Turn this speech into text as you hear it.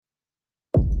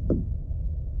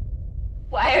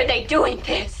Why are they doing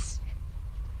this?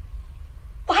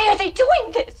 Why are they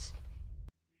doing this?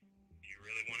 Do you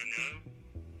really want to know?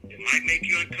 It might make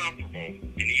you uncomfortable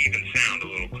and even sound a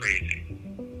little crazy.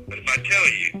 But if I tell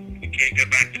you, you can't go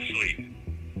back to sleep.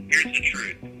 Here's the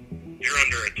truth. You're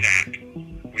under attack.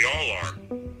 We all are.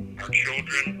 Our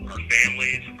children, our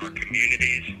families, our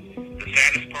communities. The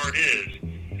saddest part is,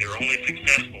 they're only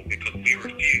successful because we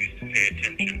refuse to pay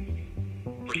attention.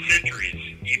 For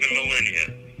centuries, even millennia,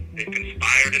 they've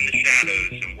conspired in the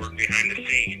shadows and worked behind the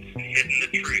scenes and hidden the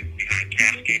truth behind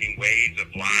cascading waves of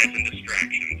lies and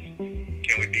distractions.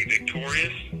 Can we be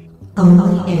victorious?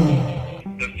 Only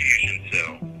in The Fusion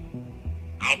Cell.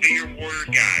 I'll be your warrior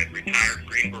guide, retired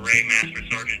Green Beret Master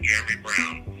Sergeant Jeremy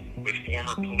Brown, with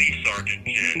former Police Sergeant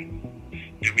Jen.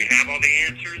 Do we have all the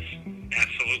answers?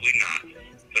 Absolutely not.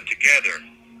 But together,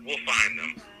 we'll find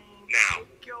them. Now,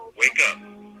 wake up.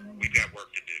 We've got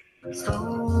work to do.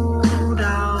 Slow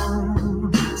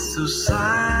down,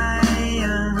 society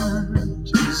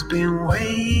has been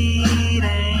waiting.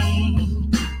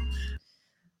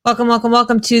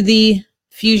 Welcome to the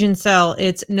Fusion Cell.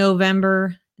 It's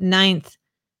November 9th,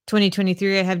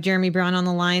 2023. I have Jeremy Brown on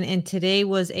the line, and today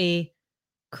was a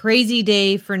crazy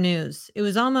day for news. It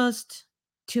was almost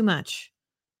too much,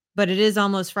 but it is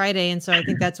almost Friday, and so I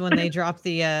think that's when they drop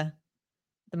the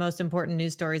most important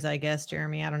news stories, I guess,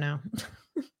 Jeremy. I don't know.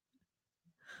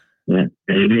 Yeah,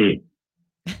 maybe.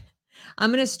 I'm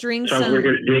going to string So some. we're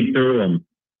going to dig through them.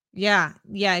 Yeah,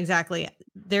 exactly.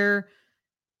 They're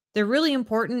really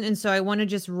important, and so I want to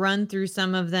just run through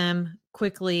some of them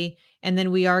quickly, and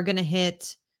then we are going to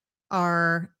hit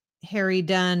our Harry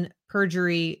Dunn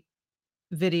Perjury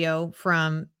video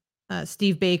from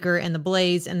Steve Baker and the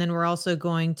Blaze, and then we're also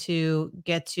going to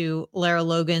get to Lara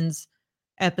Logan's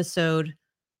episode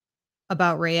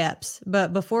about Ray Epps.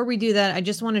 But before we do that, I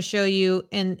just want to show you,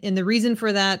 and the reason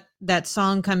for that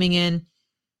song coming in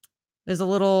is a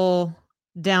little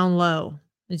down low,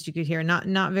 as you could hear,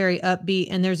 not very upbeat,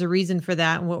 and there's a reason for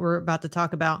that and what we're about to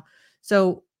talk about.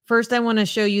 So first I want to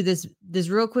show you this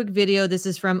real quick video. This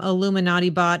is from Illuminati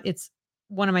Bot. It's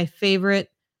one of my favorite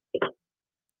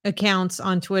accounts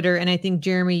on Twitter, and I think,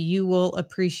 Jeremy, you will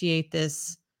appreciate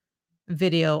this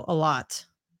video a lot.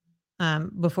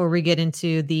 Before we get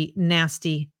into the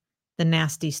nasty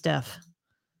stuff.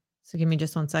 So give me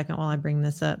just 1 second while I bring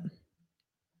this up.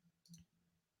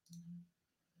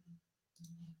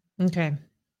 Okay.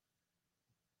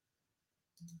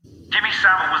 Jimmy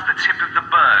Savile was the tip of the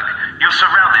berg. You're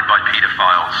surrounded by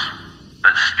paedophiles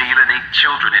that steal and eat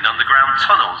children in underground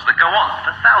tunnels that go on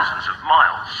for thousands of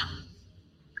miles.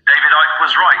 David Icke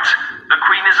was right. The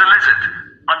Queen is a lizard.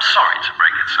 I'm sorry to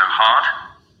break it so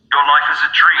hard. Your life is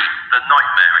a dream. The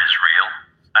nightmare is real.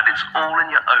 And it's all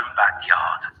in your own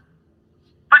backyard.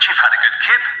 But you've had a good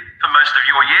kip for most of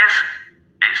your years.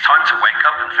 It's time to wake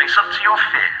up and face up to your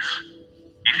fears.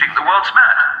 You think the world's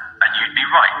mad, and you'd be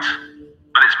right.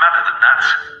 But it's madder than that.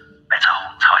 Better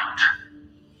hold tight.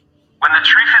 When the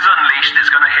truth is unleashed,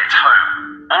 it's going to hit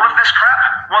home. All of this crap,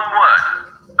 one word: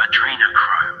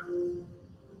 adrenochrome.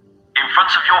 In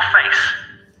front of your face,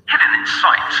 hidden in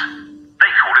sight. They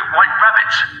call it white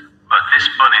rabbit, but this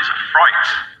bunny's a fright.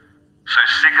 So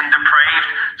sick and depraved,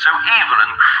 so evil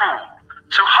and cruel,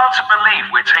 so hard to believe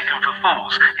we're taken for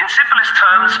fools. In simplest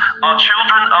terms, our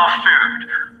children are food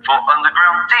for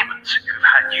underground demons who've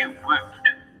had you wooed.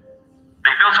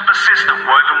 They built up a system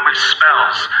woven with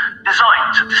spells,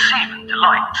 designed to deceive and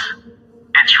delight.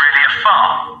 It's really a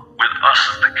farm, with us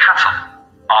as the cattle,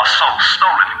 our souls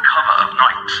stolen in cover of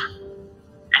night.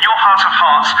 In your heart of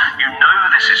hearts, you know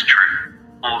this is true,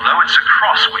 although it's a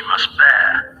cross we must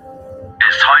bear.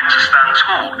 It's time to stand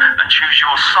tall and choose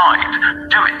your side.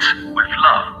 Do it with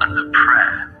love and a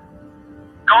prayer.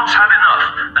 God's had enough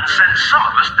and sent some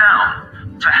of us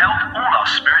down to help all our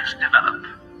spirits develop.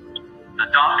 The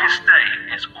darkest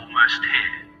day is almost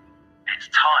here. It's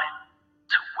time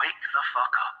to wake the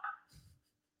fuck up.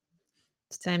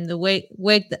 It's time to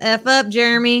wake the F up,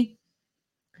 Jeremy.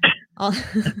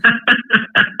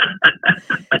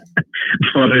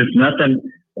 Well, there's nothing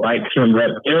like some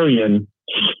reptilian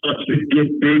stuff to get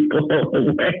people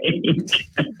awake.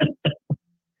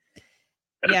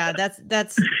 Yeah, that's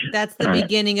the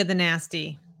beginning of the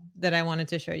nasty that I wanted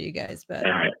to show you guys. But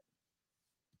All right.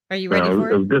 Are you ready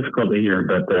for it? It was difficult to hear,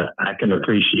 but I can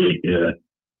appreciate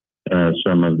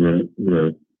some of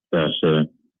the stuff. So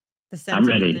I'm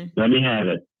ready. Let me have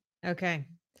it. Okay.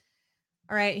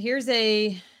 All right.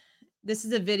 This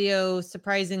is a video,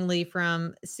 surprisingly,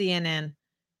 from CNN.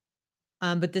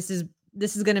 But this is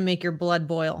going to make your blood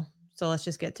boil. So let's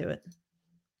just get to it.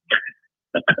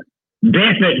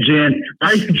 Damn it, Jen.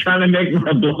 Are you trying to make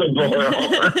my blood boil?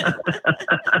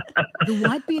 The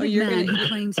white-bearded man who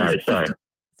claims he's...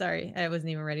 Sorry, I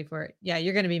wasn't even ready for it. Yeah,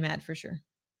 you're going to be mad for sure.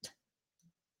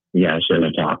 Yeah, I shouldn't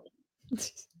have talked.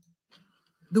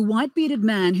 The white-bearded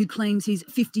man who claims he's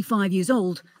 55 years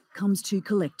old comes to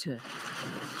collect her.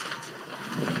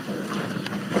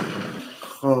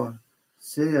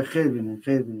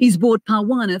 He's bought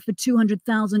Parwana for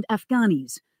 200,000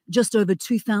 Afghanis, just over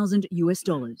 $2,000 US.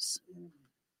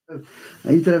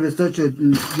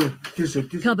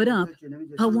 Covered up,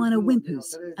 Parwana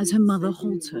whimpers as her mother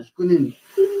holds her.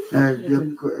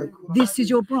 This is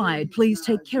your bride. Please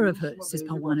take care of her, says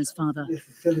Parwana's father.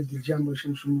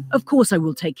 Of course I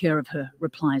will take care of her,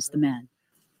 replies the man.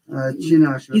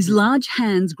 His large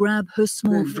hands grab her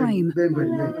small frame.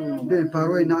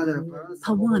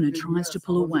 Parwana tries to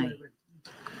pull away.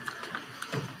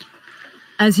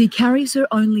 As he carries her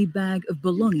only bag of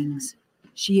belongings,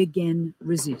 she again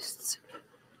resists,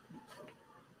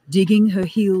 digging her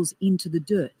heels into the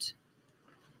dirt.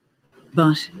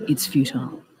 But it's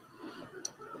futile.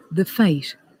 The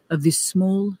fate of this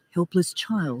small, helpless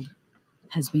child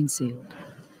has been sealed.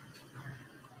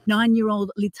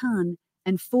 9-year-old Litan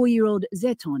and 4-year-old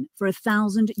Zeton for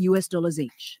 $1,000 US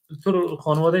each.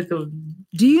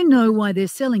 Do you know why they're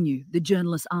selling you? The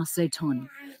journalist asked Zeton.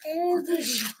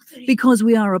 Because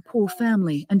we are a poor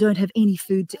family and don't have any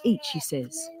food to eat, she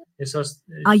says.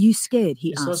 Are you scared?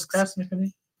 He asks.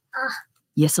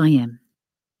 Yes, I am.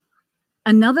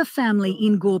 Another family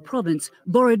in Gore province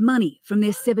borrowed money from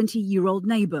their 70-year-old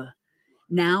neighbor.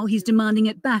 Now he's demanding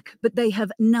it back, but they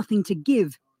have nothing to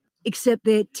give except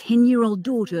their 10-year-old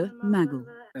daughter, Magul.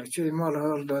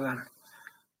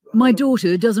 My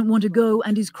daughter doesn't want to go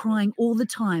and is crying all the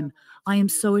time. I am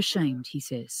so ashamed, he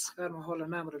says.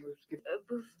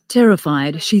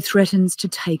 Terrified, she threatens to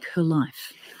take her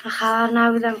life.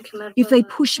 If they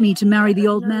push me to marry the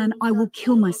old man, I will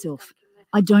kill myself.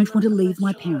 I don't want to leave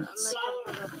my parents.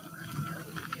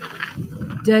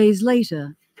 Days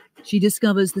later, she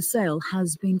discovers the sale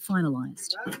has been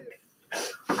finalized.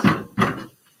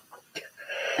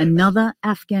 Another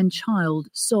Afghan child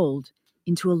sold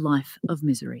into a life of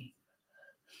misery.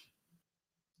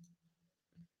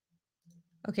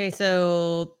 Okay,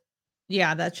 so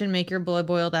yeah, that should make your blood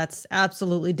boil. That's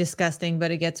absolutely disgusting,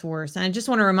 but it gets worse. And I just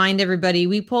want to remind everybody,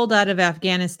 we pulled out of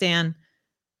Afghanistan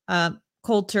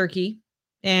cold turkey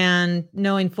and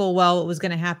knowing full well what was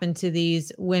going to happen to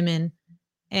these women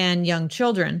and young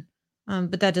children.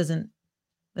 But that doesn't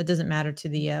matter to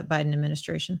the Biden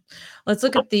administration. Let's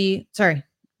look at sorry,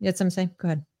 you had something to say? Go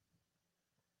ahead.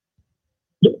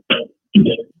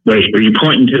 Wait, are you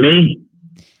pointing to me?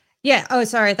 Yeah. Oh,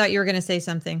 sorry. I thought you were going to say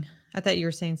something. I thought you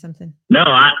were saying something. No,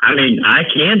 I mean, I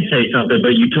can say something,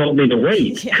 but you told me to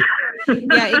wait. Yeah,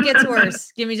 it gets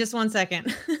worse. Give me just 1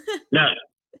 second. No.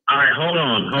 All right, hold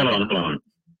on.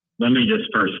 Let me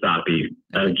just first stop you.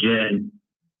 Jen,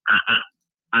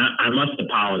 I must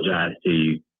apologize to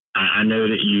you. I know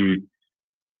that you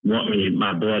want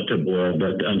my blood to boil,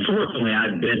 but unfortunately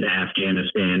I've been to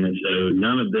Afghanistan, and so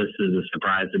none of this is a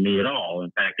surprise to me at all.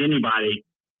 In fact, anybody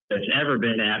that's ever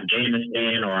been to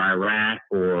Afghanistan or Iraq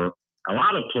or a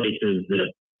lot of places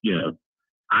that,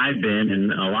 I've been,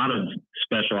 and a lot of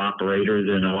special operators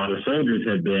and a lot of soldiers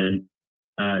have been,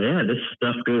 this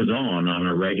stuff goes on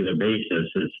a regular basis.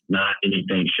 It's not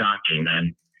anything shocking.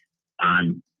 And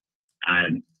I'm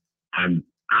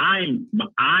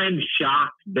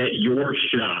shocked that you're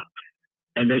shocked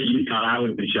and that you thought I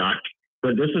would be shocked.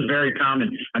 But this is very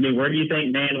common. I mean, where do you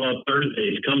think Man Love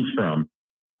Thursdays comes from?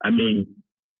 I mean,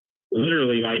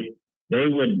 literally, like, they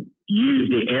would use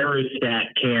the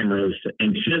aerostat cameras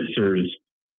and sensors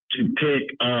to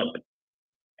pick up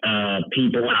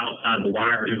people outside the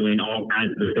wire doing all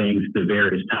kinds of things to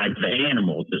various types of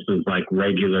animals. This was like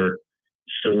regular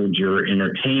soldier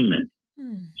entertainment.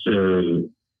 So,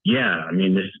 yeah, I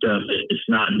mean, this stuff, it's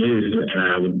not new.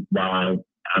 And while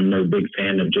I'm no big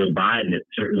fan of Joe Biden, it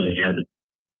certainly has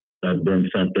been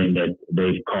something that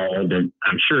they've called, and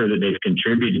I'm sure that they've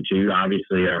contributed to.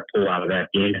 Obviously, our pull out of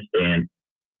Afghanistan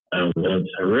was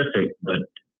horrific, but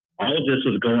all of this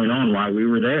was going on while we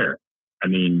were there. I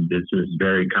mean, this is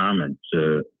very common.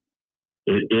 So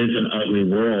it is an ugly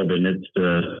world, and it's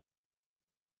the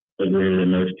way that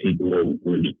most people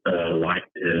would like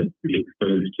to be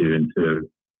exposed to. And so,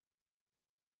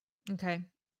 okay,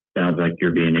 sounds like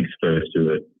you're being exposed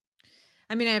to it.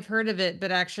 I mean, I've heard of it,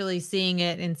 but actually seeing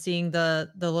it and seeing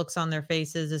the looks on their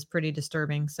faces is pretty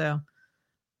disturbing. So,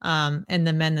 and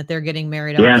the men that they're getting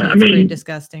married off, it's pretty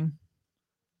disgusting.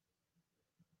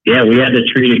 Yeah, we had to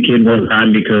treat a kid one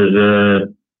time because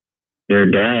their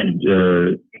dad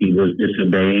he was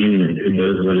disobeying, and who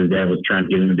knows what his dad was trying to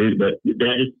get him to do. But his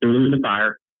dad just threw him in the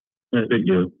fire. No big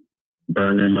deal.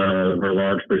 Burning a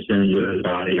large percentage of his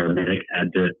body. Our medic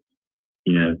had to,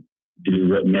 do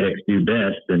what medics do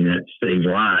best, and that's save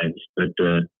lives. But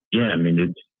yeah, I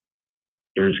mean,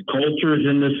 there's cultures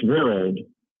in this world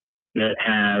that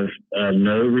have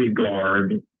no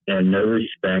regard and no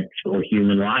respect for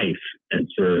human life, and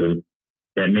so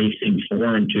that may seem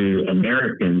foreign to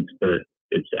Americans, but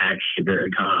it's actually very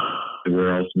common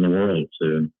everywhere else in the world.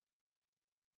 So,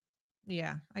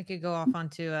 yeah, I could go off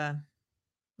onto a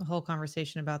whole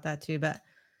conversation about that too, but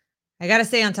I got to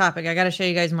stay on topic. I got to show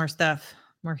you guys more stuff,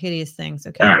 more hideous things.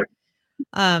 Okay.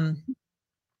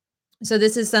 So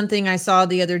this is something I saw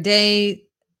the other day,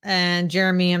 and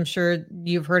Jeremy, I'm sure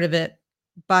you've heard of it.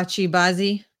 Bachi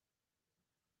Bazi,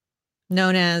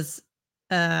 known as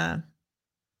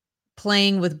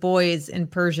playing with boys in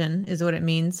Persian, is what it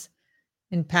means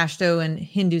in Pashto and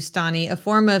Hindustani, a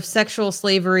form of sexual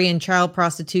slavery and child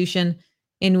prostitution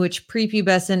in which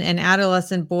prepubescent and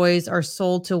adolescent boys are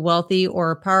sold to wealthy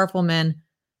or powerful men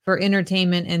for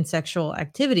entertainment and sexual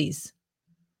activities.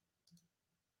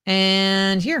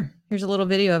 And here's a little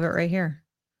video of it right here.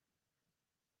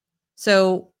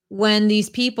 So when these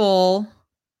people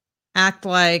act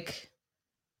like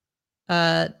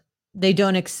they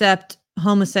don't accept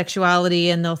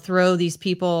homosexuality, and they'll throw these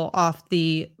people off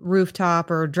the rooftop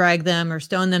or drag them or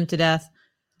stone them to death.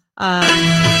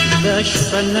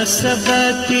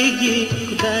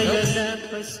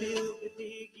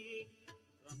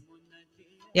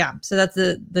 Yeah, so that's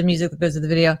the music that goes with the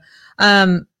video.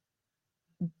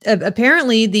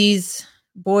 Apparently these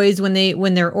boys, when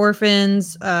they're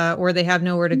orphans or they have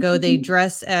nowhere to go, they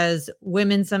dress as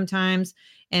women sometimes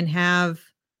and have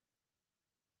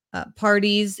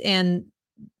parties, and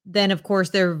then of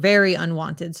course they're very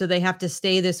unwanted, so they have to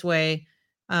stay this way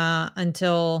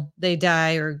until they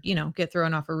die or get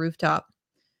thrown off a rooftop.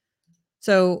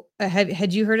 So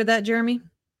had you heard of that, Jeremy?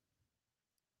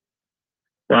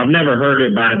 Well, I've never heard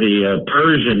it by the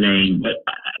Persian name, but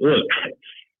look,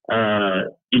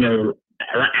 after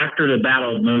the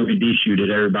Battle of Mogadishu that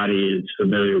everybody is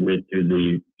familiar with through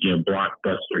the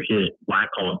blockbuster hit Black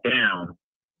Hawk Down,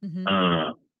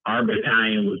 our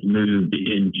battalion was moved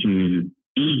into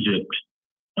Egypt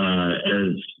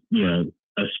as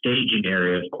a staging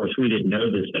area. Of course, we didn't know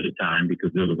this at the time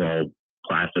because it was all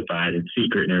classified and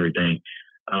secret and everything.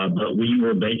 But we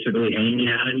were basically hanging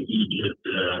out in Egypt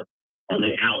on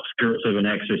the outskirts of an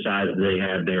exercise they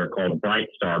had there called Bright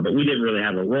Star. But we didn't really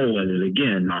have a role in it.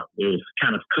 Again, it was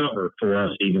kind of cover for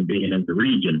us even being in the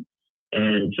region.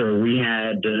 And so we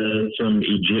had some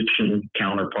Egyptian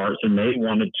counterparts, and they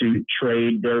wanted to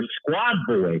trade their squad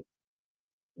boy.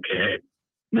 Okay.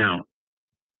 Now,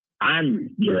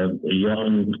 I'm a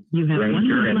young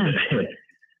ranger, and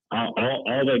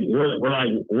we're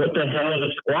like, what the hell is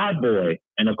a squad boy?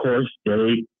 And of course,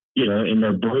 they, in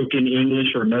their broken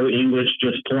English or no English,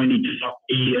 just pointing to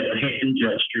hand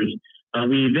gestures.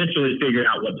 We eventually figured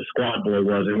out what the squad boy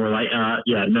was, and we're like,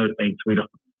 yeah, no thanks, we don't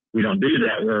do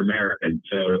that. We're American.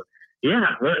 So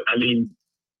yeah, I mean,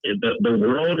 the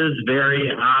world is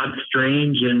very odd,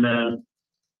 strange, and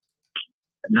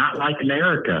not like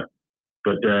America.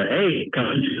 But hey,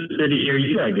 coming to the city near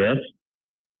you, I guess.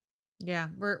 Yeah,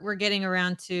 we're getting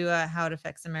around to how it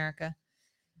affects America.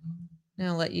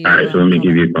 I'll let you. All right, so let me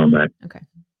give you a call back. Okay.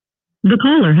 The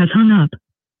caller has hung up.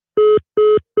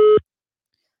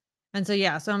 And so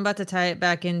so I'm about to tie it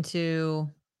back into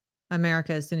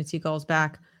America as soon as he calls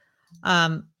back.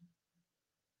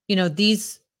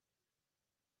 These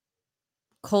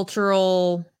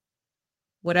cultural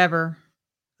whatever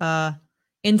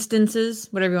instances,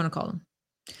 whatever you want to call them,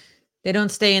 they don't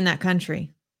stay in that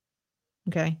country.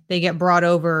 Okay. They get brought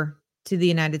over to the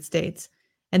United States.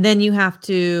 And then you have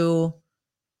to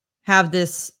have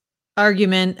this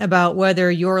argument about whether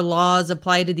your laws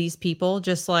apply to these people,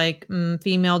 just like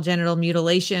female genital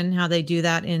mutilation, how they do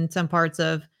that in some parts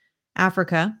of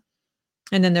Africa.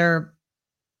 And then they're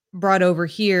brought over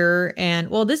here and,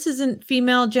 well, this isn't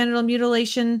female genital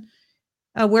mutilation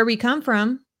where we come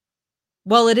from.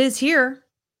 Well, it is here.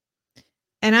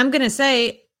 And I'm going to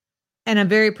say, and I'm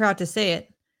very proud to say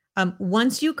it,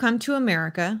 once you come to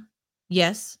America,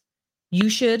 yes, you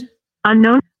should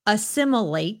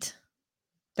assimilate.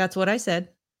 That's what I said.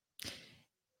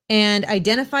 And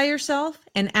identify yourself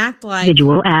and act like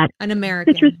an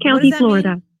American. Citrus County,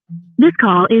 Florida. Mean? This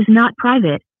call is not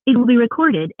private. It will be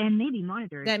recorded and may be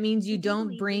monitored. That means you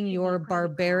don't bring your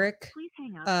barbaric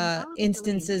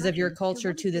instances of your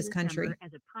culture to this country.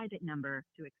 As a private number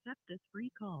to accept this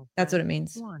free call. That's what it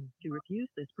means. 1 to refuse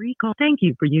this free call. Thank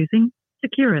you for using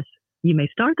Securus. You may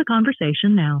start the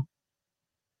conversation now.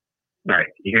 All right,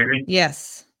 you hear me?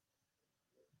 Yes.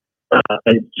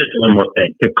 And just one more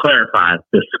thing to clarify: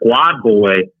 the squad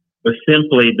boy was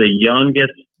simply the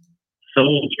youngest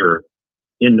soldier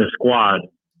in the squad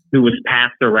who was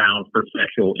passed around for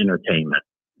sexual entertainment.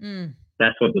 Mm.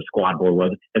 That's what the squad boy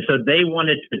was. And so they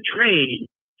wanted to trade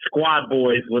squad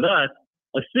boys with us,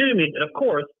 assuming that, of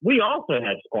course, we also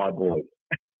had squad boys.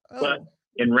 Oh. But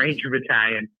in Ranger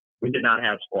Battalion, we did not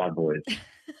have squad boys.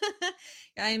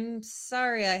 I'm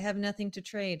sorry, I have nothing to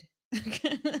trade.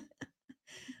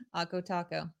 Akko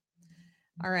Taco.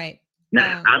 All right.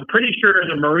 Now, I'm pretty sure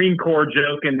there's a Marine Corps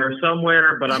joke in there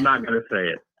somewhere, but I'm not going to say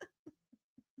it.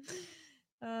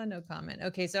 No comment.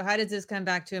 Okay, so how does this come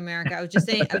back to America? I was just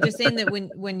saying that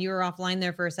when you were offline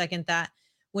there for a second, that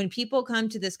when people come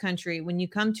to this country, when you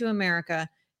come to America,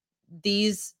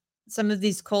 some of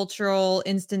these cultural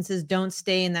instances don't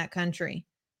stay in that country.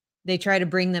 They try to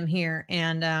bring them here,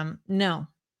 and no,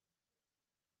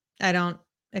 I don't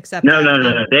accept that.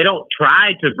 No. They don't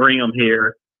try to bring them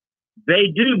here. They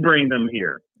do bring them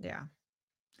here. Yeah.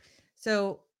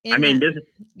 So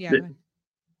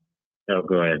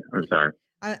go ahead. I'm sorry.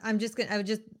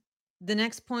 The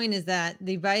next point is that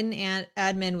the Biden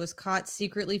admin was caught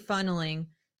secretly funneling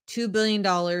 $2 billion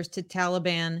to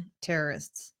Taliban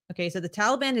terrorists. Okay, so the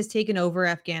Taliban has taken over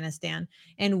Afghanistan,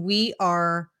 and the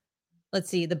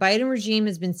Biden regime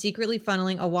has been secretly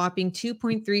funneling a whopping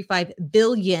 $2.35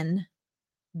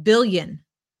 billion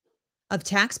of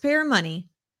taxpayer money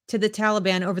to the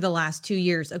Taliban over the last 2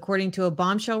 years, according to a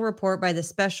bombshell report by the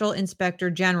Special Inspector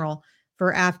General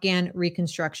for Afghan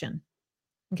Reconstruction.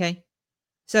 Okay.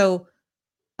 So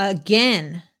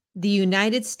again, the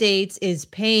United States is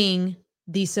paying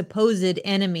the supposed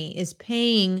enemy, is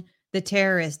paying the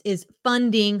terrorist, is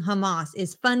funding Hamas,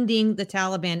 is funding the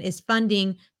Taliban, is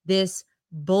funding this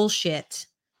bullshit.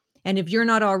 And if you're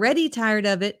not already tired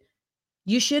of it,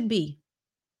 you should be.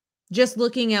 Just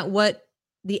looking at what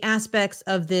the aspects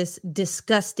of this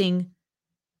disgusting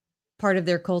part of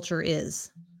their culture is.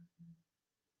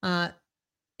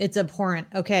 It's abhorrent.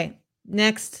 Okay.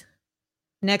 Next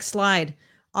slide.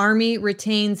 Army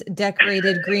retains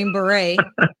decorated Green Beret.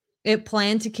 It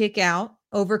planned to kick out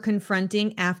over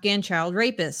confronting Afghan child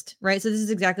rapist, right? So this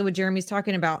is exactly what Jeremy's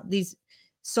talking about. These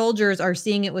soldiers are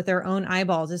seeing it with their own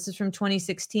eyeballs. This is from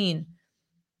 2016.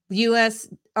 The U.S.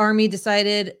 Army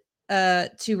decided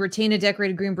to retain a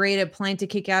decorated Green Beret. It planned to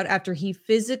kick out after he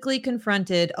physically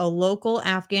confronted a local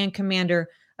Afghan commander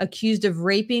accused of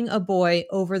raping a boy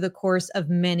over the course of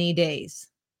many days.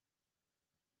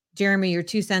 Jeremy, your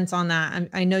 2 cents on that.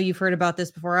 I know you've heard about this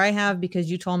before I have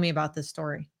because you told me about this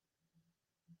story.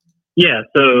 Yeah,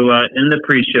 so in the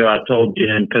pre-show, I told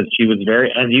Jen, because she was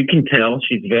as you can tell,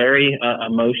 she's very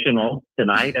emotional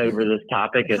tonight over this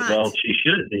topic as well as she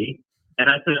should be. And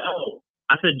I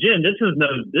said, Jen, this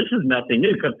is nothing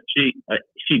new, because she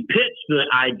pitched the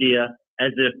idea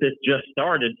as if this just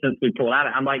started since we pulled out.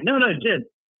 I'm like, no, Jen,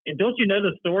 don't you know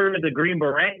the story of the Green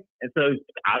Beret? And so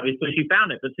obviously she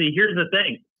found it. But see, here's the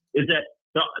thing, is that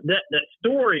that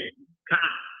story kind of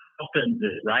softens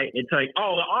it, right? It's like,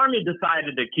 oh, the Army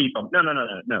decided to keep him.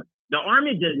 No. The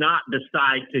Army did not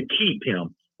decide to keep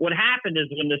him. What happened is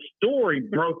when the story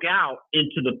broke out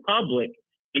into the public,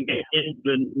 in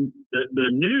the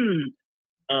news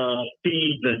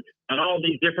feeds and all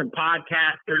these different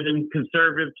podcasters and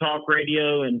conservative talk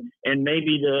radio and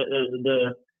maybe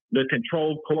the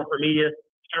controlled corporate media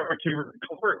started to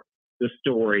report the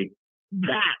story.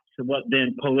 That's what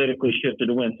then politically shifted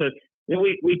the wind. So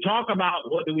we talk about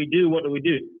what do we do?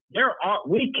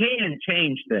 We can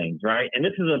change things, right? And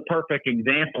this is a perfect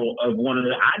example of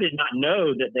I did not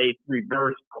know that they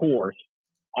reversed course.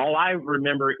 All I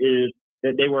remember is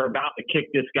that they were about to kick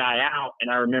this guy out, and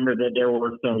I remember that there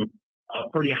were some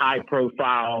pretty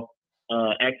high-profile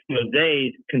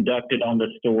exposés conducted on the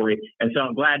story, and so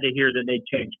I'm glad to hear that they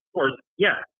changed course.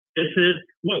 Yeah, this is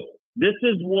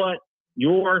what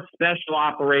your special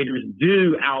operators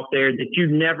do out there that you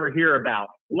never hear about,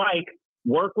 like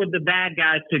work with the bad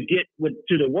guys to get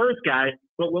to the worst guys.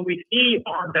 But when we see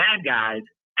our bad guys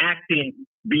acting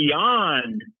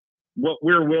beyond what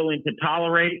we're willing to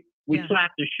tolerate, we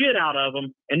slap the shit out of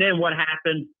them. And then what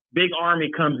happens? Big Army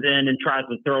comes in and tries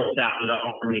to throw us out of the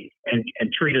Army and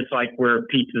treat us like we're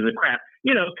pieces of crap.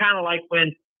 You know, kind of like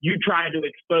when you try to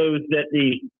expose that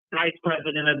the Vice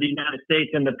President of the United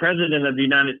States and the President of the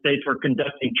United States were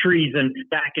conducting treason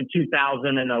back in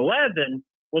 2011.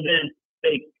 Well, then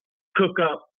they cook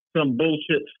up some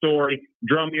bullshit story,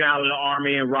 drum you out of the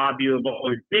Army and rob you of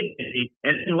all your dignity.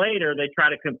 And then later they try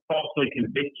to falsely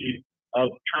convict you of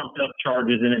trumped up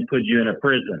charges and then put you in a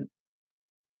prison.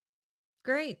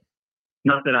 Great.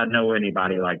 Not that I know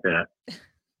anybody like that.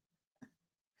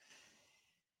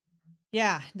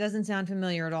 Yeah, doesn't sound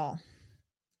familiar at all.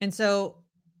 And so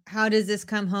how does this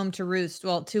come home to roost?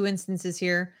 Well, two instances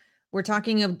here. We're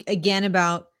talking again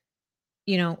about,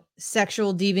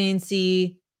 sexual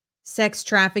deviancy, sex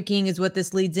trafficking is what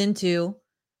this leads into,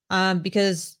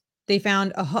 because they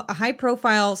found a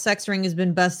high-profile sex ring has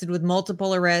been busted with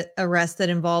multiple arrests that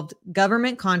involved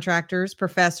government contractors,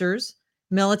 professors,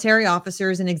 military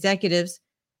officers, and executives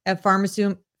at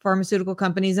pharmaceutical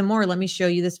companies and more. Let me show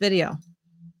you this video.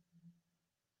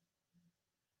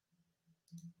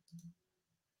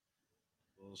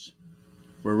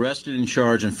 Were arrested and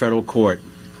charged in federal court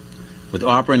with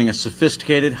operating a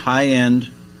sophisticated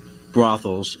high-end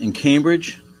brothels in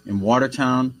Cambridge, in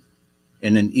Watertown,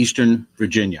 and in Eastern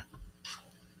Virginia.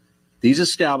 These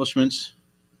establishments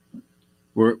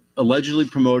were allegedly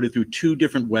promoted through two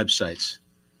different websites,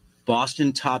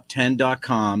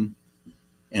 BostonTop10.com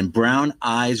and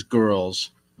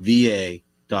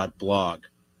BrownEyesGirlsVA.blog.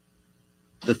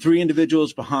 The three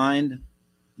individuals behind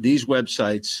these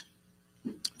websites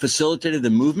facilitated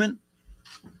the movement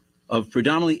of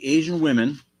predominantly Asian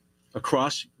women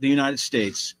across the United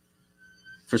States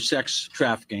for sex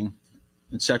trafficking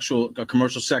and a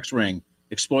commercial sex ring,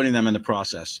 exploiting them in the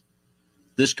process.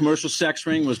 This commercial sex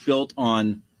ring was built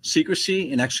on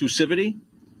secrecy and exclusivity,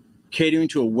 catering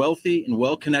to a wealthy and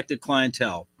well-connected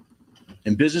clientele,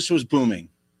 and business was booming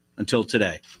until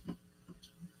today.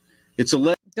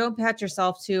 Don't pat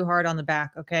yourself too hard on the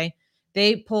back, okay?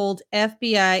 They pulled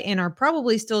FBI and are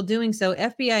probably still doing so,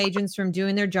 FBI agents from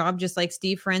doing their job, just like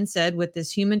Steve Friend said, with this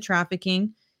human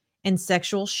trafficking and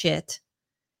sexual shit,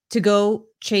 to go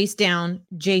chase down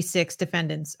J6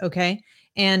 defendants, okay?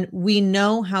 And we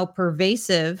know how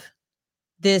pervasive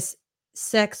this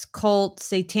sex cult,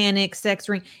 satanic sex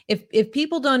ring. If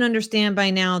people don't understand by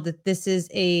now that this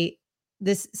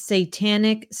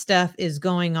satanic stuff is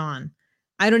going on,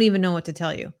 I don't even know what to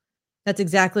tell you. That's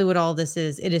exactly what all this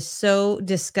is. It is so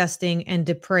disgusting and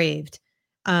depraved.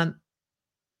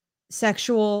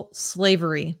 Sexual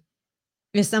slavery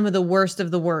is some of the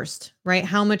worst, right?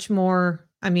 How much more,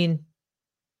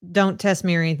 don't test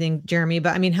me or anything, Jeremy,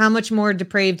 but how much more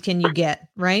depraved can you get,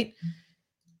 right?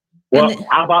 Well,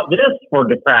 how about this for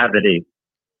depravity?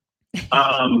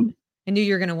 I knew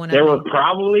you were going to want to. There were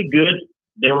probably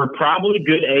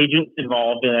good agents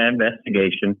involved in that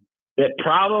investigation that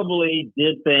probably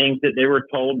did things that they were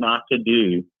told not to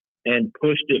do and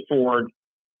pushed it forward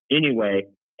anyway.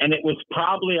 And it was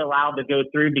probably allowed to go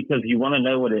through because you want to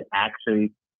know what it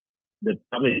actually, the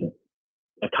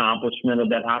accomplishment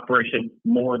of that operation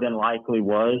more than likely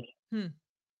was.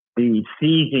 The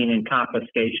seizing and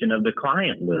confiscation of the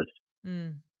client list.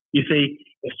 You see,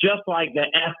 it's just like the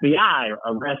FBI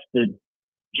arrested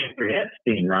Jeffrey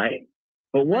Epstein, right?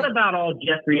 But what about all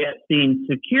Jeffrey Epstein's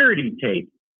security tape?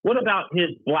 What about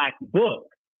his black book?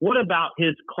 What about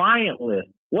his client list?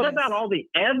 What about all the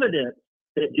evidence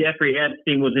that Jeffrey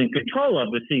Epstein was in control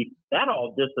of? But see, that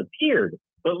all disappeared.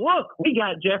 But look, we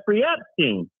got Jeffrey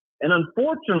Epstein. And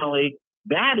unfortunately,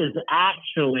 that is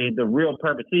actually the real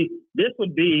purpose. See, this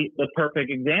would be the perfect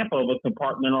example of a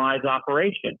compartmentalized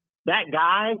operation. That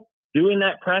guy doing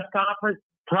that press conference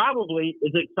probably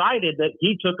is excited that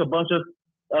he took a bunch of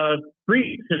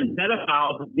freaks and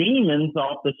pedophiles, demons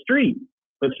off the street.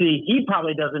 But see, he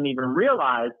probably doesn't even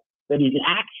realize that he's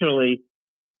actually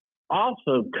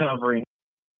also covering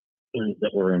things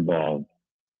that were involved.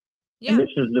 Yeah. And this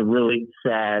is the really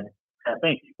sad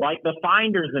thing. Like the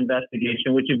Finders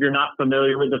investigation, which if you're not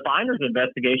familiar with the Finders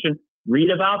investigation,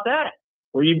 read about that,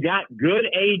 where you've got good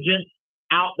agents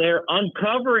out there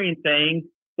uncovering things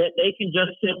that they can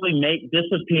just simply make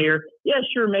disappear. Yeah,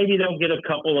 sure, maybe they'll get a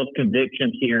couple of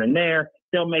convictions here and there.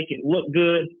 They'll make it look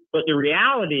good. But the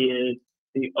reality is,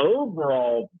 the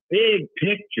overall big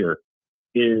picture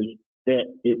is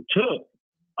that it took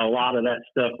a lot of that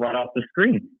stuff right off the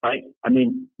screen, right?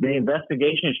 The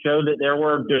investigation showed that there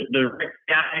were direct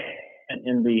guys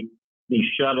in the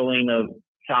shuttling of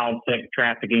child sex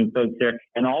trafficking folks there.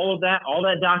 And all that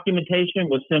documentation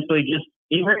was simply just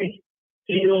erased,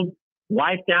 sealed,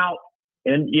 wiped out.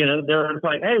 And, they're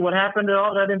like, hey, what happened to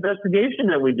all that investigation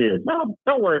that we did? No,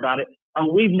 don't worry about it.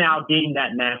 We've now deemed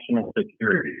that national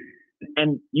security.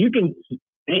 And you can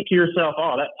think to yourself,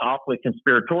 oh, that's awfully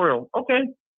conspiratorial. Okay.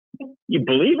 You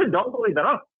believe it, don't believe it.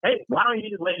 Oh, hey, why don't you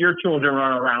just let your children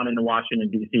run around in the Washington,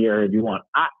 D.C. area if you want?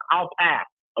 I'll pass,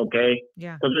 okay?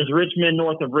 Yeah. Because there's Richmond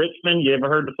north of Richmond. You ever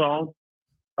heard the song?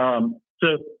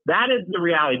 So that is the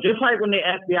reality. Just like when the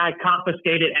FBI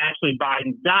confiscated Ashley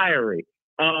Biden's diary.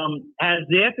 Has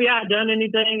the FBI done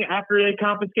anything after they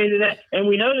confiscated that? And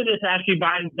we know that it's Ashley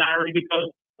Biden's diary because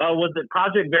was it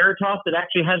Project Veritas that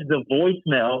actually has the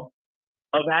voicemail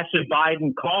of actually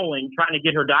Biden calling, trying to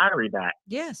get her diary back?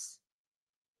 Yes.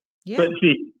 Yeah. But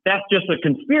see, that's just a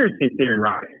conspiracy theory,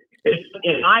 right? It's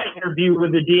in my interview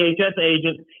with the DHS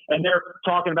agents, and they're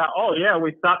talking about, oh yeah,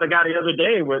 we stopped the guy the other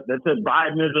day that said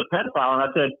Biden is a pedophile, and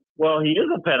I said, well, he is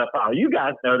a pedophile. You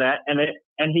guys know that,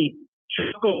 and he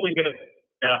chuckled and goes,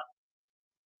 yeah.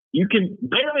 You can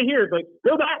barely hear it, but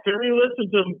go back and re-listen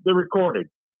to the recording.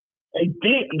 A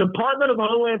Department of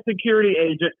Homeland Security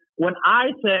agent, when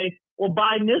I say, well,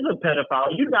 Biden is a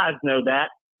pedophile, you guys know that,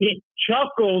 he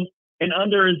chuckled and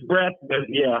under his breath goes,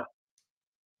 yeah.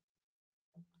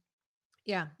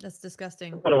 Yeah, that's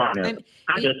disgusting. What do I know?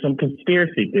 I just some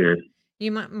conspiracy theories.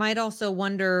 You might also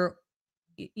wonder,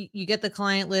 you get the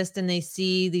client list and they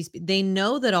see they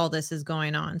know that all this is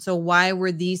going on. So why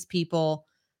were these people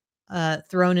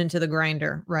thrown into the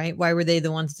grinder, right? Why were they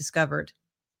the ones discovered?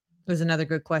 Was another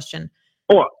good question.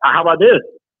 Oh, how about this?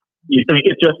 You think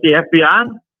it's just the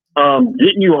FBI?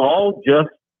 Didn't you all just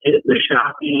hit the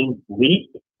shocking leak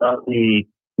of the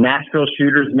Nashville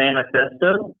Shooters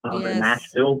Manifesto of the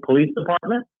Nashville Police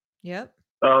Department? Yep.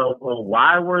 Well,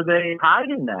 why were they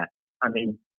hiding that? I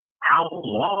mean, how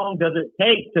long does it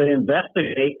take to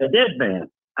investigate a dead man?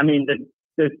 I mean,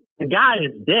 the guy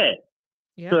is dead.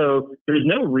 Yep. So there's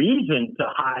no reason to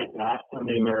hide that from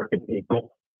the American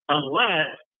people unless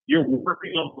you're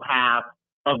working on behalf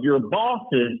of your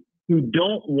bosses who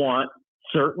don't want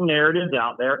certain narratives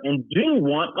out there and do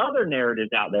want other narratives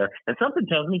out there. And something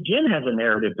tells me Jen has a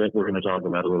narrative that we're going to talk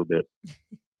about a little bit.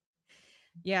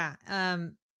 Yeah.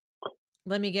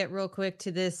 Let me get real quick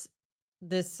to this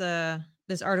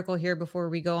article here before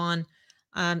we go on.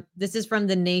 This is from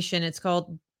The Nation. It's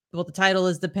called, well, the title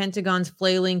is The Pentagon's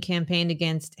Flailing Campaign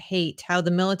Against Hate, How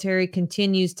the Military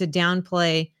Continues to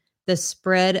Downplay the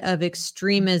Spread of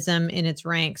Extremism in Its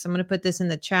Ranks. I'm going to put this in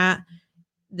the chat.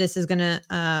 This is going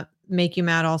to make you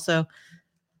mad also.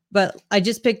 But I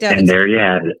just picked up. And there you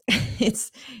have it.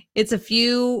 It's a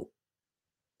few.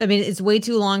 I mean, it's way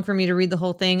too long for me to read the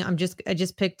whole thing. I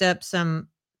just picked up some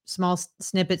small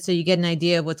snippets so you get an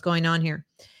idea of what's going on here.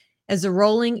 As the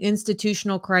rolling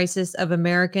institutional crisis of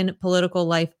American political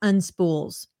life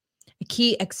unspools, a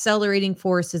key accelerating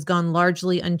force has gone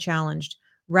largely unchallenged: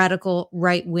 radical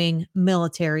right-wing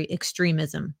military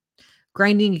extremism.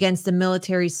 Grinding against the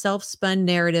military's self-spun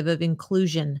narrative of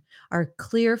inclusion are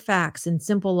clear facts and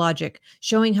simple logic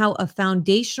showing how a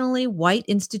foundationally white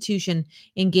institution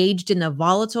engaged in the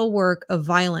volatile work of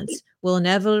violence will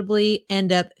inevitably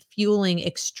end up fueling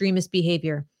extremist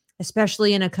behavior,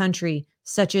 especially in a country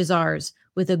such as ours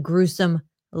with a gruesome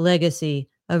legacy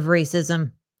of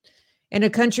racism. In a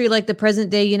country like the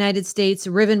present-day United States,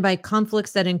 riven by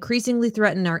conflicts that increasingly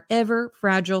threaten our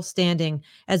ever-fragile standing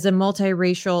as a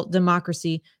multiracial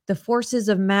democracy, the forces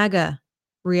of MAGA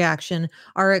reaction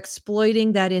are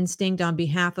exploiting that instinct on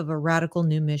behalf of a radical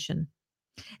new mission.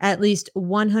 At least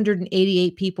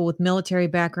 188 people with military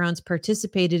backgrounds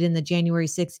participated in the January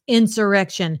 6th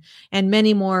insurrection, and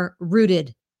many more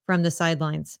rooted from the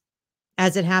sidelines.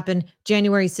 As it happened,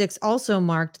 January 6th also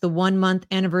marked the 1-month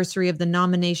anniversary of the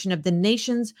nomination of the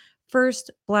nation's first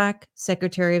Black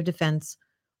Secretary of Defense,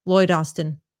 Lloyd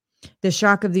Austin. The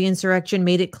shock of the insurrection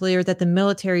made it clear that the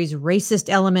military's racist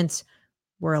elements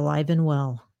were alive and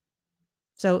well.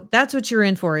 So that's what you're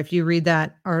in for if you read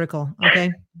that article,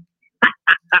 okay?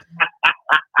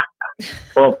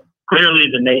 Well, clearly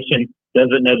the nation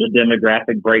doesn't know the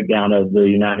demographic breakdown of the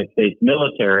United States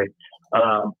military.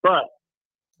 But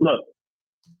look,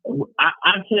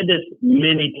 I've said this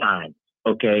many times,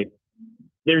 okay?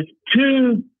 There's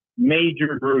two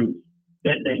major groups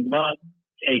that they must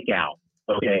take out,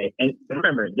 okay? And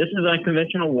remember, this is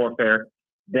unconventional warfare.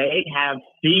 They have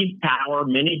seized power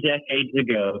many decades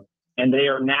ago, and they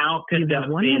are now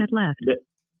conducting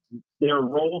their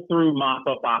roll-through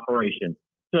mop-up operation.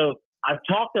 So I've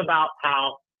talked about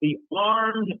how the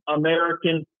armed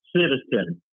American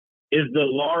citizen is the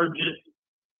largest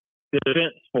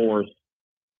defense force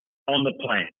on the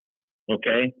planet,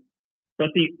 okay? But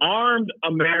the armed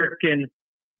American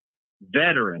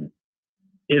veteran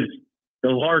is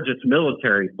the largest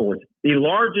military force. The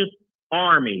largest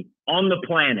army on the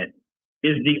planet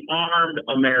is the armed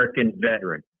American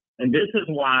veteran. And this is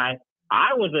why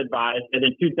I was advised that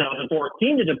in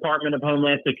 2014, the Department of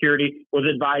Homeland Security was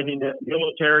advising that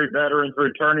military veterans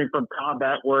returning from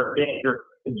combat were in danger.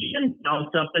 Jen found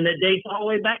something that dates all the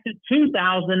way back to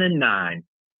 2009.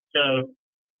 So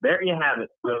there you have it,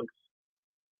 folks.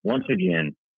 Once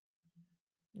again.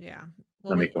 Yeah.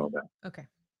 Let me call back. Okay.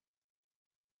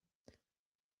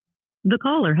 The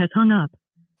caller has hung up.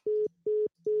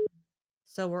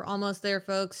 So we're almost there,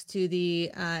 folks, to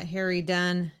the Harry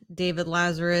Dunn, David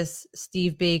Lazarus,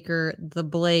 Steve Baker, The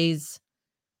Blaze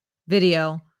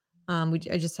video.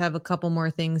 I just have a couple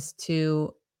more things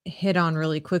to hit on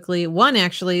really quickly. One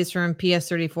actually is from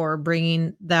PS34,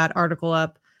 bringing that article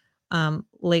up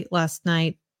late last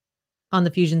night on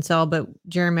the Fusion Cell, but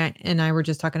Jeremy and I were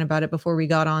just talking about it before we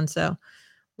got on, so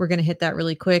we're going to hit that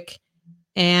really quick.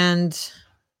 And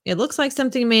it looks like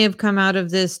something may have come out of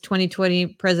this 2020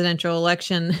 presidential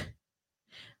election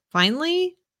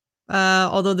finally,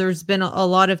 although there's been a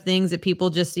lot of things that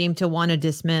people just seem to want to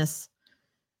dismiss.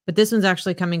 But this one's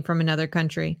actually coming from another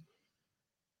country.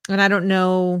 And I don't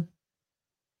know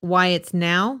why it's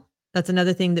now. That's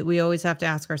another thing that we always have to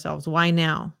ask ourselves. Why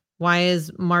now? Why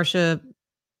is Marsha,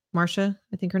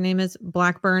 I think her name is,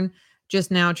 Blackburn,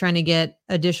 just now trying to get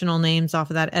additional names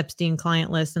off of that Epstein client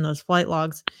list and those flight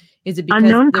logs? Is it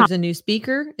because there's a new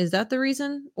speaker? Is that the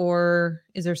reason? Or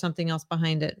is there something else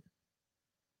behind it?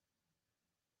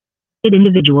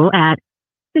 Individual at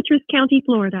Citrus County,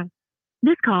 Florida.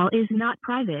 This call is not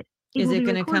private. Is it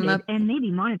going to come up and may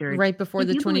be monitored right before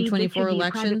the 2024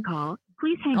 election?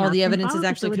 Please hang All up the and evidence is follow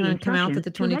actually going to come out that the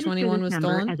 2021 was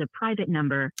stolen? As a private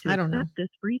number. I don't know. This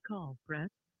free call, press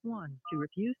 1 to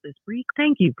refuse this free.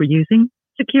 Thank you for using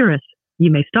Securus. You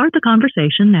may start the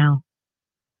conversation now.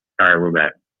 All right, we're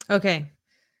back. Okay.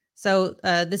 So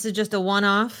this is just a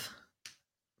one-off,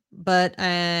 but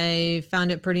I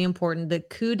found it pretty important. The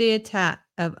coup d'etat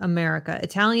of America.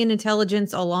 Italian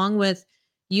intelligence, along with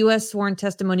U.S. sworn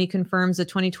testimony, confirms the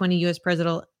 2020 U.S.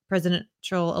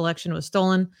 presidential election was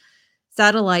stolen.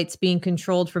 Satellites being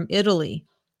controlled from Italy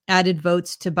added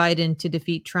votes to Biden to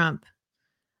defeat Trump.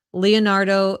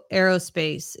 Leonardo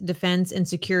Aerospace, Defense and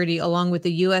Security, along with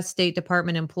the U.S. State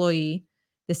Department employee,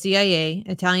 the CIA,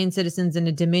 Italian citizens, and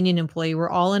a Dominion employee were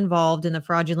all involved in the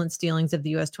fraudulent stealings of the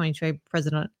U.S. 2020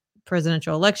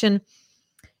 presidential election.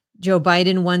 Joe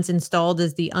Biden, once installed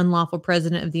as the unlawful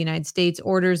president of the United States,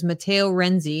 orders Matteo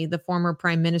Renzi, the former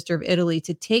prime minister of Italy,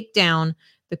 to take down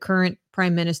the current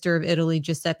prime minister of Italy,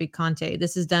 Giuseppe Conte.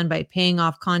 This is done by paying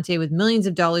off Conte with millions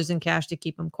of dollars in cash to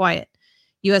keep him quiet.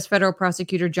 U.S. federal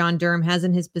prosecutor John Durham has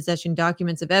in his possession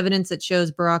documents of evidence that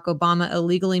shows Barack Obama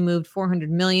illegally moved $400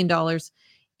 million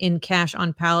in cash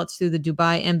on pallets through the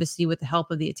Dubai embassy with the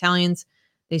help of the Italians.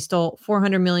 They stole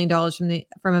 $400 million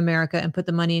from America and put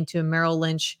the money into a Merrill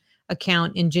Lynch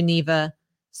account in Geneva,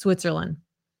 Switzerland.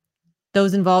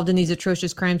 Those involved in these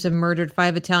atrocious crimes have murdered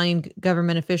 5 Italian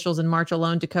government officials in March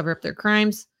alone to cover up their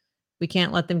crimes. We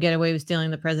can't let them get away with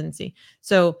stealing the presidency.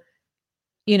 So,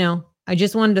 I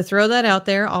just wanted to throw that out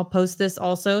there. I'll post this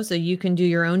also so you can do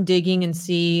your own digging and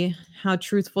see how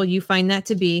truthful you find that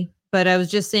to be. But I was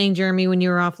just saying, Jeremy, when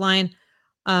you were offline,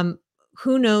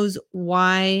 who knows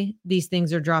why these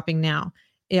things are dropping now?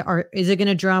 Is it going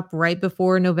to drop right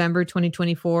before November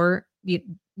 2024?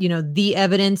 The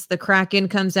evidence, the Kraken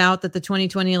comes out that the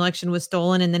 2020 election was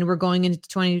stolen, and then we're going into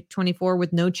 2024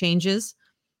 with no changes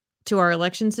to our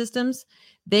election systems.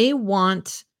 They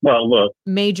want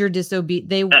major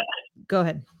disobedience. Go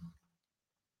ahead.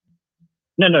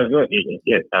 No, go ahead.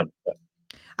 Yeah,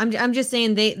 I'm just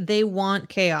saying they want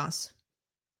chaos,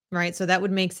 right? So that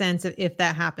would make sense if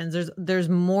that happens. There's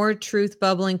more truth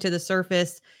bubbling to the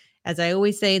surface. As I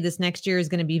always say, this next year is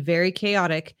going to be very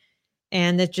chaotic,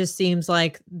 and it just seems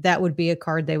like that would be a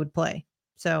card they would play.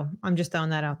 So I'm just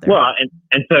throwing that out there. Well,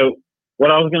 and so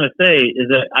what I was going to say is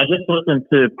that I just listened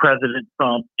to President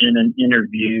Trump in an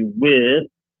interview with,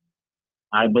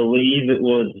 I believe it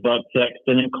was Buck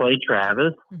Sexton and Clay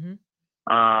Travis. Mm-hmm.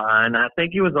 And I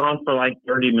think he was on for like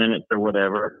 30 minutes or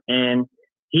whatever. And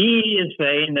he is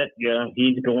saying that,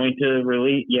 he's going to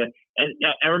release, And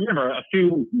I remember a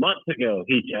few months ago,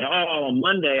 he said, on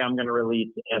Monday, I'm going to release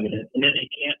the evidence. And then he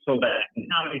canceled that. And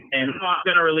now he's saying, I'm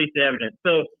going to release the evidence.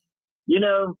 So,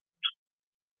 the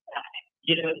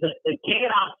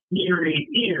chaos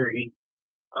theory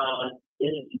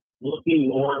is looking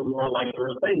more and more like a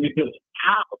real thing. Because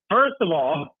first of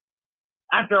all,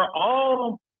 after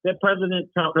all that President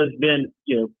Trump has been,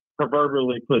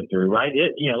 proverbially put through, right?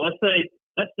 Let's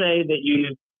say that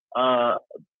you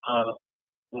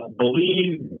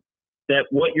believe that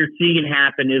what you're seeing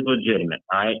happen is legitimate,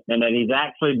 right? And that he's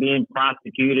actually being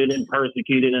prosecuted and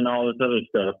persecuted and all this other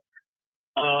stuff.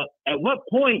 At what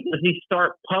point does he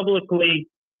start publicly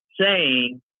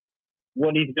saying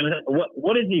what he's going to?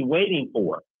 What is he waiting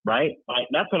for, right? Like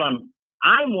that's what I'm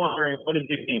wondering. What is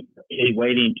he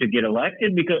waiting to get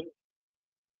elected? Because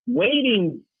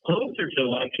waiting closer to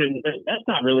election, that's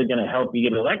not really going to help you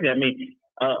get elected. I mean,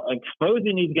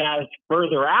 exposing these guys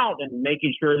further out and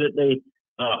making sure that they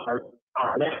are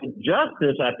that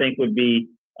justice, I think, would be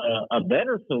a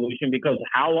better solution, because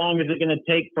how long is it going to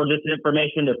take for this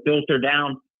information to filter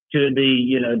down to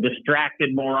the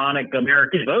distracted, moronic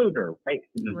American voter, right?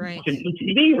 Watching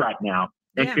TV right now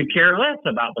and could care less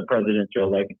about the presidential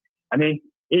election. I mean,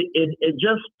 it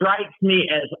just strikes me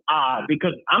as odd,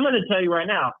 because I'm going to tell you right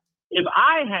now, if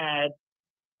I had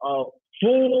a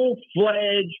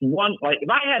full-fledged if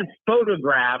I had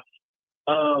photographs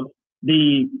of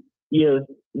the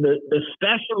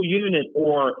special unit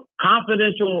or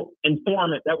confidential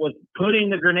informant that was putting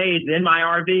the grenades in my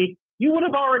RV, you would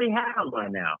have already had them by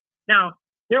now. Now,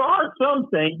 there are some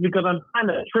things, because I'm kind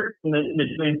of tricked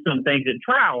into doing some things at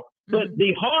trial, but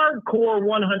the hardcore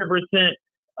 100%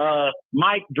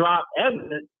 mic drop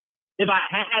evidence, if I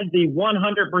had the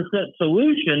 100%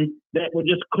 solution that would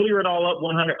just clear it all up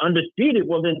 100 undisputed,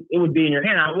 well, then it would be in your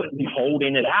hand. I wouldn't be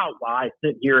holding it out while I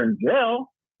sit here in jail,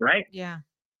 right? Yeah.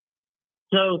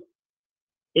 So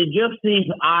it just seems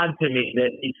odd to me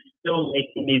that he's still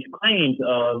making these claims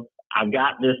of, I've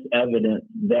got this evidence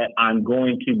that I'm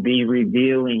going to be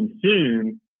revealing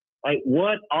soon. Like,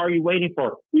 what are you waiting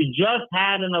for? We just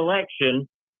had an election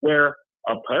where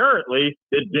apparently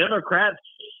the Democrats,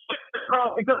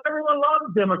 because everyone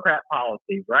loves Democrat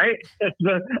policies, right? It's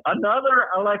another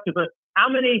election. But how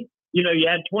many, you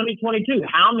had 2022.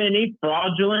 How many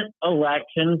fraudulent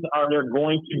elections are there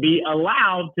going to be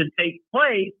allowed to take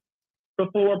place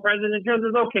before President Trump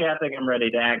says, okay, I think I'm ready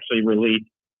to actually release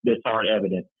this hard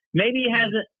evidence? Maybe he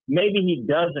hasn't, maybe he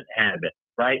doesn't have it,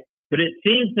 right? But it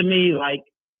seems to me like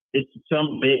it's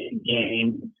some big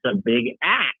game, some big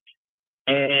act.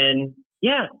 And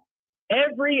yeah,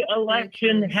 every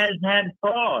election has had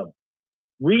fraud.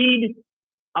 Read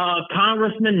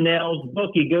Congressman Nell's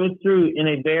book. He goes through in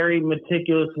a very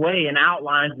meticulous way and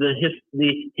outlines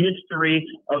the history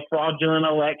of fraudulent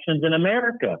elections in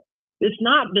America. It's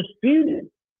not disputed.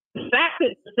 The fact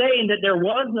that saying that there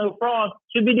was no fraud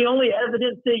should be the only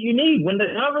evidence that you need. When the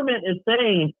government is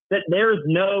saying that there's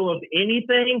no of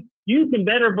anything, you can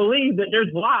better believe that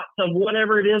there's lots of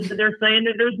whatever it is that they're saying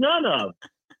that there's none of.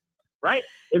 Right?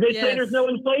 If they say there's no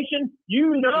inflation,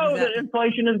 that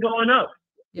inflation is going up.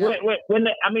 Yeah.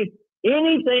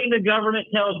 Anything the government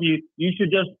tells you, you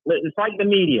should just, it's like the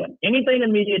media. Anything the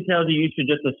media tells you, you should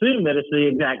just assume that it's the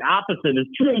exact opposite is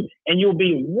true, and you'll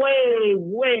be way,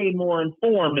 way more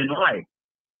informed in life.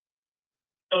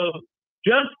 So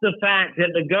just the fact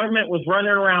that the government was running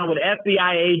around with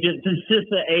FBI agents and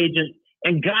CISA agents,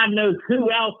 and God knows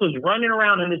who else was running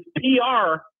around in this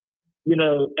PR,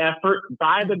 effort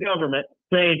by the government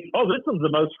saying, oh, this was the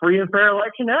most free and fair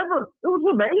election ever. It was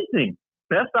amazing.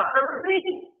 Best I've ever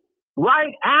seen.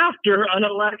 Right after an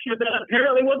election that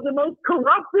apparently was the most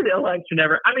corrupted election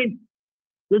ever. I mean,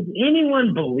 does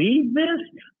anyone believe this?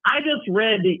 I just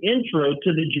read the intro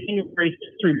to the January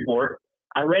 6th report.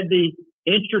 I read the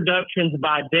introductions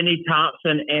by Benny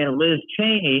Thompson and Liz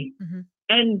Cheney,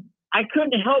 and I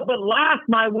couldn't help but laugh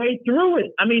my way through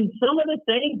it. I mean, some of the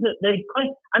things that they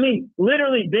claim,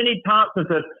 literally Benny Thompson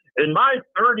says, in my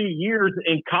 30 years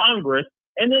in Congress,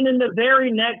 and then in the very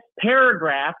next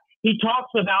paragraph, he talks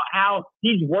about how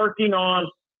he's working on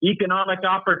economic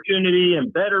opportunity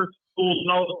and better schools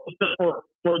and all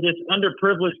for this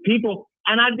underprivileged people.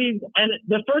 And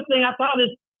the first thing I thought is,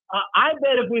 I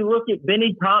bet if we look at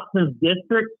Benny Thompson's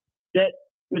district, that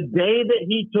the day that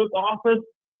he took office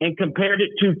and compared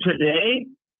it to today,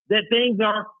 that things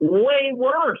are way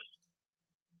worse.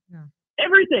 Yeah.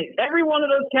 Everything, every one of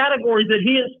those categories that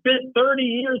he has spent 30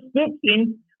 years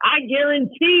fixing, I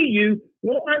guarantee you,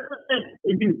 100%,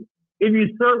 if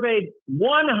you surveyed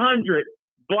 100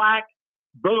 black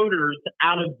voters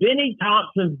out of Benny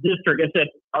Thompson's district and said,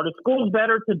 are the schools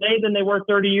better today than they were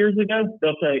 30 years ago?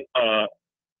 They'll say,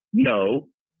 no.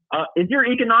 Is your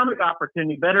economic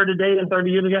opportunity better today than 30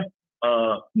 years ago?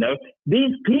 No.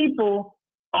 These people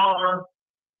are,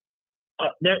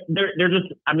 they're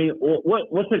just,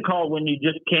 what's it called when you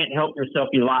just can't help yourself?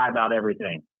 You lie about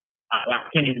everything. I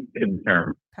can't even get the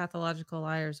term. Pathological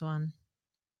liars one.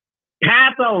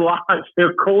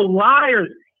 Pathological liars.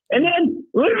 And then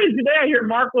literally today I hear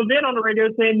Mark Levin on the radio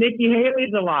saying Nikki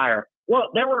Haley's a liar. Well,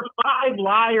 there were 5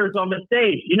 liars on the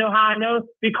stage. You know how I know?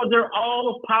 Because they're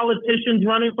all politicians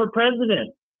running for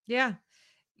president. Yeah.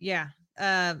 Yeah.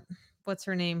 What's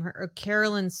her name?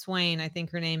 Carolyn Swain, I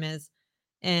think her name is.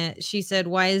 And she said,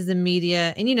 why is the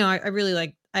media? And,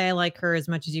 I like her as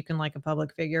much as you can like a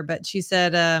public figure. But she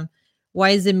said,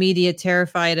 why is the media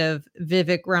terrified of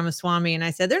Vivek Ramaswamy? And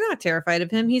I said, they're not terrified of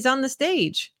him. He's on the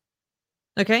stage.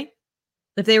 Okay.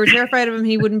 If they were terrified of him,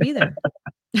 he wouldn't be there.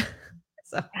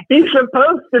 So he's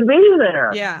supposed to be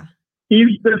there. Yeah.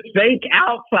 He's the fake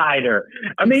outsider.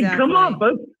 Come on,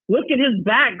 folks. Look at his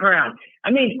background.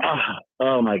 I mean,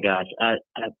 oh my gosh.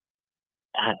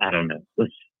 I don't know.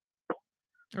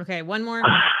 Okay, one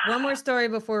more story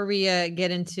before we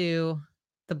get into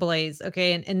the Blaze.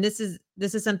 Okay, and this is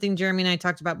something Jeremy and I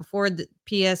talked about before. The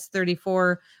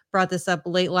PS34 brought this up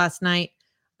late last night.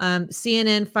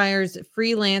 CNN fires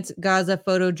freelance Gaza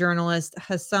photojournalist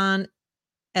Hassan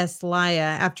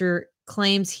Eslaya after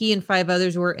claims he and 5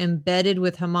 others were embedded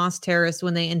with Hamas terrorists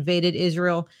when they invaded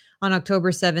Israel on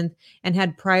October 7th and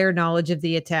had prior knowledge of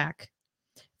the attack.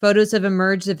 Photos have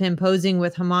emerged of him posing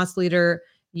with Hamas leader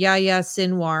Yahya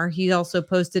Sinwar. He also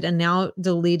posted a now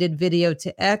deleted video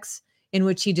to X in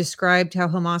which he described how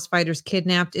Hamas fighters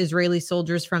kidnapped Israeli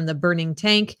soldiers from the burning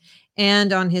tank.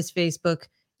 And on his Facebook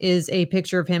is a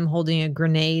picture of him holding a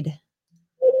grenade.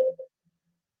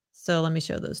 So let me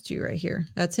show those to you right here.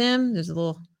 That's him. There's a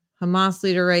little Hamas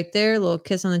leader right there, a little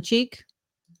kiss on the cheek.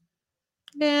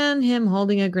 And him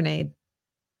holding a grenade.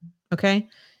 Okay.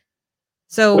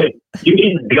 So wait, you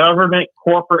mean the government,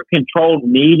 corporate controlled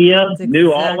media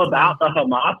knew all about the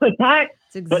Hamas attack?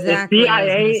 But the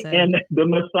CIA and the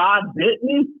Mossad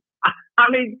didn't?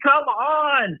 I mean, come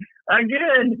on.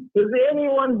 Again, does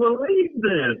anyone believe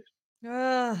this?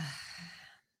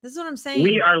 This is what I'm saying.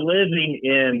 We are living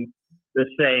in the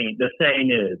saying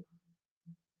is,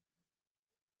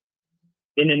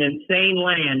 in an insane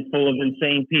land full of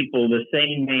insane people, the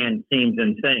sane man seems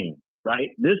insane, right?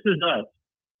 This is us.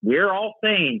 We're all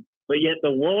sane, but yet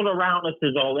the world around us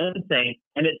is all insane,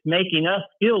 and it's making us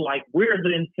feel like we're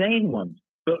the insane ones.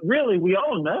 But really, we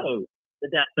all know that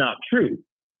that's not true.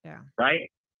 Yeah. Right?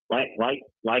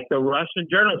 Like the Russian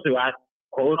journalists who I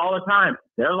quote all the time.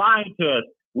 They're lying to us.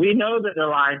 We know that they're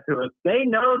lying to us. They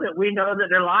know that we know that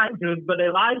they're lying to us, but they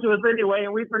lie to us anyway,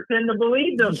 and we pretend to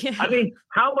believe them. Yeah. I mean,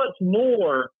 how much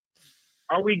more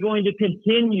are we going to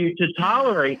continue to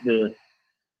tolerate this?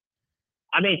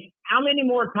 I mean, how many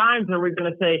more times are we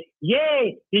going to say,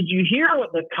 yay, did you hear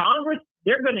what the Congress,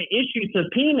 they're going to issue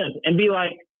subpoenas and be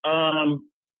like,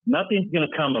 nothing's going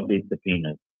to come of these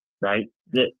subpoenas, right?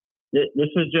 This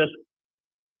is just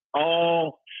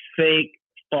all fake,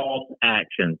 false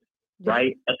actions,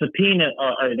 right? A subpoena,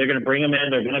 they're going to bring them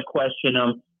in, they're going to question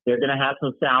them, they're going to have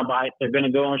some sound bites, they're going to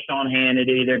go on Sean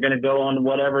Hannity, they're going to go on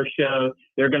whatever show,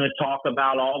 they're going to talk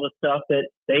about all the stuff that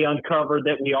they uncovered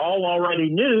that we all already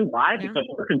knew. Why? Yeah. Because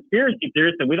we're conspiracy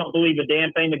theorists and we don't believe a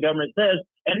damn thing the government says.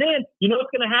 And then, you know what's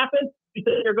going to happen? You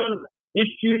think they're going to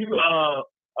issue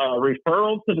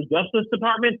referrals to the Justice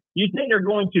Department? You think they're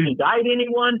going to indict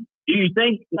anyone? Do you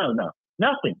think? No,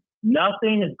 nothing.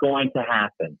 Nothing is going to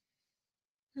happen.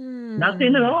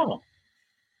 Nothing at all.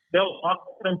 They'll talk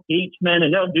impeachment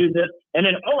and they'll do this. And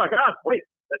then, oh my gosh, wait,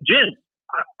 Jen,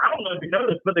 I don't know if you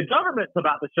noticed, but the government's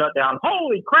about to shut down.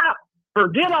 Holy crap.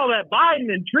 Forget all that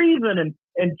Biden and treason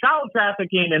and child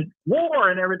trafficking and war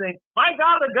and everything. My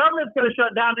God, the government's going to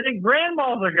shut down and then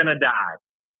grandmas are going to die.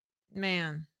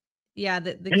 Man. Yeah,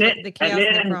 the chaos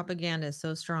and the propaganda is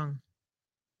so strong.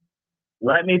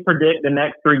 Let me predict the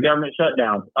next 3 government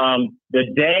shutdowns. The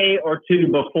day or 2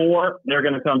 before, they're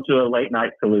going to come to a late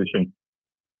night solution.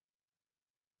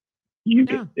 You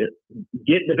get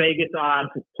the Vegas odds,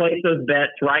 place those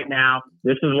bets right now.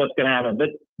 This is what's going to happen. But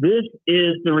this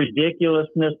is the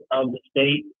ridiculousness of the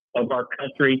state of our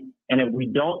country. And if we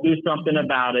don't do something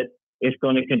about it, it's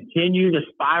going to continue to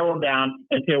spiral down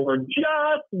until we're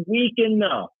just weak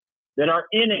enough that our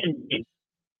enemies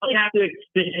only have to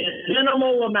extend a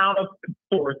minimal amount of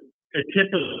force to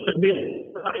tip us to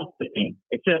be tipping,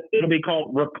 except it'll be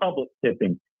called republic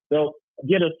tipping. They'll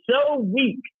get us so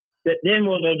weak that then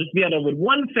they'll just be able to, with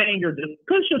one finger, just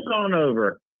push us on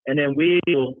over. And then we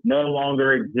will no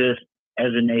longer exist as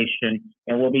a nation.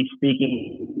 And we'll be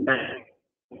speaking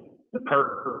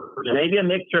maybe a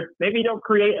mixture. Maybe they'll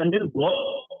create a new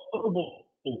global.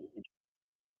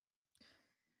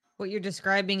 What you're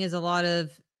describing is a lot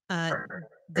of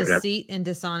deceit and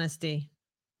dishonesty.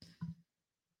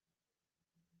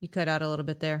 You cut out a little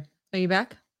bit there. Are you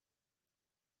back?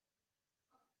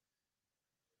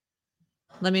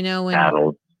 Let me know when.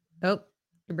 Oh,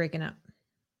 you're breaking up.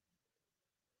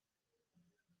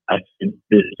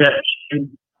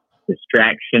 Deception,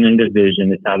 distraction, and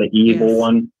division is how the evil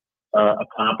one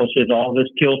accomplishes all this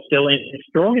kill, stealing, and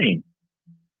destroying.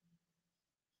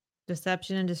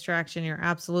 Deception and distraction. You're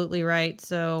absolutely right.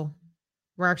 So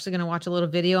we're actually going to watch a little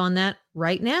video on that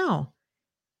right now.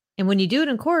 And when you do it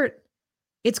in court,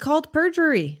 it's called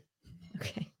perjury.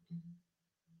 Okay.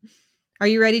 Are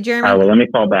you ready, Jeremy? All right, well, let me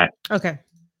call back. Okay.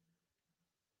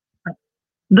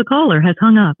 The caller has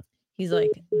hung up. He's like,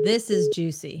 this is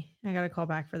juicy. I got to call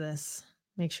back for this.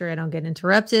 Make sure I don't get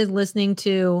interrupted listening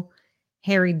to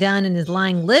Harry Dunn and his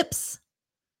lying lips.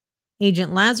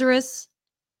 Agent Lazarus,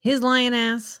 his lying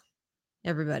ass,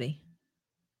 everybody.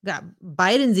 Got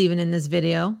Biden's even in this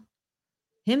video.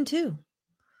 Him too.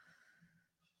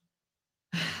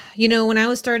 You know, when I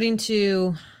was starting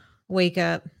to wake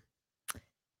up,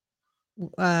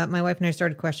 my wife and I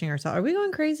started questioning ourselves. Are we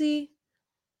going crazy?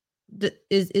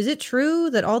 Is it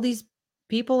true that all these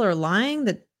people are lying?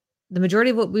 That the majority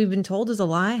of what we've been told is a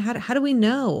lie? How do we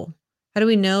know? How do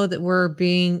we know that we're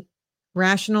being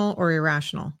rational or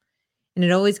irrational? And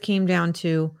it always came down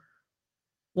to,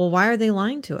 well, why are they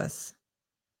lying to us?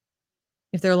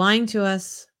 If they're lying to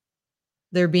us,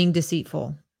 they're being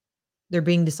deceitful. They're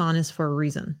being dishonest for a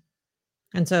reason.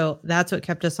 And so that's what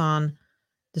kept us on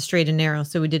the straight and narrow,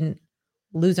 so we didn't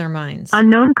lose our minds.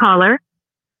 Unknown caller.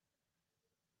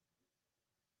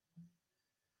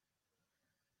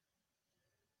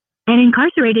 An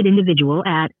incarcerated individual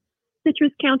at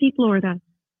Citrus County, Florida.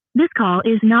 This call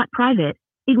is not private.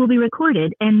 It will be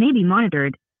recorded and may be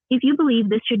monitored. If you believe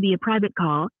this should be a private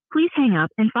call, please hang up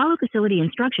and follow facility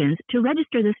instructions to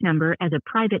register this number as a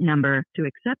private number. To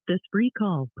accept this free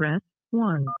call, press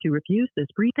 1. To refuse this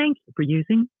free, thank you for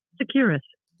using Securus.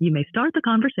 You may start the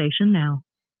conversation now.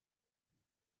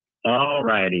 All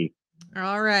righty.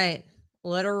 All right.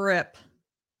 Let her rip.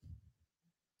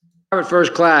 Private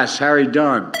First Class Harry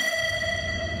Dunn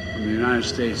from the United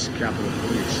States Capitol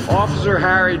Police. Officer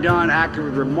Harry Dunn acted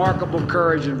with remarkable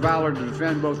courage and valor to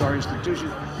defend both our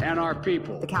institutions and our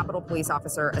people. The Capitol Police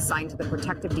officer assigned to the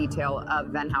protective detail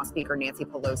of then House Speaker Nancy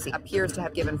Pelosi appears to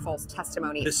have given false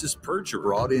testimony. This is perjury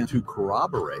brought in to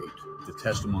corroborate the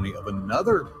testimony of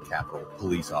another Capitol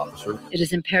Police officer. It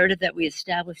is imperative that we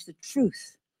establish the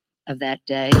truth of that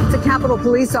day. It's a Capitol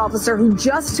Police officer who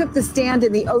just took the stand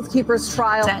in the Oath Keepers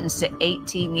trial. Sentenced to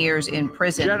 18 years in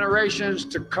prison. Generations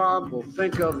to come will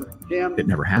think of him. It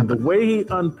never happened. The way he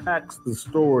unpacks the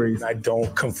stories, I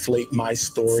don't conflate my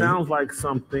story. Sounds like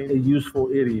something a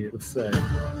useful idiot would say.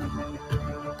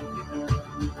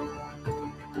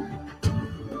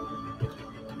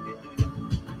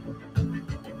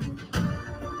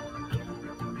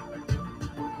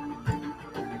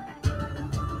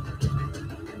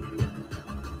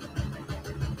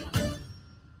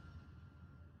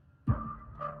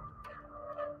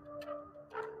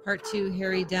 Part 2,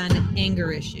 Harry Dunn,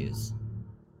 anger issues.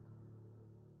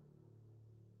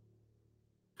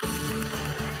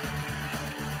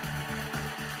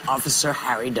 Officer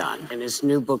Harry Dunn, in his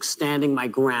new book, Standing My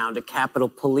Ground, a Capitol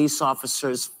Police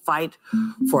Officer's Fight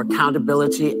for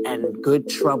Accountability and Good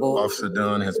Trouble. Officer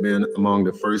Dunn has been among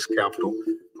the first Capitol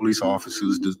Police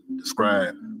officers to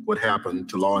describe what happened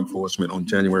to law enforcement on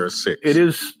January 6th. It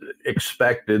is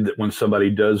expected that when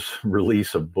somebody does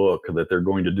release a book that they're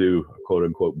going to do a quote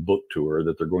unquote book tour,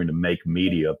 that they're going to make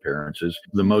media appearances.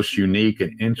 The most unique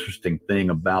and interesting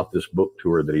thing about this book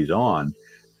tour that he's on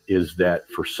is that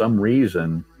for some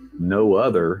reason, none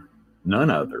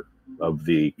other of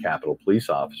the Capitol Police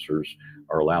officers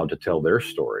are allowed to tell their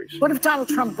stories. What if Donald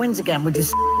Trump wins again? Would you?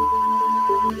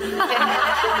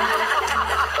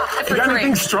 You got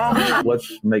anything strong?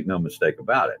 Let's make no mistake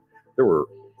about it. There were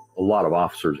a lot of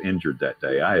officers injured that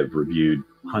day. I have reviewed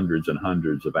hundreds and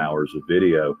hundreds of hours of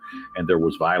video, and there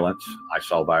was violence. I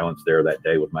saw violence there that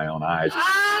day with my own eyes.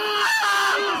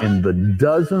 In the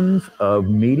dozens of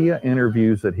media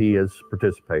interviews that he has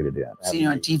participated in. Seen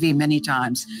on TV many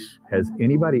times. Has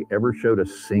anybody ever showed a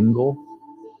single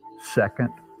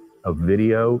second of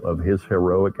video of his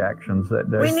heroic actions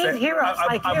that day? We need heroes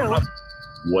like you.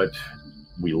 What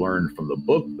we learned from the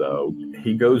book, though,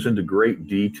 he goes into great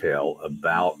detail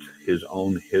about his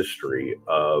own history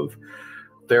of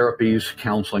therapies,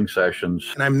 counseling sessions.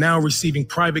 And I'm now receiving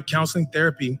private counseling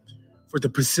therapy for the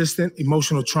persistent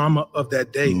emotional trauma of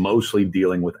that day. Mostly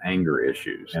dealing with anger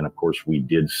issues. And of course, we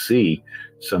did see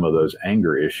some of those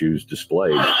anger issues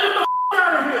displayed.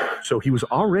 So he was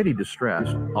already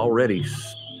distressed, already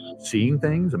seeing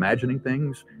things, imagining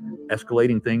things,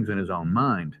 escalating things in his own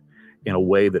mind in a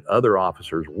way that other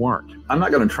officers weren't. I'm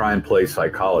not going to try and play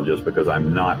psychologist because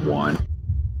I'm not one.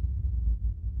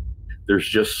 There's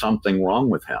just something wrong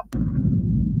with him.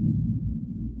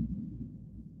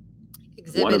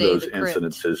 One of those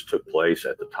incidences took place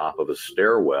at the top of a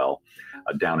stairwell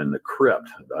down in the crypt.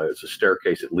 It's a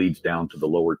staircase that leads down to the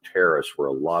lower terrace where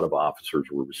a lot of officers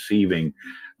were receiving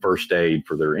first aid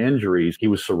for their injuries. He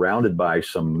was surrounded by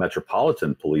some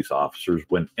Metropolitan Police officers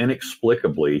when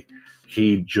inexplicably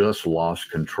he just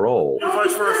lost control.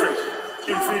 Vice versa.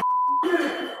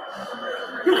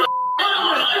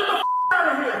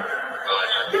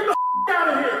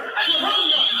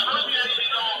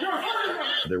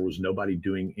 There was nobody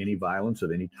doing any violence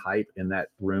of any type in that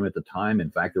room at the time. In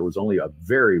fact, there was only a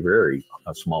very, very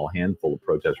small handful of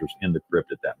protesters in the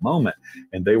crypt at that moment.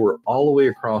 And they were all the way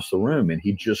across the room. And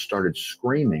he just started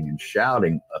screaming and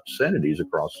shouting obscenities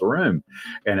across the room.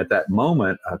 And at that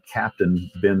moment,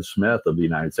 Captain Ben Smith of the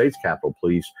United States Capitol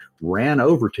Police ran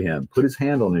over to him, put his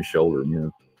hand on his shoulder,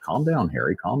 and, calm down,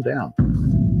 Harry, calm down.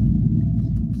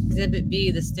 Exhibit B,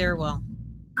 the stairwell.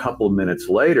 A couple of minutes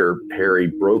later, Harry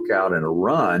broke out in a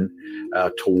run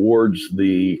towards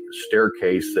the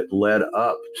staircase that led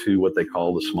up to what they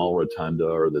call the small rotunda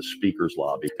or the speaker's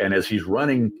lobby. And as he's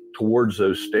running towards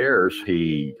those stairs,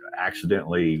 he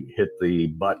accidentally hit the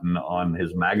button on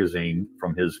his magazine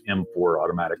from his M4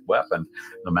 automatic weapon.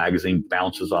 The magazine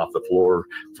bounces off the floor.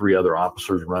 3 other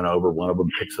officers run over. One of them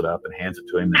picks it up and hands it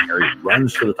to him. And Harry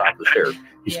runs to the top of the stairs.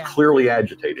 He's clearly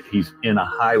agitated. He's in a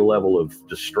high level of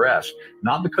distress,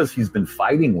 not because he's been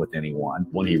fighting with anyone.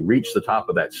 When he reached the top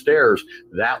of that stairs,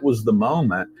 that was the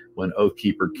moment when Oath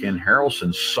Keeper Ken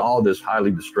Harrelson saw this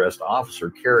highly distressed officer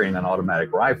carrying an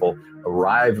automatic rifle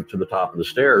arrive to the top of the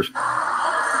stairs.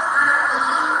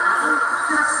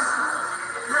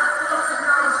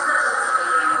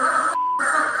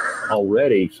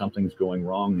 Already something's going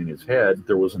wrong in his head.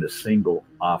 There wasn't a single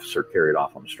officer carried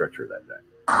off on the stretcher that day.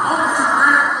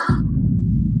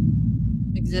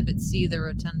 Exhibit C, the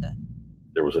rotunda.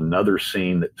 There was another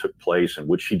scene that took place in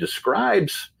which he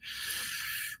describes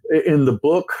in the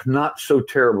book, not so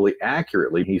terribly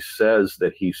accurately. He says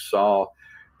that he saw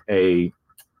a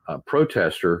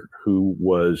protester who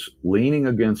was leaning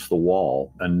against the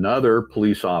wall. Another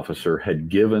police officer had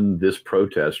given this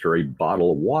protester a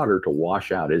bottle of water to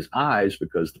wash out his eyes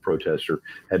because the protester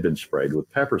had been sprayed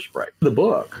with pepper spray. The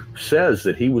book says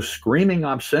that he was screaming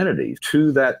obscenities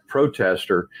to that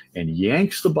protester and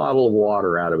yanks the bottle of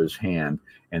water out of his hand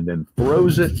and then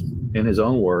throws it, in his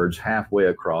own words, halfway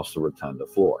across the rotunda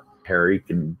floor. Harry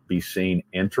can be seen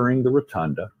entering the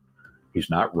rotunda. He's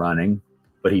not running,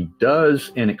 but he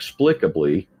does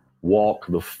inexplicably walk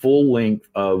the full length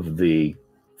of the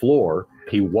floor.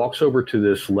 He walks over to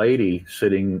this lady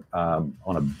sitting on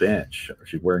a bench.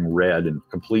 She's wearing red and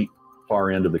complete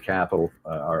far end of the Capitol,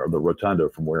 or the rotunda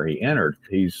from where he entered.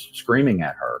 He's screaming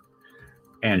at her,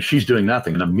 and she's doing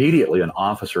nothing. And immediately an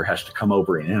officer has to come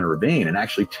over and intervene and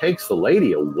actually takes the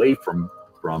lady away from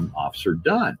Officer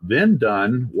Dunn. Then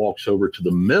Dunn walks over to the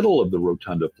middle of the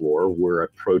rotunda floor where a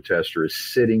protester is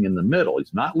sitting in the middle.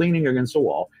 He's not leaning against the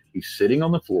wall. He's sitting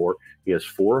on the floor. He has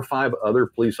 4 or 5 other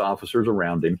police officers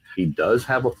around him. He does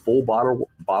have a full bottle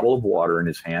of water in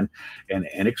his hand, and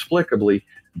inexplicably,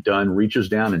 Dunn reaches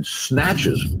down and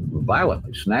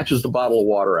violently snatches the bottle of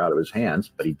water out of his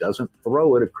hands, but he doesn't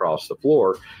throw it across the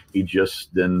floor. He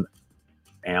just then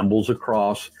ambles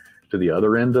across to the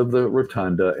other end of the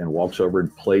rotunda and walks over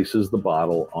and places the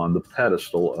bottle on the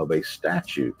pedestal of a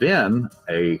statue. Then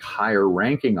a higher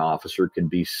ranking officer can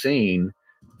be seen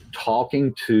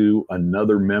talking to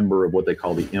another member of what they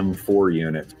call the M4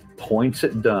 unit, points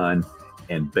at Dunn,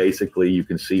 and basically you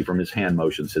can see from his hand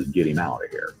motion says, "Get him out of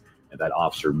here." And that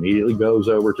officer immediately goes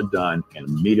over to Dunn and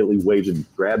immediately waves him,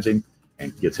 grabs him,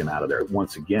 and gets him out of there.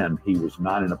 Once again, he was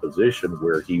not in a position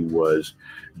where he was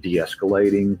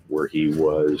de-escalating, where he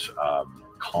was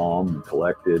calm and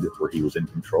collected, where he was in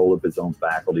control of his own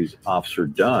faculties. Officer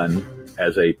Dunn,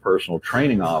 as a personal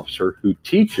training officer who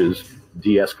teaches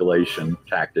de-escalation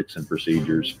tactics and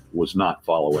procedures, was not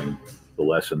following the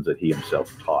lessons that he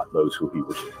himself taught those who he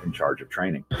was in charge of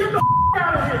training. Get the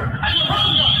out of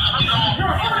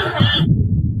here!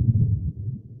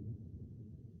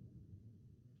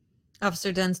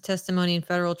 Officer Dunn's testimony in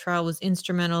federal trial was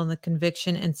instrumental in the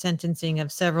conviction and sentencing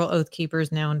of several Oath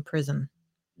Keepers now in prison.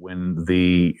 When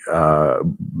the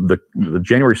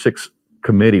January 6th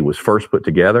committee was first put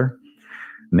together,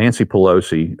 Nancy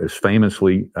Pelosi is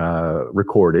famously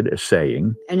recorded as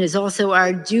saying, "And it is also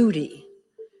our duty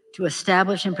to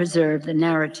establish and preserve the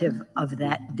narrative of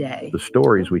that day." The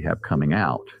stories we have coming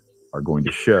out are going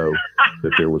to show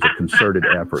that there was a concerted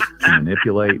effort to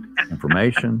manipulate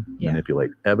information,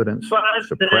 manipulate evidence,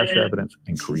 suppress evidence,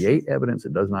 and create evidence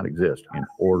that does not exist in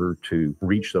order to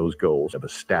reach those goals of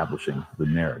establishing the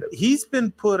narrative. He's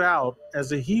been put out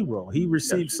as a hero. He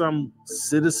received some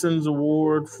Citizens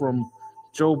Award from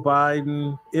Joe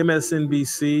Biden.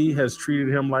 MSNBC has treated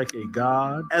him like a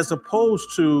god, as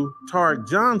opposed to Tarek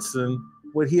Johnson,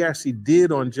 what he actually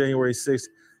did on January 6th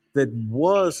that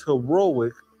was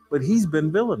heroic, but he's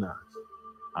been villainized.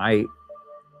 I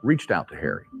reached out to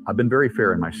Harry. I've been very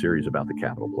fair in my series about the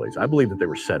Capitol Police. I believe that they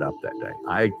were set up that day.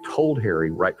 I told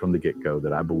Harry right from the get-go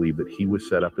that I believe that he was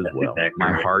set up as well.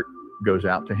 My heart goes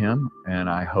out to him, and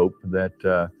I hope that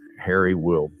Harry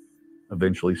will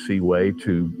eventually see way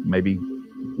to maybe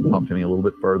talk to me a little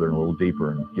bit further and a little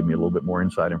deeper and give me a little bit more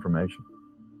inside information.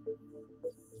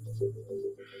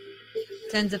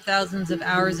 Tens of thousands of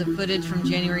hours of footage from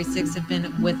January 6th have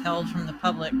been withheld from the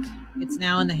public. It's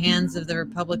now in the hands of the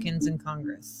Republicans in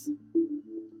Congress.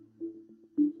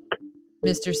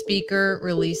 Mr. Speaker,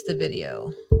 release the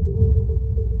video.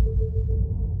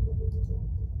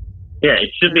 Yeah, it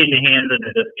should be in the hands of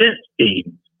the defense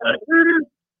team.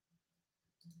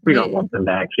 We don't want them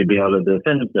to actually be able to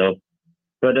defend themselves.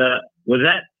 But was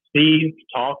that Steve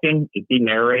talking? Is he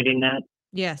narrating that?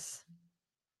 Yes.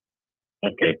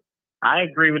 Okay. I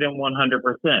agree with him 100%.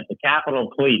 The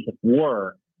Capitol Police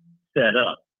were set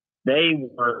up. They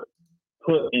were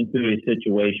put into a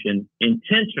situation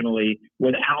intentionally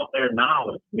without their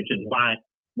knowledge, which is why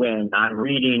when I'm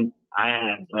reading, I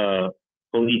have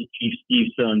Police Chief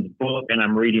Steve Sund's book, and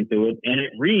I'm reading through it, and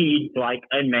it reads like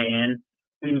a man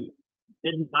who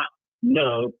did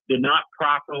not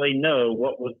properly know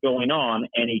what was going on,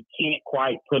 and he can't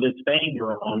quite put his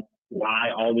finger on why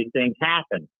all these things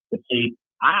happen. But see,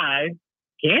 I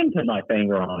can put my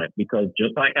finger on it because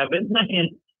just like I've been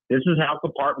saying, this is how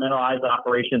compartmentalized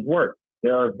operations work.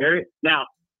 There's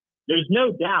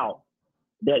no doubt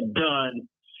that Dunn,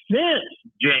 since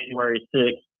January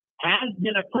 6th, has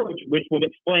been approached, which would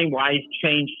explain why he's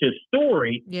changed his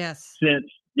story. Yes. Since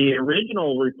the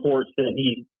original reports that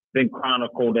he's been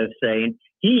chronicled as saying,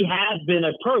 he has been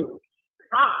approached,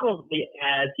 probably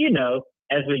as,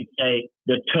 as we say,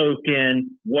 the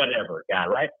token whatever guy,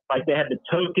 right? Like they had the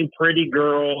token pretty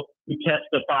girl who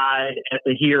testified at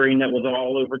the hearing that was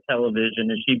all over television,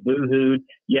 and she boo-hooed,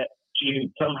 yet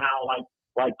she somehow,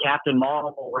 like Captain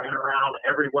Marvel, ran around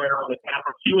everywhere on the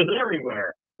Capitol. She was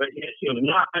everywhere, but yet she was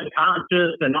not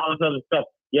unconscious and all this other stuff.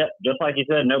 Yet, just like you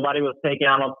said, nobody was taken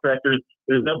out on stretchers.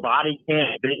 There's no body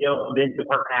cam video of into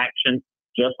her actions,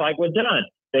 just like with Dunn.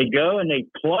 They go and they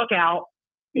pluck out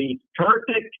these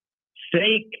perfect,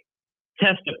 fake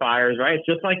testifiers, right? It's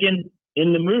just like in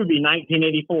the movie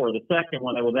 1984, the second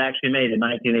one that was actually made in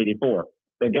 1984.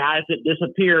 The guys that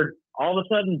disappeared all of a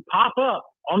sudden pop up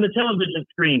on the television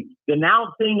screen,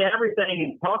 denouncing everything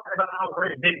and talking about how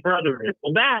great Big Brother is.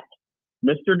 Well, that's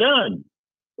Mr. Dunn,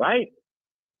 right?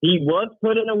 He was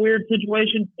put in a weird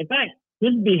situation. In fact,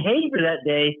 his behavior that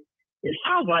day, it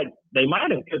sounds like they might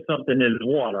have put something in his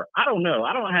water. I don't know.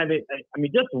 I don't have it. I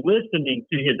mean, just listening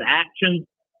to his actions,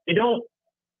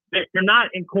 they're not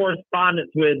in correspondence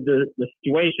with the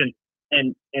situation.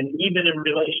 And even in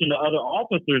relation to other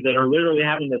officers that are literally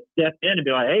having to step in and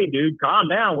be like, hey, dude, calm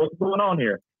down. What's going on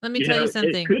here? Let me tell you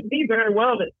something. It could be very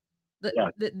well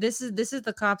that this is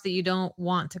the cop that you don't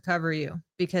want to cover you,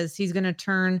 because he's going to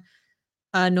turn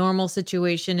a normal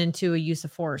situation into a use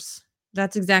of force.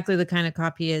 That's exactly the kind of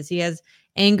cop he is. He has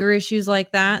anger issues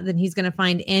like that, then he's going to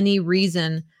find any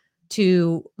reason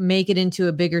to make it into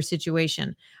a bigger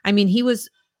situation. I mean, he was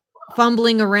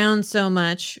fumbling around so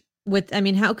much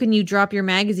how can you drop your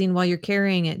magazine while you're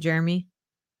carrying it, Jeremy?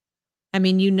 I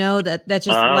mean, that's just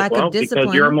lack of discipline.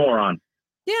 Because you're a moron.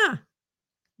 Yeah.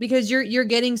 Because you're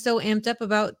getting so amped up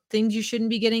about things you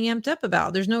shouldn't be getting amped up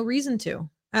about. There's no reason to.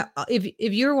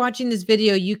 If you're watching this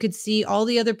video, you could see all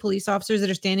the other police officers that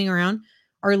are standing around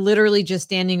are literally just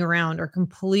standing around or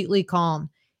completely calm.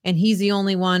 And he's the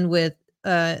only one with,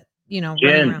 running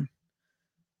around.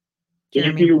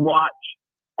 If you watch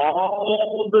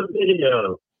all the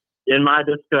videos in my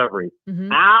discovery,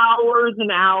 hours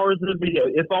and hours of video,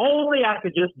 if only I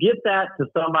could just get that to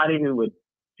somebody who would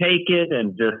take it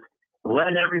and just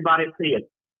let everybody see it.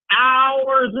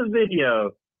 Hours of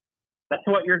video. That's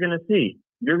what you're going to see.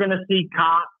 You're going to see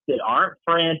cops that aren't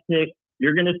frantic.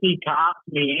 You're going to see cops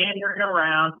meandering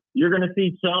around. You're going to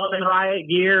see some in riot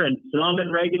gear and some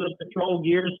in regular patrol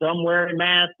gear, some wearing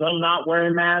masks, some not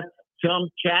wearing masks, some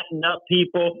chatting up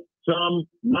people, some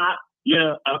not.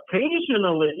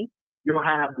 Occasionally you'll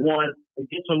have one that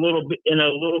gets a little bit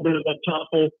of a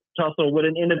tussle with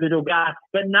an individual guy,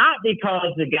 but not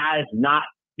because the guy's not,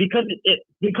 because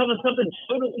of something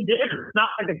totally different. It's not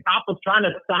like the cop was trying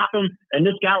to stop him and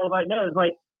this guy was like, no, it's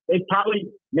like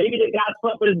maybe the guy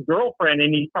slept with his girlfriend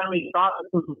and he finally thought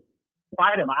to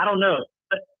fight him. I don't know.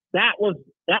 But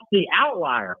that's the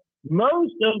outlier.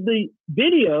 Most of the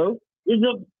video is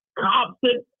of cops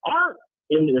that aren't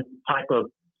in this type of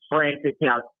frantic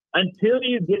count until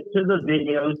you get to the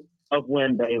videos of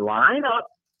when they line up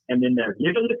and then they're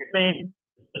given the command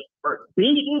to start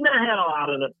beating the hell out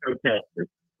of the protesters,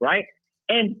 right?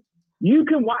 And you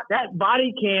can watch that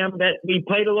body cam that we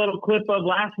played a little clip of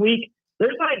last week.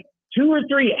 There's like 2 or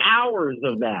 3 hours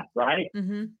of that, right?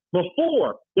 Mm-hmm.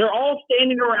 Before they're all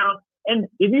standing around. And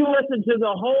if you listen to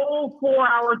the whole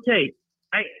 4-hour tape,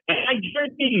 I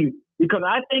guarantee you, because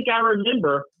I think I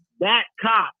remember that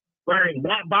cop wearing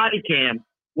that body cam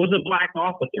was a black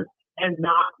officer. And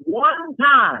not one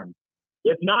time,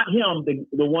 if not him,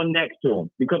 the one next to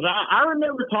him. Because I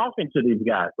remember talking to these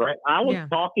guys, right? I was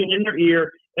talking in their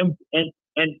ear, and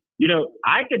you know,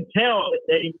 I could tell that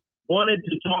they wanted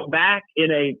to talk back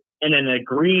in an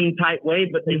agreeing type way,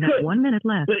 but they couldn't. 1 minute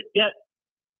left. But yet,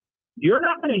 you're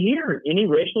not going to hear any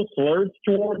racial slurs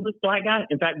towards this black guy.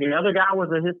 In fact, the other guy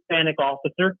was a Hispanic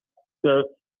officer. So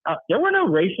there were no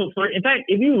racial slurs. In fact,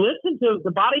 if you listen to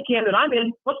the body cam that I'm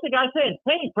in, what's the guy saying?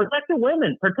 Hey, protect the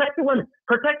women. Protect the women.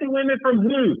 Protect the women from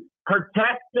who?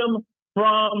 Protect them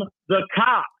from the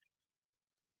cops.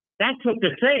 That's what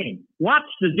they're saying. Watch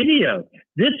the video.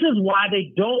 This is why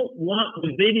they don't want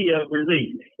the video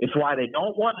released. It's why they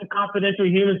don't want the confidential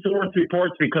human source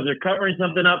reports, because they're covering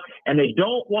something up, and they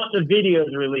don't want the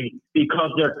videos released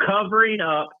because they're covering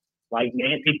up, like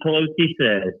Nancy Pelosi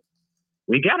said.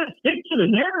 We got to stick to the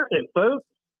narrative, folks.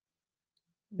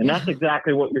 And that's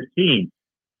exactly what you're seeing.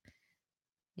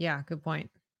 Yeah, good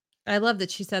point. I love that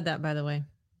she said that, by the way.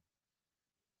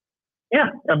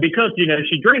 Yeah, because, you know,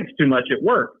 she drinks too much at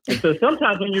work. And so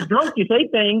sometimes when you're drunk, you say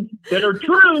things that are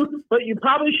true, but you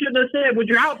probably shouldn't have said with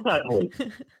your outside voice.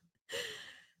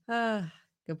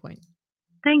 Good point.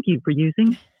 Thank you for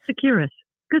using Securus.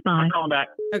 Goodbye. I'm calling back.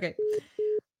 Okay.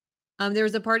 There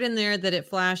was a part in there that it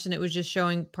flashed, and it was just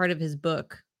showing part of his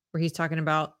book where he's talking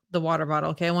about the water bottle.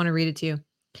 Okay, I want to read it to you.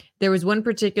 There was one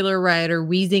particular rioter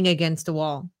wheezing against a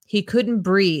wall. He couldn't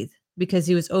breathe because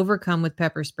he was overcome with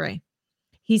pepper spray.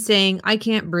 He's saying, I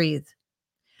can't breathe.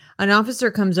 An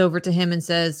officer comes over to him and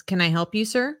says, can I help you,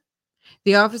 sir?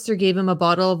 The officer gave him a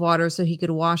bottle of water so he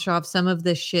could wash off some of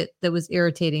the shit that was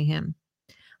irritating him.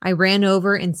 I ran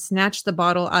over and snatched the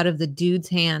bottle out of the dude's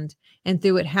hand and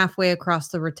threw it halfway across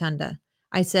the rotunda.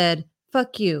 I said,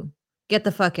 fuck you. Get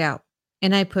the fuck out.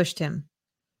 And I pushed him.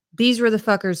 These were the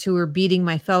fuckers who were beating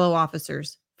my fellow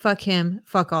officers. Fuck him.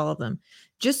 Fuck all of them.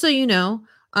 Just so you know,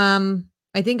 I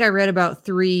think I read about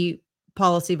 3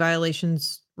 policy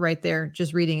violations right there,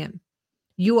 just reading it.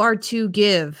 You are to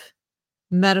give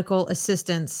medical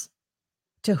assistance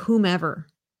to whomever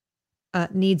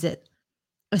needs it,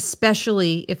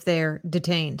 especially if they're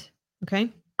detained.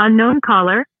 Okay. Unknown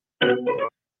caller.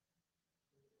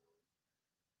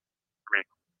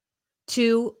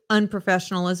 2,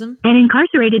 unprofessionalism. An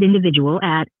incarcerated individual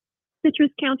at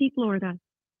Citrus County, Florida.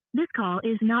 This call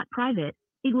is not private.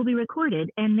 It will be recorded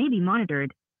and may be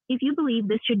monitored. If you believe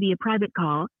this should be a private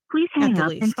call, please hang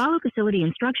up and follow facility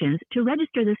instructions to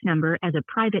register this number as a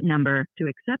private number. To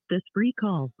accept this free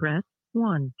call, press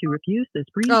 1. To refuse this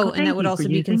free call. Oh, and that would also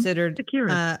be considered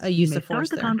a use of force.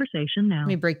 Start the conversation now. Let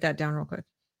me break that down real quick.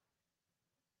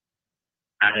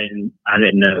 I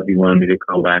didn't know if you wanted me to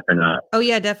call back or not. Oh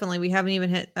yeah, definitely. We haven't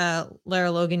even hit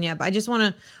Lara Logan yet, but I just want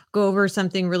to go over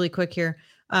something really quick here.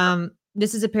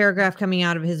 This is a paragraph coming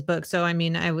out of his book. So, I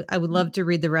mean, I would love to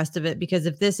read the rest of it, because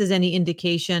if this is any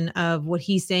indication of what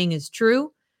he's saying is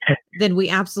true, then we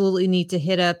absolutely need to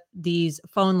hit up these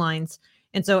phone lines.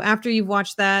 And so after you've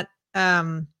watched that,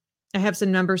 I have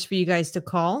some numbers for you guys to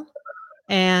call.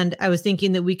 And I was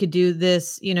thinking that we could do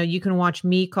this, you know, you can watch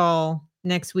me call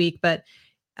next week, but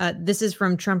this is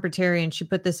from Trumpertarian. She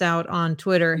put this out on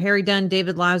Twitter. Harry Dunn,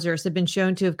 David Lazarus have been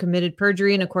shown to have committed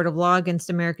perjury in a court of law against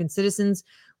American citizens.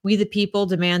 We, the people,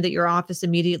 demand that your office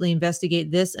immediately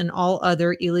investigate this and all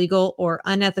other illegal or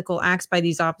unethical acts by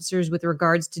these officers with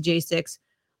regards to J6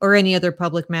 or any other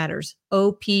public matters.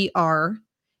 OPR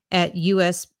at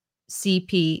uscp.gov.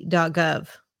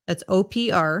 That's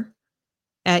OPR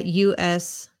at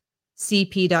uscp.gov.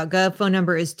 Phone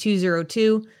number is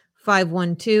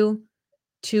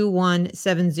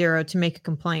 202-512-2170 to make a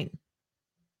complaint.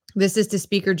 This is to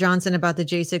Speaker Johnson about the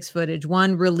J6 footage.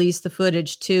 1, release the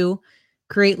footage. 2,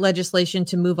 create legislation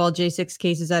to move all J6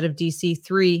 cases out of D.C.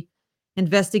 3,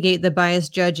 investigate the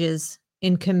biased judges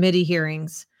in committee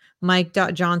hearings.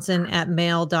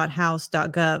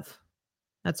 Mike.johnson@mail.house.gov.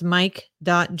 That's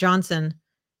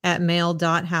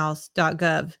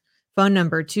Mike.johnson@mail.house.gov. Phone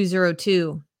number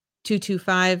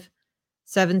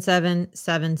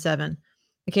 202-225-7777.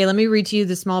 Okay, let me read to you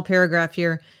the small paragraph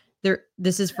here.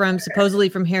 This is supposedly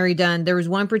from Harry Dunn. There was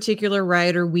one particular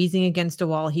rioter wheezing against a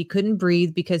wall. He couldn't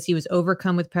breathe because he was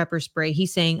overcome with pepper spray.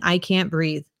 He's saying, I can't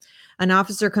breathe. An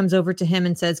officer comes over to him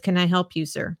and says, can I help you,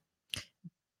 sir?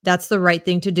 That's the right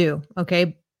thing to do.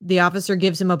 Okay. The officer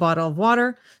gives him a bottle of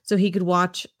water so he could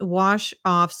wash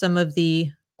off some of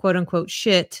the quote unquote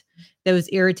shit that was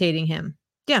irritating him.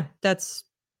 Yeah,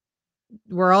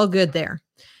 we're all good there.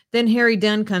 Then Harry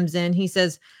Dunn comes in. He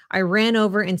says, I ran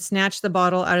over and snatched the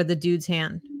bottle out of the dude's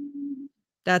hand.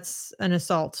 That's an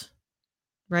assault,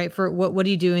 right? For what are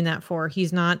you doing that for?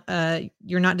 He's not,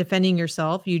 you're not defending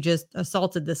yourself. You just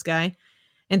assaulted this guy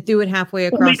and threw it halfway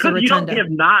across the rotunda. Because you don't give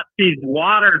Nazis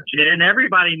water, Jen.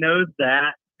 Everybody knows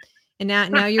that. And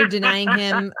now you're denying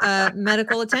him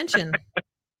medical attention.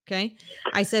 Okay.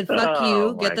 I said, fuck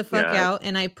you, get the fuck out.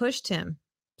 And I pushed him.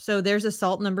 So there's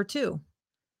assault number 2.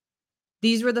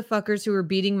 These were the fuckers who were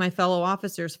beating my fellow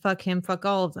officers. Fuck him, fuck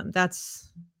all of them.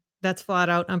 That's flat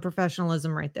out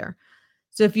unprofessionalism right there.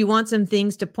 So if you want some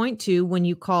things to point to when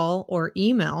you call or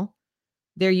email,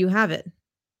 there you have it.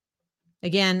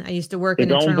 Again, I used to work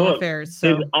in internal affairs.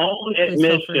 So his own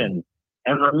admission.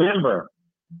 And remember,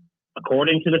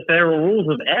 according to the federal rules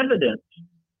of evidence,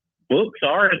 books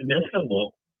are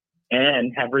admissible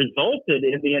and have resulted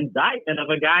in the indictment of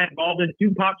a guy involved in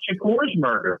Tupac Shakur's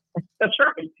murder. That's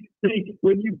right. See,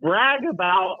 when you brag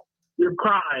about your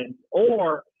crimes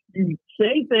or you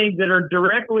say things that are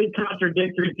directly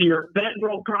contradictory to your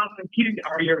federal prosecution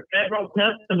or your federal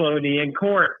testimony in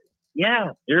court,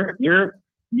 yeah, you've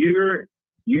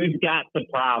got the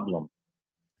problem.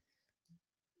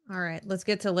 All right, let's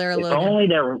get to Lara If Logan. only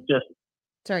there was just.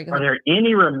 Sorry, go Are ahead. there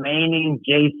any remaining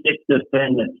J6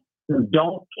 defendants who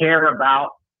don't care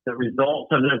about the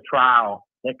results of their trial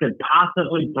that could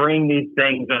possibly bring these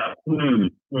things up? Let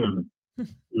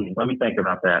me think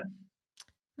about that.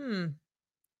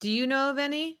 Do you know of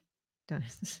any?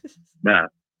 Nah,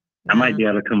 I might be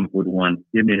able to come up with one.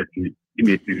 Give me a few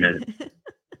minutes.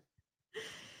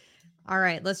 All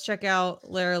right, let's check out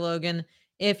Lara Logan.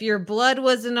 If your blood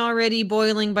wasn't already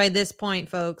boiling by this point,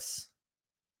 folks,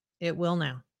 it will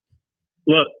now.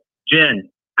 Look, Jen,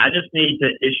 I just need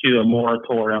to issue a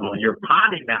moratorium on your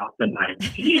potty mouth tonight.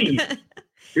 Jeez,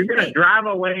 you're going to drive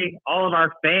away all of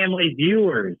our family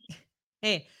viewers.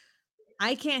 Hey,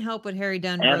 I can't help what Harry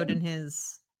Dunn wrote in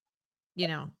his,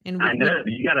 and I know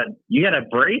you gotta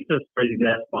brace us for these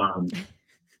F-bombs.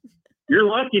 You're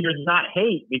lucky there's not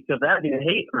hate, because that'd be a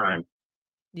hate crime.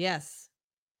 Yes.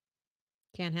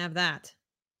 Can't have that.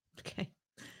 Okay.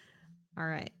 All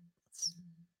right.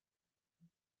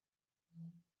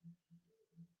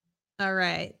 All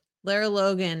right. Lara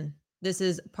Logan. This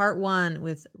is part 1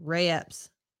 with Ray Epps.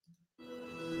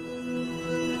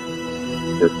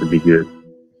 This would be good.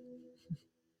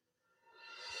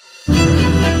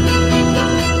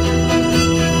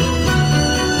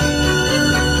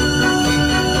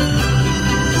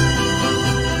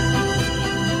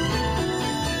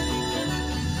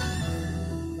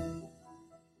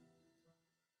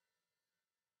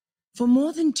 For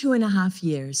more than 2.5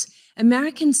 years,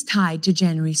 Americans tied to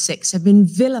January 6 have been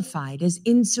vilified as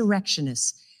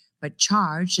insurrectionists, but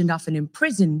charged and often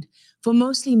imprisoned for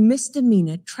mostly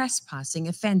misdemeanor trespassing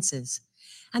offenses.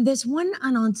 And there's one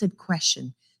unanswered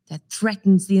question that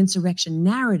threatens the insurrection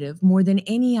narrative more than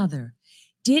any other.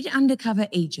 Did undercover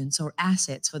agents or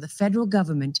assets for the federal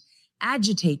government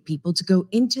agitate people to go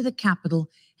into the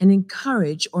Capitol and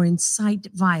encourage or incite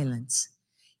violence?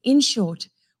 In short,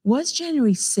 was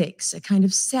January 6 a kind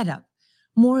of setup,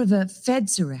 more of a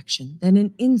Fedsurrection than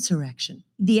an insurrection?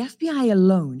 The FBI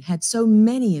alone had so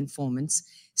many informants.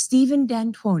 Stephen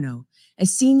D'Antuono, a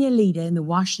senior leader in the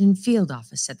Washington field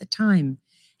office at the time,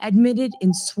 admitted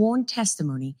in sworn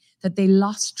testimony that they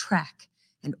lost track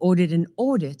and ordered an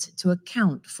audit to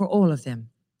account for all of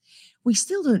them. We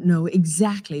still don't know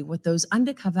exactly what those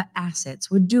undercover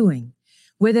assets were doing,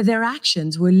 whether their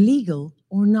actions were legal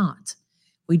or not.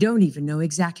 We don't even know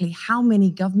exactly how many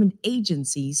government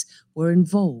agencies were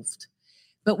involved.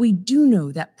 But we do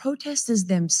know that protesters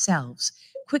themselves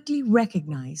quickly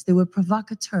recognized there were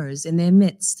provocateurs in their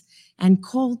midst and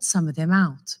called some of them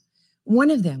out. One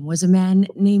of them was a man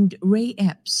named Ray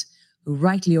Epps, who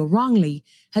rightly or wrongly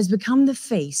has become the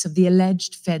face of the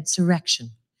alleged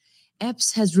Fedsurrection.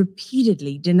 Epps has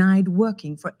repeatedly denied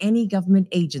working for any government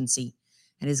agency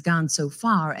and has gone so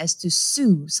far as to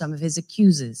sue some of his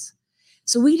accusers.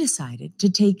 So we decided to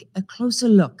take a closer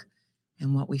look,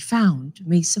 and what we found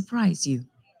may surprise you.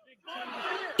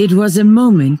 It was a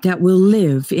moment that will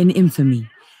live in infamy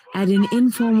at an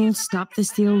informal Stop the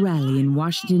Steal rally in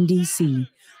Washington, D.C.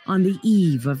 on the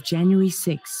eve of January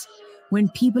 6, when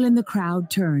people in the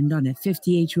crowd turned on a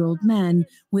 58-year-old man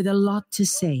with a lot to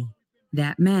say.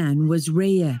 That man was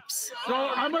Ray Epps. So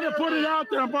I'm going to put it out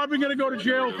there. I'm probably going to go to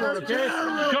jail for it, okay?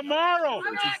 Tomorrow,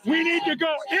 we need to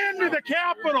go into the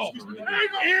Capitol.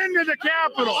 Into the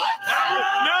Capitol.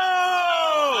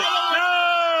 No!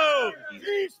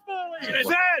 Peacefully!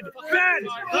 Fed!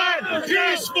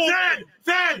 Peacefully!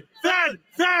 Fed!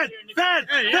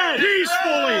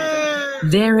 Peacefully!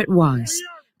 There it was.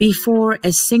 Before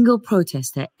a single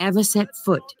protester ever set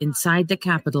foot inside the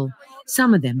Capitol,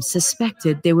 some of them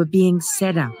suspected they were being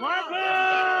set up.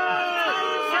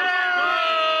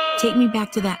 Take me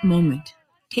back to that moment.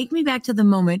 Take me back to the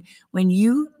moment when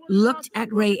you looked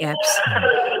at Ray Epps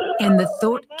and the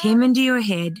thought came into your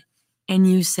head and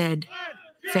you said,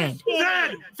 Fed.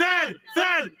 Fed.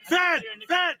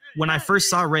 When I first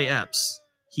saw Ray Epps,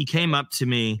 he came up to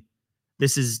me.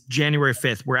 This is January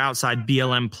 5th. We're outside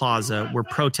BLM Plaza. We're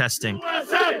protesting.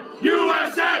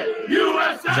 USA!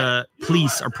 The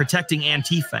police are protecting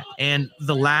Antifa. And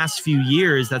the last few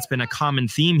years, that's been a common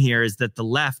theme here, is that the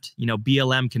left,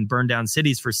 BLM can burn down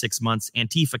cities for 6 months.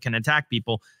 Antifa can attack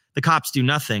people. The cops do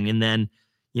nothing. And then,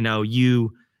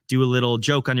 you do a little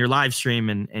joke on your live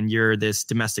stream and you're this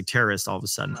domestic terrorist all of a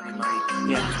sudden.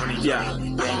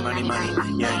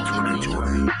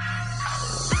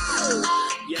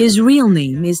 His real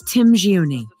name is Tim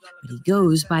Gioni, but he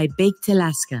goes by Baked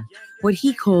Alaska, what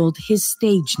he called his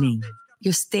stage name.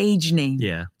 Your stage name?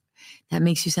 Yeah. That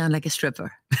makes you sound like a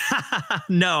stripper.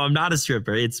 No, I'm not a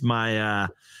stripper. It's my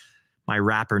my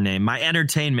rapper name, my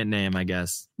entertainment name, I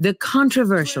guess. The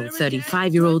controversial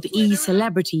 35-year-old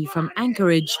E-celebrity from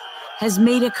Anchorage has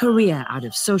made a career out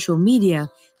of social media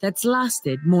that's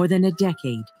lasted more than a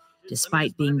decade,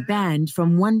 despite being banned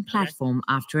from one platform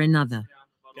after another.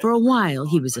 For a while,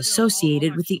 he was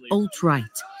associated with the alt-right,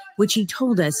 which he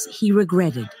told us he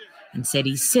regretted and said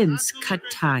he's since cut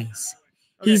ties.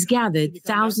 He's gathered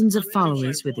thousands of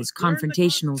followers with his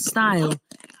confrontational style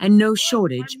and no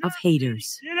shortage of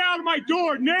haters. Get out of my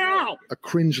door now! A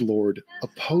cringe lord, a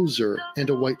poser,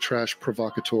 and a white trash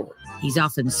provocateur. He's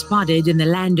often spotted in the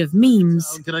land of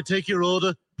memes. Can I take your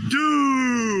order?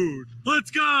 Dude, let's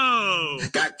go!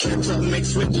 Got ketchup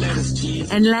mixed with lettuce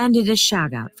cheese. And landed a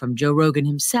shout-out from Joe Rogan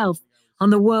himself on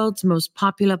the world's most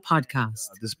popular podcast.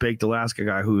 This Baked Alaska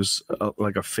guy who's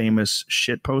like a famous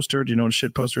shit poster. Do you know what a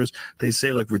shit poster is? They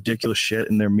say like ridiculous shit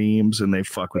in their memes and they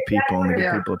fuck with people and they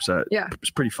get people upset. Yeah.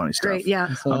 It's pretty funny stuff. Great,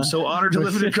 yeah. I'm so honored to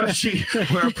live in a country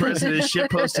where our president is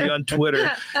shit posting on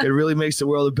Twitter. It really makes the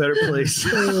world a better place.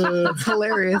 It's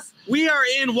hilarious. We are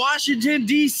in Washington,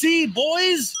 D.C.,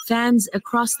 boys. Fans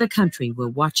across the country were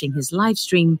watching his live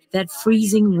stream that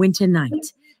freezing winter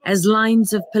night, as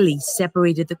lines of police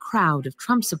separated the crowd of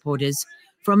Trump supporters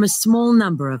from a small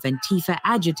number of Antifa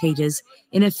agitators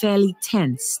in a fairly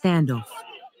tense standoff.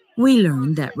 We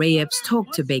learned that Ray Epps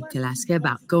talked to Baked Alaska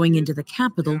about going into the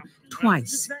Capitol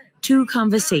twice, 2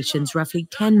 conversations roughly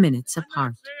 10 minutes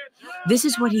apart. This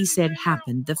is what he said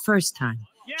happened the first time,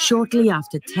 shortly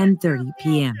after 10:30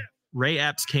 p.m. Ray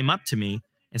Epps came up to me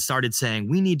and started saying,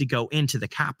 we need to go into the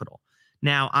Capitol.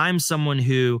 Now, I'm someone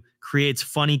who creates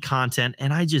funny content,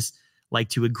 and I just like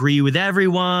to agree with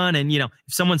everyone. And, if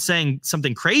someone's saying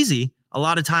something crazy, a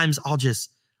lot of times I'll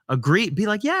just agree, be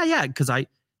like, yeah, because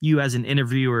you as an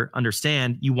interviewer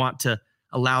understand you want to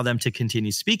allow them to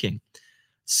continue speaking.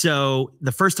 So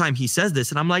the first time he says this,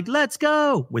 and I'm like, let's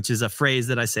go, which is a phrase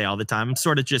that I say all the time. I'm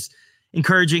sort of just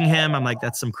encouraging him. I'm like,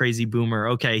 that's some crazy boomer.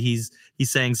 Okay, he's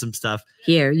saying some stuff.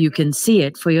 Here, you can see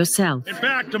it for yourself. In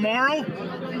fact, tomorrow,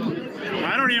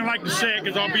 I don't even like to say it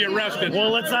because I'll be arrested.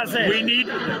 Well, let's not say it.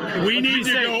 We need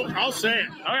to go. I'll say it.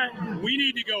 All right. We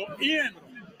need to go in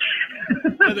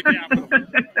to the Capitol.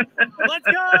 Let's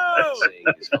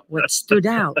go. What stood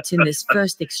out in this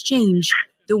first exchange,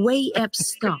 the way Epps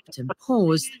stopped and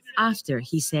paused after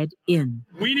he said in.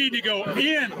 We need to go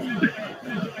in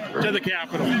to the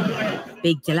Capitol.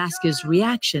 Baked Alaska's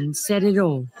reaction said it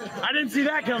all. I didn't see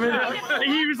that coming.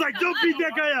 He was like, don't beat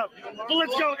that guy up. But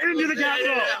let's go into the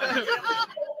Capitol.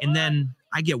 And then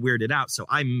I get weirded out. So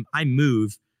I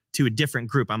move to a different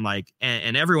group. I'm like,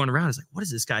 and everyone around is like, what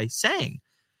is this guy saying?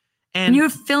 And you're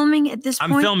filming at this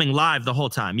point? I'm filming live the whole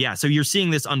time. Yeah. So you're seeing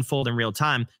this unfold in real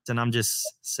time. And I'm just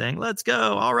saying, let's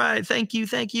go. All right. Thank you.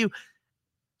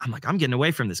 I'm like, I'm getting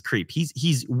away from this creep.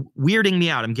 He's weirding me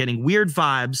out. I'm getting weird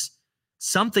vibes.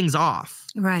 Something's off.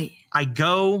 Right. I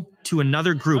go to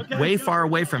another group way far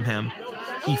away from him.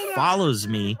 He follows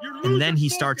me, and then he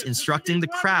starts instructing the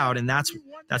crowd, and that's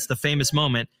the famous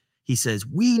moment. He says,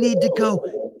 we need to go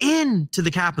into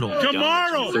the Capitol.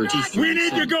 Tomorrow, we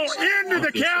need to go into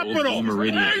the Capitol.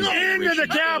 Into the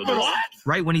Capitol.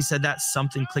 Right when he said that,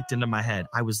 something clicked into my head.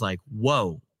 I was like,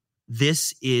 whoa,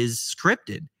 this is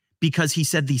scripted. Because he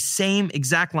said the same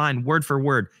exact line, word for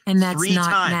word, and that's 3 not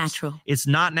times. Natural. It's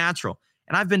not natural.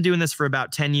 And I've been doing this for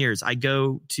about 10 years. I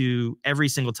go to every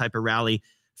single type of rally,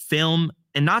 film,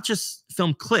 and not just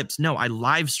film clips. No, I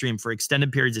live stream for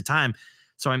extended periods of time.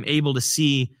 So I'm able to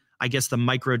see, I guess, the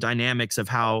micro dynamics of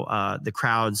how the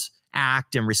crowds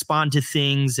act and respond to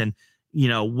things. And,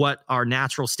 what are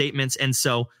natural statements. And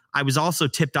so I was also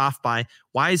tipped off by,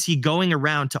 why is he going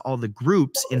around to all the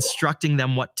groups instructing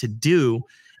them what to do?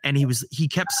 And he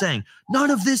kept saying, none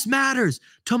of this matters.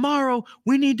 Tomorrow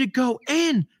we need to go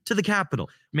in to the Capitol.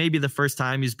 Maybe the first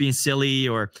time he was being silly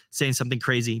or saying something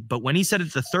crazy. But when he said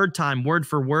it the third time, word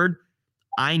for word,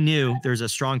 I knew there's a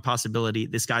strong possibility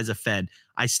this guy's a Fed.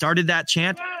 I started that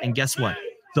chant, and guess what?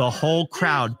 The whole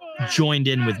crowd joined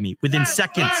in with me within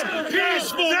seconds.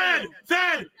 Peacefully!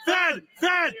 Fed!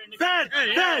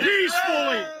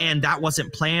 Peacefully! And that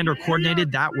wasn't planned or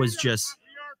coordinated. That was just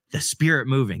the spirit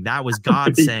moving. That was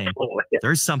God saying,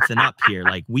 there's something up here.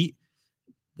 Like,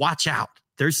 watch out.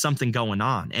 There's something going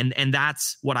on. And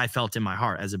that's what I felt in my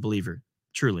heart as a believer,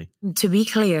 truly. To be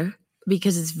clear,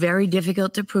 because it's very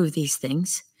difficult to prove these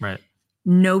things. Right.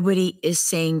 Nobody is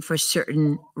saying for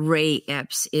certain Ray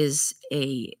Epps is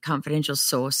a confidential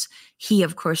source. He,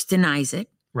 of course, denies it.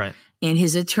 Right. And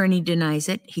his attorney denies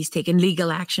it. He's taken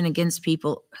legal action against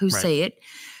people who say it.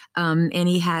 And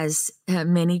he has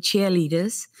many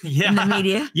cheerleaders in the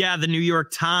media. Yeah, the New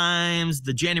York Times,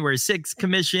 the January 6th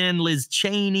Commission, Liz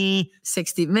Cheney.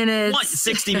 60 Minutes.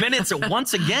 60 Minutes.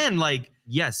 Once again, like,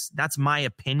 yes, that's my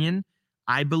opinion.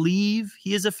 I believe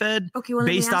he is a Fed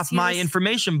based off my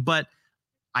information, but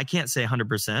I can't say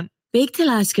 100%. Baked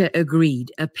Alaska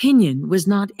agreed opinion was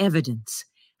not evidence.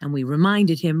 And we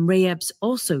reminded him Ray Epps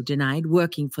also denied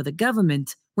working for the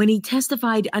government when he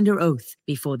testified under oath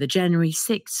before the January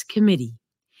 6th committee.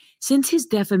 Since his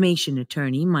defamation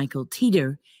attorney, Michael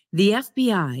Teeter, the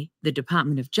FBI, the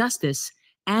Department of Justice,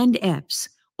 and Epps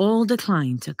all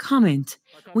declined to comment,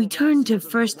 we turned to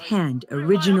first-hand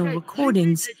original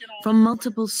recordings from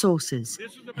multiple sources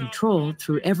and trawled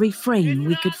through every frame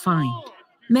we could find.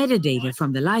 Metadata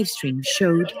from the live stream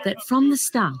showed that from the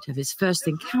start of his first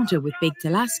encounter with Baked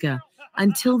Alaska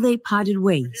until they parted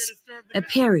ways, a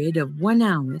period of 1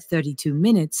 hour, 32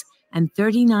 minutes, and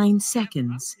 39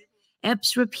 seconds,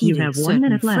 Epps repeated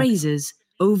certain phrases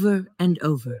over and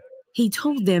over. He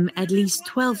told them at least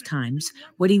 12 times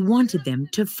what he wanted them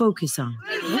to focus on.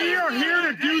 We are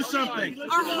here to do something.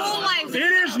 Our whole life. It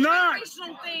is not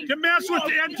to mess with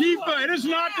Antifa. It is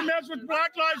not to mess with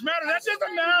Black Lives Matter. That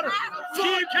doesn't matter.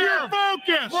 Keep your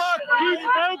focus.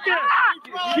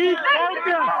 Keep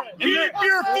focus. Keep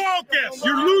your focus.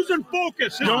 You're losing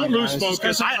focus. Don't lose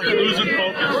focus. You're losing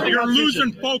focus. You're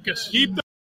losing focus.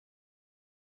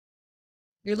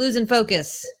 You're losing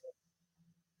focus.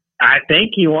 I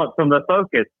think he wants them to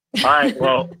focus. All right,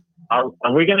 well,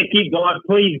 are we going to keep going?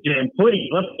 Please, Jim, please,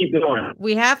 let's keep going.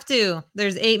 We have to.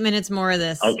 There's 8 minutes more of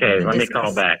this. Okay, let me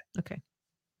call back. Okay.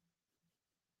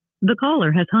 The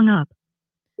caller has hung up.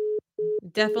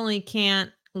 Definitely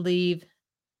can't leave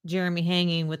Jeremy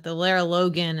hanging with the Lara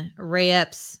Logan, Ray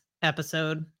Epps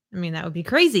episode. I mean, that would be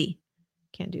crazy.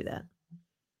 Can't do that.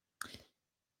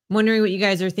 Wondering what you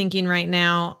guys are thinking right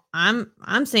now.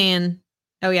 I'm saying,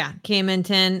 oh yeah, KMN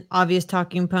 10, obvious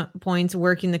talking points,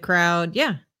 working the crowd.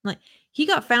 Yeah, like he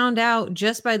got found out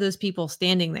just by those people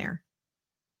standing there.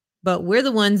 But we're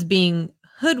the ones being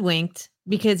hoodwinked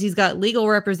because he's got legal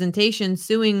representation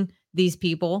suing these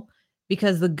people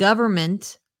because the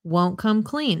government won't come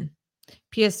clean.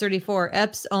 PS34,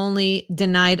 Epps only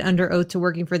denied under oath to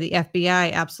working for the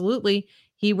FBI. Absolutely.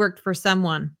 He worked for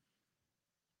someone.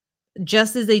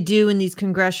 Just as they do in these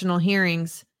congressional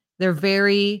hearings, they're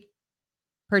very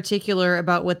particular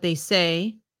about what they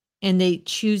say, and they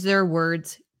choose their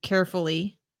words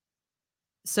carefully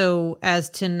so as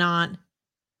to not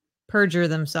perjure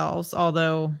themselves.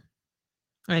 Although,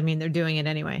 I mean, they're doing it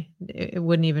anyway. It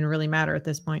wouldn't even really matter at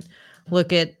this point.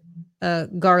 Look at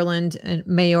Garland and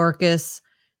Mayorkas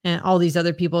and all these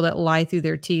other people that lie through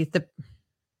their teeth.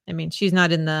 I mean, she's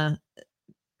not in the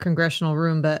congressional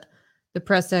room, but the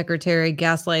press secretary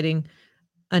gaslighting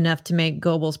enough to make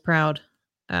Goebbels proud.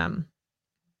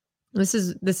 This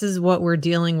is what we're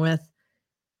dealing with.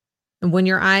 And when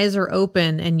your eyes are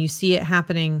open and you see it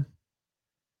happening,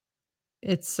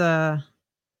 it's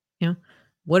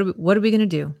what are we going to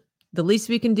do? The least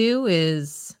we can do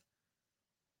is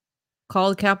call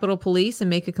the Capitol Police and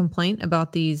make a complaint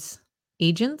about these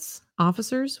agents,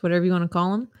 officers, whatever you want to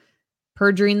call them,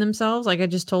 perjuring themselves, like I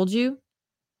just told you.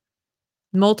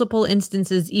 Multiple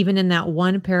instances, even in that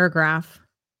one paragraph,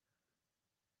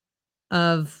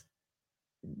 of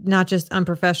not just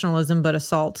unprofessionalism, but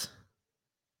assault.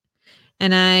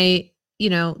 And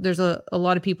there's a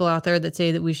lot of people out there that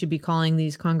say that we should be calling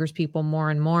these Congress people more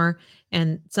and more.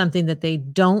 And something that they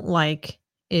don't like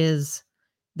is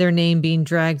their name being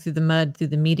dragged through the mud through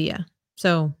the media.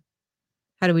 So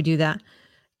how do we do that?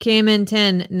 KMN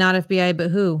 10, not FBI,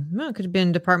 but who? Well, it could have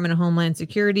been Department of Homeland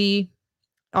Security,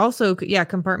 also, yeah,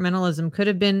 compartmentalism, could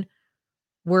have been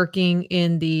working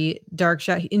in the dark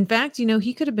shadow. In fact,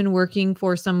 he could have been working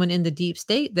for someone in the deep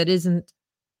state that isn't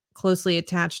closely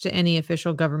attached to any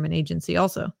official government agency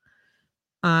also.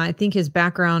 I think his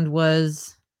background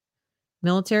was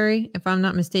military, if I'm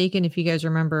not mistaken. If you guys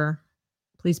remember,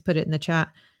 please put it in the chat.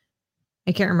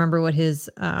 I can't remember what his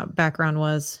background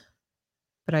was,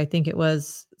 but I think it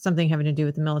was something having to do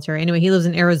with the military. Anyway, he lives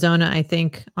in Arizona, I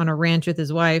think, on a ranch with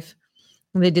his wife.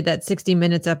 And they did that 60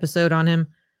 Minutes episode on him.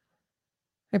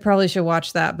 I probably should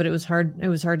watch that, but it was hard. It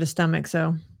was hard to stomach,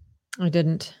 so I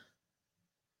didn't.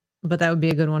 But that would be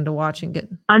a good one to watch and get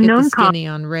the skinny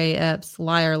on Ray Epps.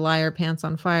 Liar, liar, pants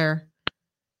on fire.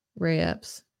 Ray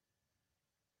Epps.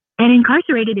 An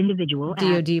incarcerated individual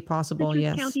DOD possible, Citrus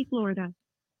yes. County, Florida.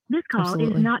 This call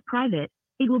Absolutely. is not private.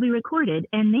 It will be recorded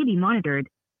and may be monitored.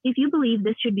 If you believe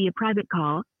this should be a private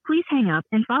call, please hang up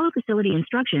and follow facility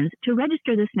instructions to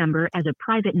register this number as a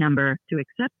private number. To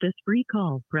accept this free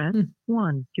call, press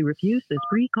 1. To refuse this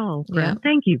free call, press. Yeah.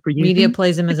 Thank you for using Media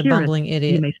plays him as a Securus. bumbling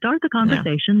idiot. You may start the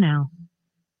conversation now.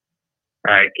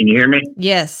 All right, can you hear me?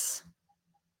 Yes.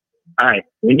 All right,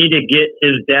 we need to get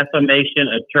his defamation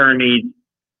attorney's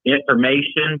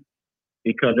information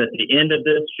because at the end of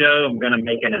this show, I'm going to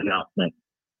make an announcement.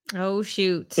 Oh,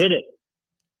 shoot. Hit it.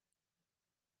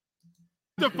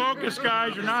 The focus,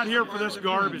 guys. You're not here for this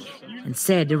garbage. And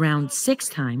said around 6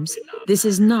 times, this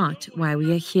is not why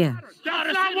we are here.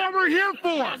 That's not what we're here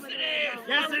for.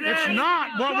 Yes, it is. It's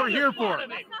not what we're here for.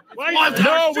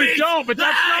 No, we don't, but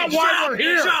that's not why we're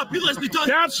here.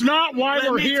 That's not why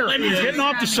we're here. Getting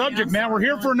off the subject, man. We're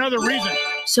here for another reason.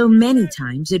 So many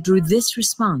times it drew this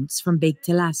response from Baked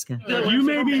Alaska. You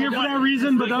may be here for that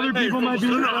reason, but other people might be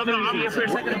here for other reasons.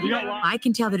 I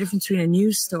can tell the difference between a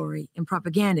news story and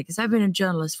propaganda because I've been a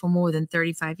journalist for more than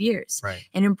 35 years. Right.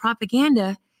 And in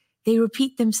propaganda, they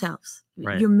repeat themselves.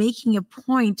 Right. You're making a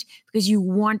point because you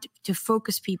want to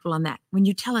focus people on that. When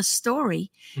you tell a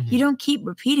story, you don't keep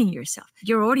repeating yourself.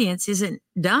 Your audience isn't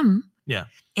dumb. Yeah.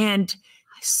 And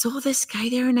I saw this guy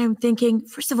there and I'm thinking,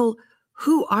 first of all,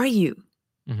 who are you?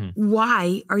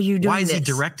 Why are you doing Why is this? he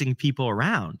directing people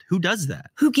around? Who does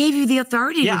that? Who gave you the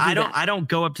authority Yeah, to do I don't. that? I don't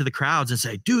go up to the crowds and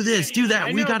say, "Do this, do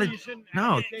that." We got to.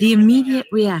 No. The immediate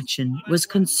reaction was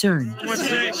concern.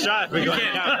 It's not going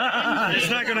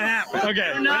to happen.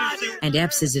 Okay. And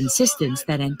Epps' insistence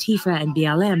that Antifa and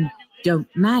BLM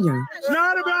don't matter It's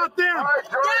not about them.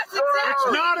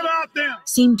 It's not about them.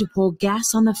 seemed to pour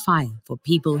gas on the fire for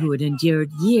people who had endured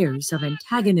years of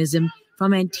antagonism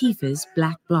from Antifa's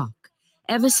Black Bloc.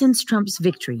 Ever since Trump's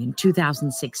victory in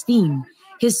 2016,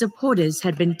 his supporters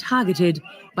had been targeted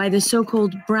by the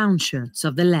so-called brown shirts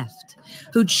of the left,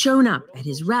 who'd shown up at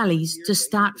his rallies to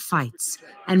start fights,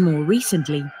 and more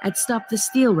recently at Stop the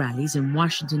Steal rallies in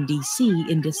Washington, D.C.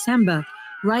 in December,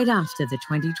 right after the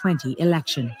 2020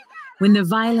 election, when the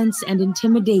violence and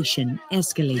intimidation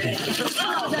escalated.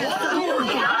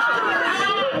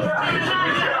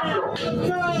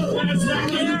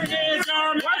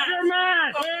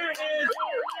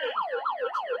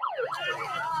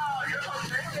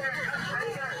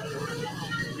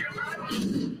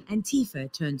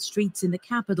 Antifa turned streets in the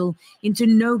capital into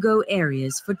no-go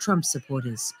areas for Trump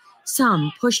supporters.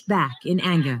 Some pushed back in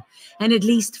anger, and at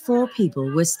least 4 people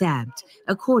were stabbed,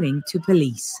 according to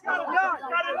police.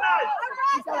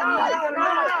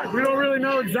 We don't really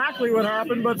know exactly what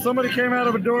happened, but somebody came out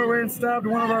of a doorway and stabbed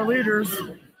one of our leaders.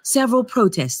 Several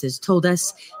protesters told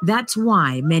us that's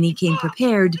why many came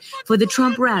prepared for the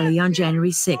Trump rally on January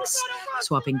 6th,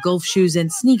 swapping golf shoes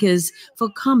and sneakers for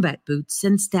combat boots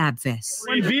and stab vests.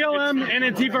 When BLM and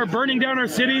Antifa are burning down our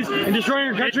cities and destroying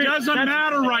our country, it doesn't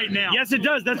matter right now. Yes, it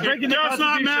does. That's breaking the Constitution.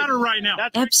 It does not matter right now.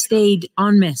 Epps stayed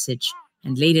on message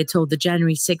and later told the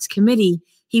January 6th committee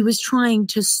he was trying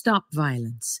to stop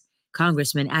violence.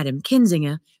 Congressman Adam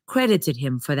Kinzinger credited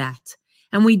him for that.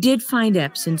 And we did find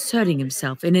Epps inserting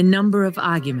himself in a number of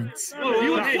arguments. They're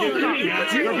going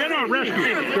to arrest you.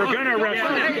 They're going to arrest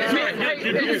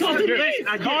you.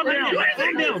 Calm down.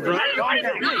 Calm down, bro. Calm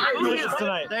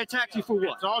down. They attacked you for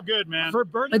what? It's all good, man.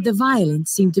 But the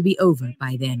violence seemed to be over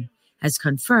by then, as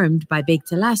confirmed by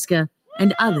Baked Alaska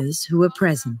and others who were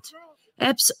present.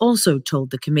 Epps also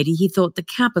told the committee he thought the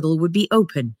Capitol would be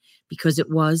open because it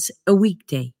was a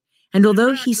weekday. And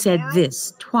although he said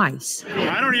this twice,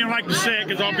 I don't even like to say it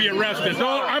because I'll be arrested. So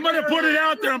I'm going to put it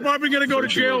out there. I'm probably going to go to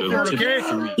jail for it,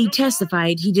 okay? He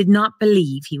testified he did not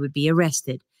believe he would be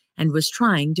arrested and was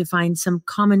trying to find some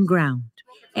common ground.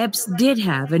 Epps did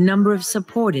have a number of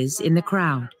supporters in the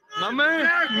crowd. My man,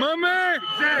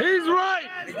 he's right.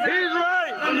 He's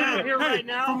right.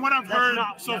 From what I've heard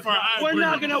so far, we're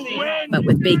not going to win. But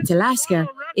with Baked Alaska,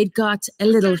 it got a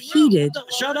little heated.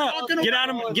 Shut up. Get out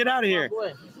of here.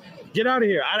 Get out of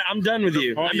here. I'm done with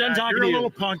you. I'm done talking to you. You're a little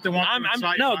punk that wants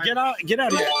no, get out of here.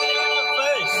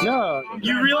 No,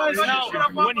 you realize how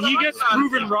when he gets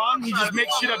proven wrong, he just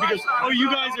makes shit up because, you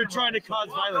guys are trying to cause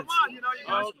violence.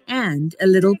 And a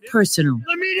little personal.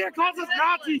 The media calls us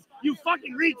Nazis. You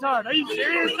fucking retard. Are you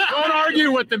serious? Don't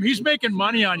argue with him. He's making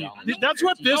money on you. That's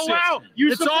what this is.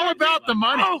 It's all about the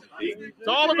money. It's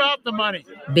all about the money.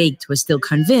 Baked was still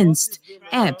convinced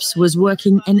Epps was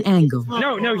working an angle.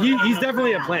 No, he's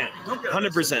definitely a plant.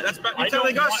 100%. You're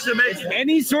telling us to make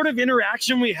any sort of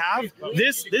interaction we have.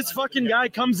 This fucking guy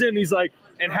comes in, he's like,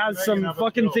 and has some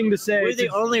fucking thing to say. We're the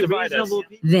only reasonable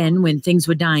people. Then, when things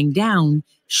were dying down,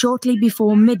 shortly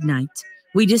before midnight,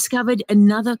 we discovered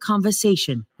another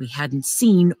conversation we hadn't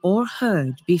seen or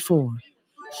heard before.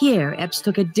 Here, Epps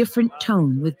took a different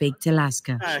tone with Baked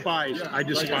Alaska. I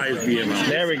despise BLM.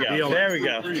 There we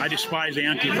go. I despise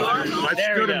Antifa. I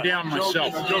stood him down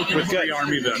myself with the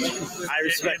Army vets. I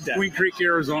respect that. Queen Creek,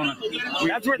 Arizona.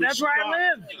 That's where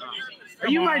I live. Are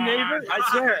you my neighbor? I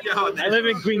swear. I live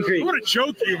in Queen Creek. I want to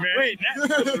choke you, man. Wait,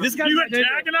 this guy's you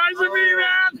antagonizing me,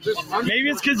 man?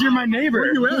 Maybe it's because you're my neighbor.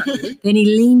 Where you at? Then he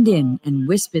leaned in and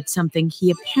whispered something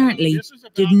he apparently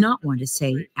did not want to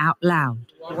say out loud.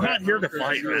 We're not here to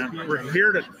fight, man. We're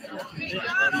here to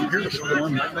storm.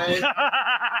 I'm not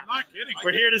kidding.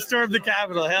 We're here to storm the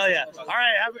Capitol. Hell yeah. All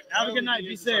right, have a good night.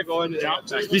 Be safe.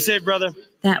 Be safe, brother.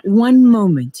 That one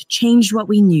moment changed what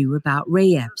we knew about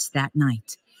Ray Epps that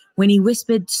night, when he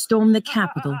whispered storm the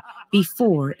Capitol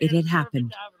before it had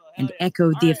happened, and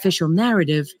echoed the official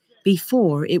narrative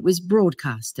before it was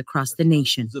broadcast across the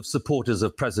nation. Of supporters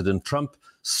of President Trump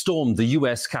stormed the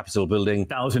U.S. Capitol building.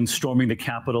 Thousands storming the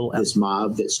Capitol. This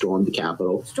mob that stormed the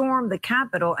Capitol. Stormed the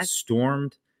Capitol.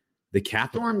 Stormed the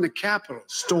Capitol. Stormed the Capitol.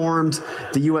 Stormed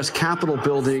the U.S. Capitol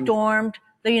building. Stormed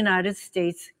the United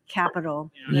States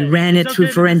Capitol. We ran it through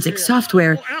forensic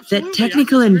software that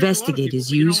technical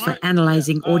investigators use for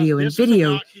analyzing audio and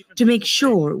video to make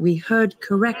sure we heard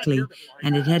correctly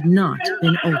and it had not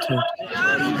been altered.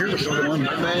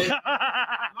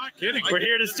 We're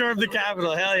here to storm the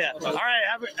Capitol. Hell yeah. All right,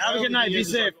 have a good night. Be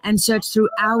safe. And searched through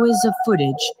hours of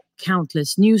footage,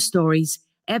 countless news stories,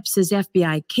 Epps's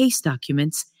FBI case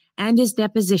documents, and his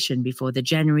deposition before the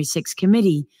January 6th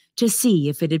committee to see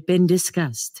if it had been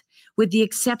discussed. With the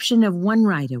exception of one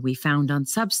writer we found on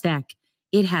Substack,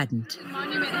 it hadn't.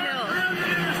 Monument Hill. We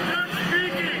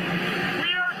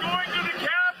are going to the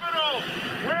Capitol,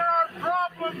 where our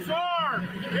problems are.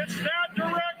 It's that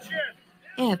direction.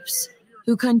 Epps,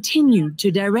 who continued to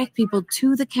direct people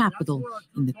to the Capitol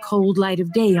in the cold light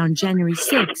of day on January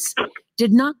 6th,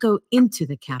 did not go into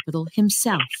the Capitol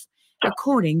himself,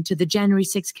 according to the January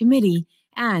 6th committee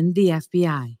and the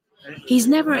FBI. He's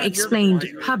never explained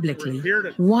publicly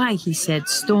why he said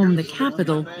storm the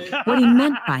Capitol, what he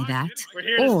meant by that,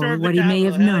 or what he may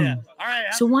have known.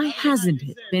 So why hasn't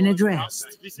it been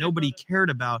addressed? Nobody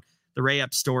cared about the Ray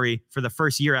Epps story for the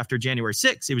first year after January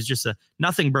 6th. It was just a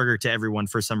nothing burger to everyone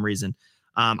for some reason.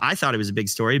 I thought it was a big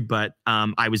story, but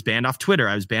I was banned off Twitter.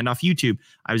 I was banned off YouTube.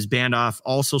 I was banned off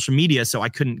all social media, so I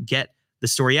couldn't get the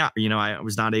story out. I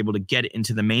was not able to get it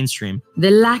into the mainstream.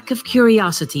 The lack of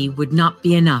curiosity would not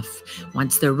be enough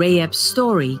once the Ray Epps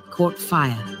story caught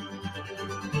fire.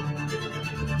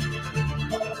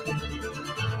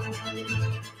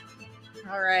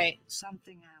 All right.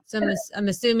 Something else. So I'm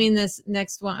assuming this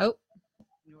next one. Oh.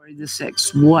 January the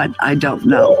 6th. What? I don't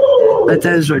know. But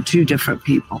those were two different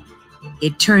people.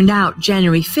 It turned out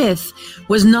January 5th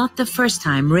was not the first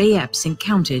time Ray Epps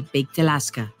encountered Baked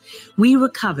Alaska. We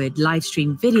recovered live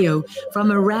stream video from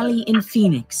a rally in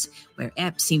Phoenix, where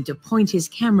Epps seemed to point his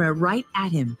camera right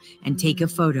at him and take a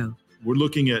photo. We're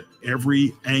looking at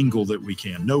every angle that we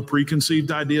can. No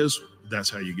preconceived ideas. That's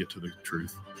how you get to the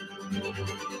truth.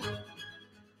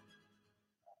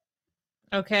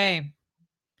 Okay.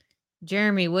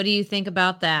 Jeremy, what do you think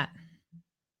about that?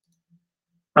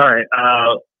 All right.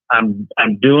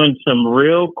 I'm doing some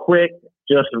real quick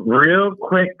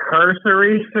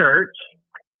cursory search.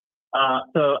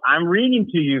 So I'm reading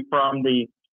to you from the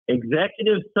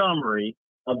executive summary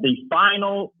of the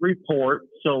final report,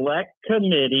 Select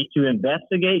Committee to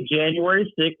Investigate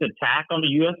January 6th Attack on the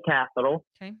U.S. Capitol.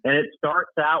 Okay. And it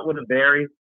starts out with a very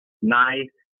nice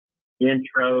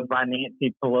intro by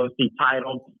Nancy Pelosi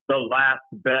titled The Last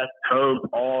Best Hope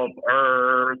of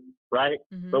Earth, right?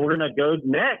 Mm-hmm. So we're going to go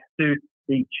next to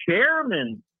the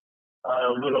chairman's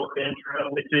little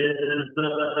intro, which is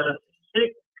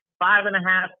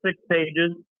 5.5, 6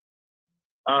 pages.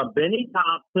 Benny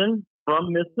Thompson,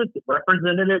 from Mississippi,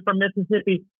 representative from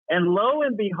Mississippi. And lo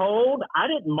and behold, I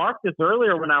didn't mark this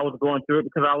earlier when I was going through it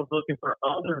because I was looking for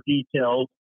other details,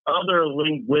 other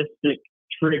linguistic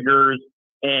triggers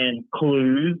and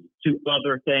clues to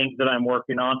other things that I'm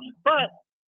working on. But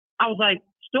I was like,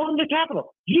 storm the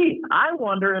Capitol. Gee, I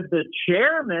wonder if the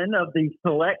chairman of the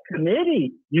select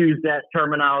committee used that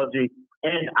terminology.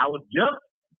 And I was just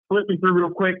flipping through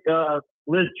real quick,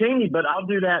 Liz Cheney, but I'll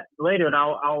do that later and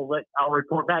I'll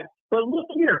report back. But look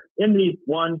here, in the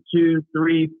 1, 2,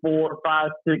 3, 4,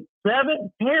 5, 6,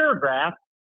 7 paragraph,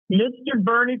 Mr.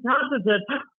 Bernie Thompson said,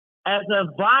 as a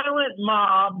violent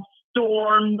mob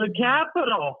stormed the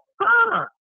Capitol.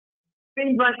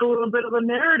 Seems like a little bit of a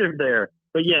narrative there.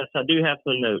 But yes, I do have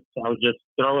some notes. I was just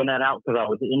throwing that out because I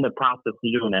was in the process of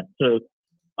doing that. So,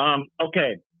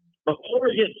 okay, before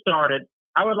we get started,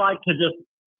 I would like to just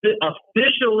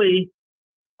officially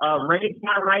raise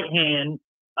my right hand.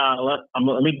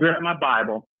 Let me grab my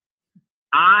Bible.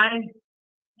 I,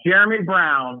 Jeremy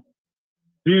Brown,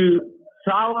 do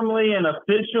solemnly and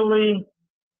officially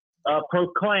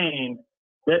proclaim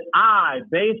that I,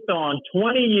 based on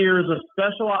 20 years of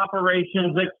special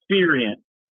operations experience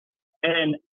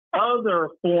and other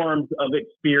forms of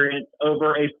experience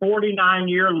over a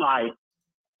 49-year life,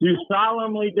 do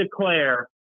solemnly declare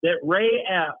that Ray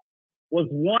Epps was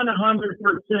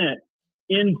 100%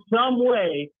 in some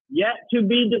way yet to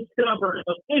be discovered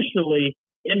officially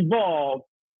involved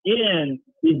in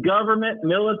the government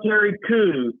military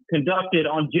coup conducted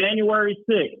on January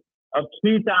 6th of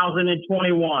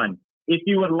 2021. If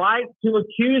you would like to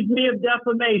accuse me of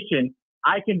defamation,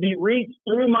 I can be reached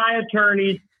through my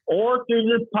attorneys or through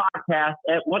this podcast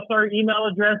at, what's our email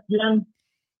address, Jen?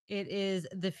 It is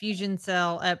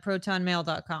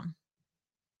thefusioncell@protonmail.com.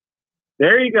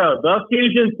 There you go.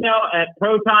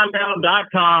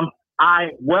 Thefusioncell@protonmail.com.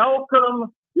 I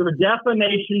welcome your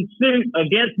defamation suit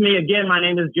against me. Again, my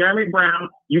name is Jeremy Brown,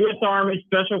 U.S. Army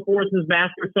Special Forces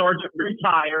Master Sergeant,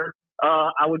 retired.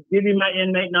 I would give you my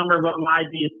inmate number, but my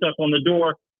ID is stuck on the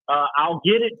door. I'll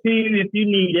get it to you if you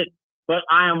need it, but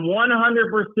I am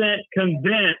 100%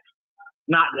 convinced,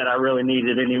 not that I really need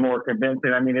it any more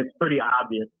convincing. I mean, it's pretty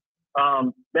obvious,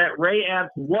 that Ray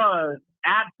Epps was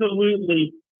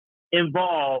absolutely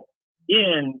involved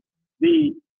in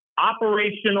the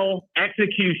operational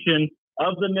execution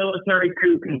of the military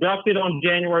coup conducted on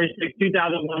January 6,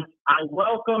 2001. I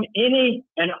welcome any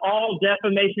and all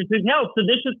defamation suits. Hell,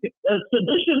 sedition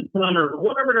or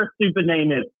whatever their stupid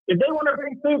name is. If they want to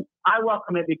bring suit, I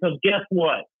welcome it because guess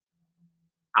what?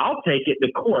 I'll take it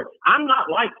to court. I'm not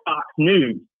like Fox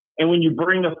News. And when you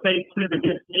bring a fake suit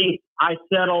against me, I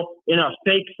settle in a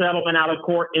fake settlement out of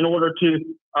court in order to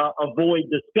avoid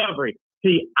discovery.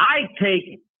 See, I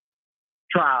take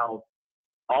trials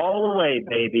all the way,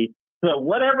 baby. So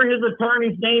whatever his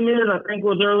attorney's name is, I think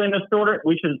was early in the story,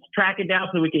 we should track it down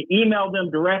so we can email them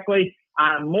directly.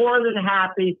 I'm more than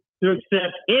happy to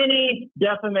accept any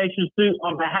defamation suit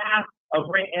on behalf of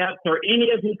Ray Epps or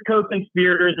any of his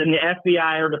co-conspirators in the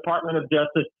FBI or Department of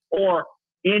Justice or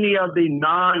any of the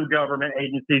non-government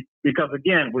agencies, because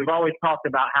again, we've always talked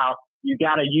about how you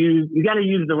got to use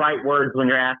the right words when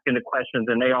you're asking the questions,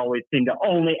 and they always seem to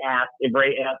only ask if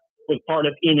Ray Epps was part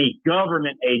of any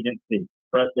government agency,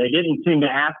 but they didn't seem to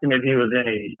ask him if he was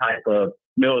any type of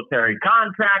military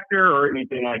contractor or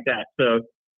anything like that. So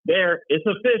there, it's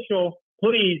official.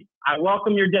 Please, I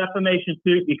welcome your defamation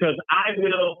suit because I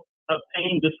will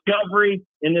obtain discovery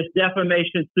in this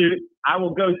defamation suit. I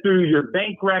will go through your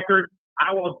bank record.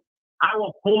 I will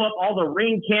pull up all the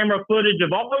Ring camera footage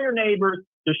of all your neighbors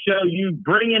to show you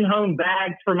bringing home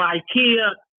bags from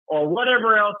IKEA or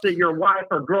whatever else that your wife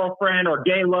or girlfriend or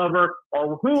gay lover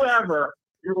or whoever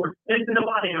you were spending the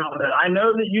money on that I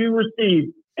know that you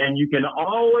received, and you can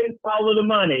always follow the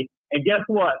money. And guess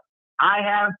what? I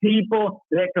have people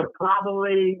that could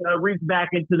probably reach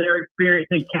back into their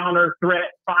experience and counter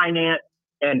threat finance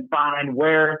and find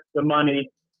where the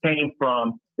money came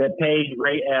from that paid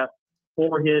Ray Epps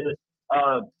for his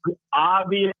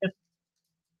obvious,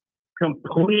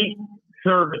 complete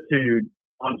servitude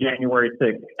on January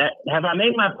 6th. Have I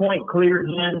made my point clear,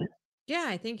 Jen? Yeah,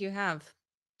 I think you have.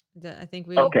 I think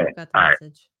we got the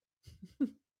message.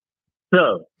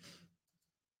 So,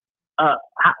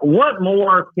 what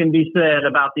more can be said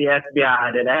about the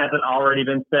FBI that hasn't already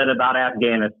been said about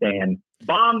Afghanistan?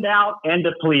 Bombed out and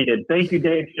depleted. Thank you,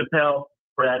 Dave Chappelle,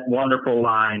 for that wonderful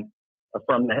line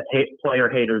from the Player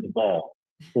Haters Ball.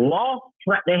 Lost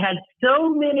track. They had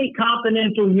so many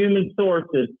confidential human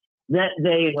sources that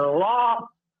they lost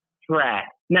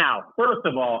track. Now, first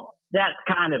of all, that's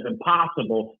kind of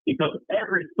impossible because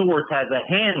every source has a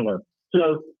handler.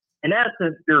 So, in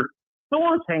essence, you're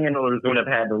source handlers would have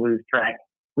had to lose track,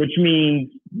 which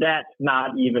means that's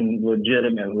not even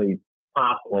legitimately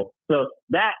possible. So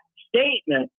that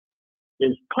statement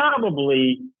is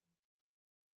probably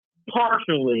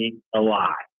partially a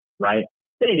lie, right?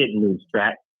 They didn't lose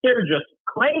track. They're just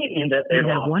claiming that they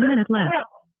have 1 minute left.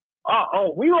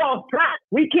 We lost track.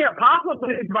 We can't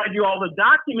possibly provide you all the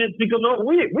documents because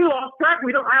we lost track.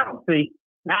 We don't have them. See,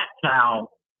 that's how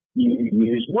you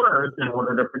use words in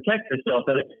order to protect yourself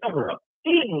at a cover-up.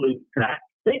 They didn't lose track.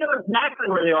 They know exactly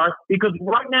where they are because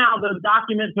right now those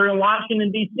documents are in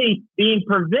Washington, D.C. being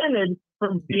prevented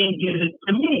from being given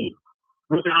to me,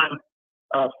 which I'm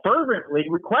fervently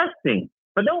requesting.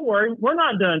 But don't worry, we're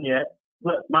not done yet.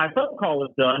 But my phone call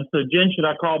is done. So, Jen, should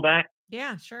I call back?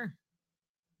 Yeah, sure.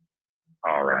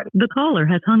 All right. The caller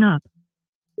has hung up.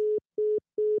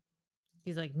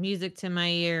 He's like, music to my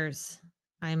ears.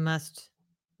 I must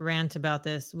rant about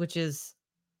this, which is,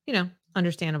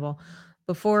 understandable.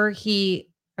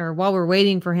 While we're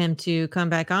waiting for him to come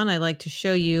back on, I'd like to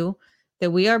show you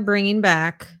that we are bringing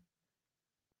back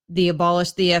the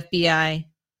Abolish the FBI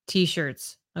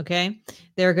t-shirts. Okay.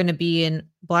 They're going to be in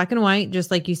black and white, just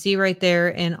like you see right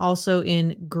there, and also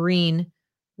in green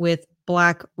with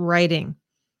black writing.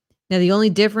 Now, the only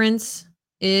difference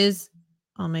is,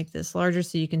 I'll make this larger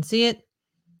so you can see it.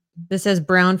 This says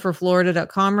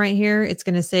brownforflorida.com right here. It's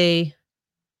going to say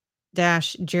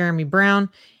 -Jeremy Brown.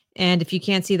 And if you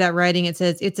can't see that writing, it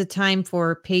says it's a time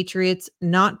for patriots,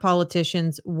 not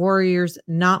politicians, warriors,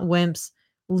 not wimps,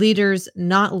 leaders,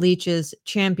 not leeches,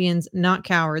 champions, not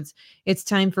cowards. It's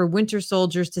time for winter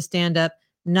soldiers to stand up,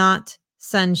 not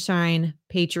sunshine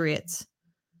patriots.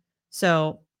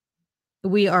 So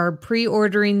we are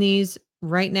pre-ordering these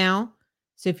right now.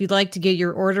 So if you'd like to get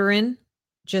your order in,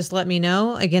 just let me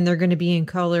know. Again, they're going to be in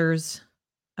colors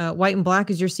white and black,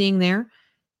 as you're seeing there,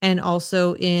 and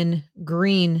also in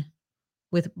green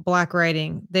with black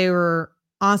writing. They were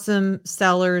awesome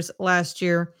sellers last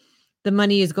year. The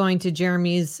money is going to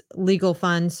Jeremy's legal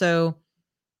fund. So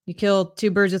you kill two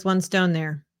birds with one stone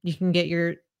there. You can get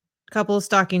your couple of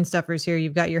stocking stuffers here.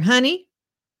 You've got your honey,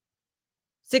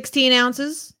 16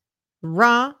 ounces,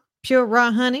 pure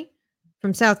raw honey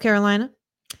from South Carolina.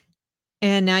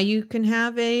 And now you can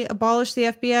have a Abolish the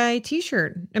FBI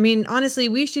t-shirt. I mean, honestly,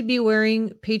 we should be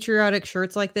wearing patriotic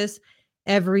shirts like this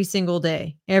every single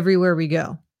day, everywhere we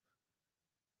go,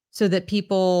 so that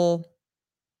people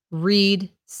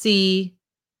read, see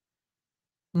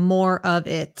more of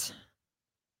it.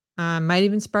 Might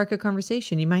even spark a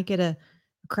conversation. You might get a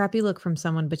crappy look from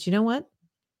someone, but you know what?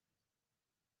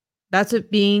 That's what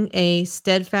being a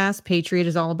steadfast patriot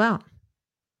is all about.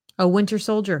 A winter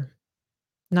soldier,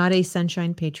 not a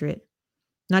sunshine patriot.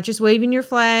 Not just waving your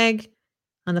flag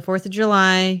on the 4th of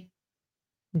July,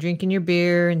 drinking your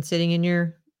beer and sitting in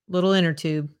your little inner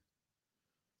tube.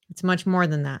 It's much more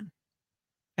than that,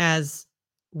 as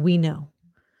we know.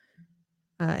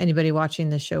 Anybody watching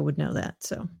this show would know that.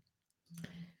 So,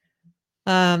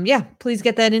 please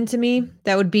get that into me.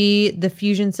 That would be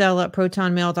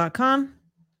thefusioncell@protonmail.com.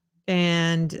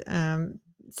 And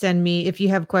send me, if you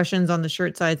have questions on the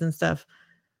shirt size and stuff,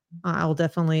 I will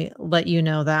definitely let you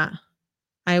know that.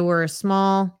 I wear a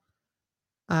small,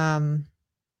 but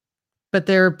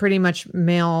they're pretty much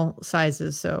male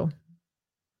sizes, so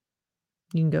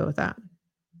you can go with that.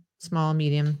 Small,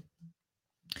 medium,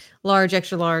 large,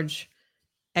 extra large,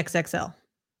 XXL.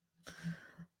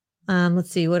 Let's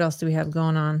see, what else do we have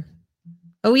going on?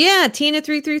 Oh yeah,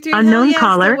 Tina333. Unknown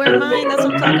caller. Wear mine. That's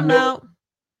what I'm talking about.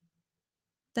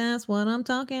 That's what I'm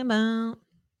talking about.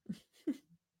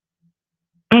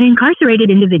 An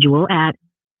incarcerated individual at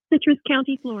Citrus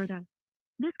County, Florida.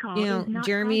 This call is not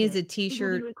Jeremy private. is a t-shirt.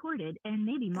 It will be recorded and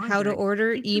may be How to monitored.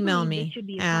 order, If you email believe me this should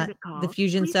be a at private call,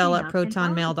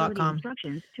 thefusioncell@protonmail.com.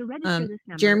 instructions to register this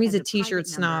number Jeremy's as a a t-shirt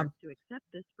private number. snob. To accept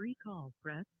this free call,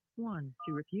 press 1.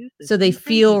 To refuse this So they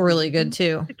free feel thank you really good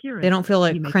too. They don't feel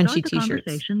like You may crunchy start the t-shirts.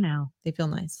 conversation now. They feel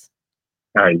nice.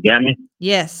 All right, you got me?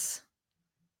 Yes.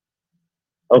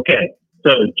 Okay,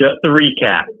 so just to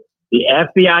recap, the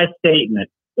FBI statement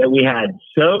that we had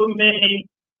so many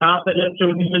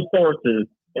confidential human sources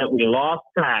that we lost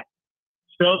track.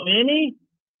 So many?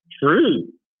 True.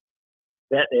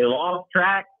 That they lost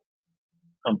track?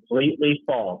 Completely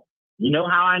false. You know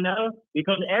how I know?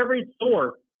 Because every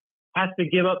source has to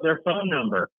give up their phone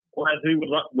number, or as we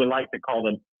would like to call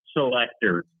them,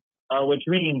 selectors, which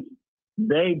means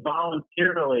they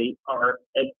voluntarily are,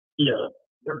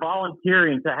 they're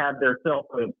volunteering to have their cell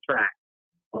phones tracked.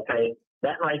 Okay?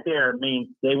 That right there means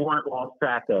they weren't lost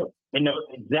track of. They know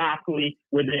exactly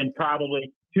within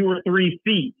probably 2 or 3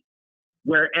 feet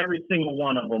where every single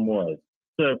one of them was.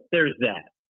 So there's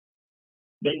that.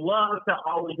 they love to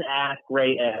always ask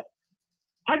Ray Epps,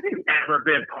 have you ever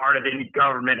been part of any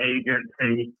government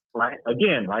agency? Like,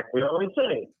 again, like we always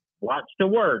say, watch the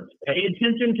words. Pay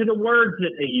attention to the words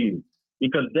that they use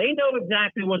because they know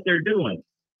exactly what they're doing.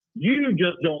 You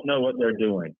just don't know what they're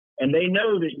doing. And they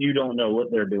know that you don't know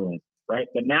what they're doing, right?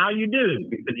 But now you do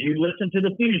because you listen to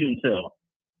the fusion cell.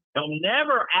 They'll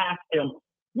never ask him,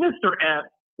 Mr. Epps,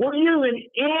 were you in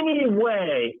any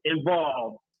way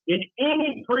involved in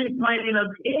any pre-planning of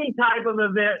any type of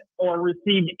event or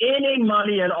received any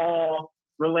money at all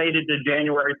related to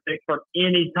January 6th from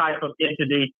any type of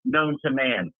entity known to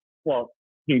man? Well,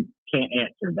 he can't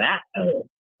answer that,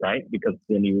 right? Because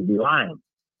then he would be lying,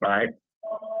 right?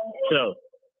 So,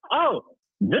 oh,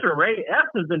 Mr. Ray Epps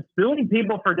has been suing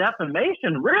people for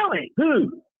defamation. Really?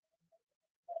 Who?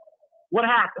 What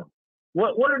happened?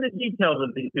 What are the details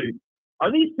of these suits?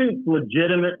 Are these suits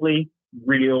legitimately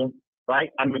real?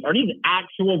 Right? I mean, are these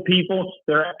actual people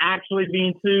that are actually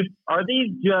being sued? Are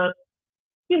these just,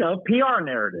 PR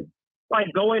narratives? Like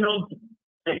going on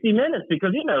 60 Minutes,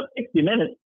 because, 60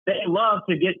 Minutes, they love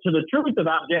to get to the truth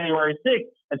about January 6th.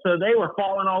 And so they were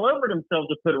falling all over themselves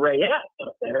to put Ray Epps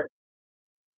up there.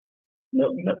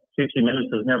 No, 60 Minutes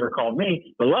has never called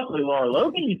me. But luckily, Lara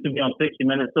Logan used to be on 60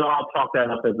 Minutes, so I'll chalk that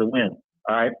up as a win.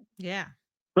 All right? Yeah.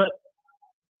 But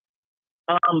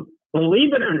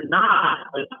believe it or not,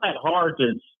 it's not that hard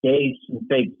to stage some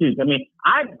fake suits. I mean,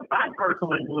 I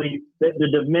personally believe that the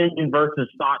Dominion versus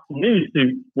Fox News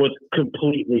suit was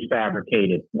completely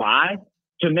fabricated. Why?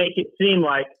 To make it seem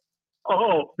like,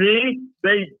 oh, see,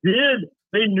 they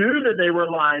knew that they were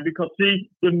lying because, see,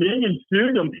 Dominion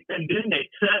sued them and then they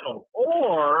settled.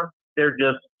 Or they're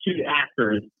just two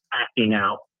actors acting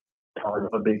out part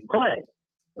of a big play,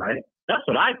 right? That's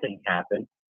what I think happened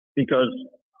because,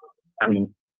 I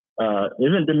mean,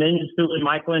 isn't Dominion suing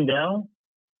Mike Lindell?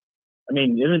 I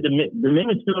mean, isn't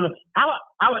Dominion suing? How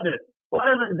about this? Why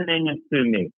doesn't Dominion sue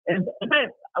me? And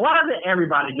why doesn't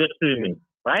everybody just sue me,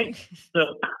 right? So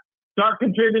start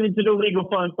contributing to the legal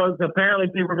fund, folks. Apparently,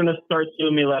 people are going to start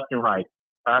suing me left and right.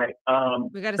 All right.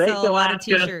 We got to sell a lot of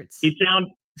T-shirts.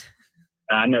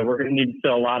 I know we're going to need to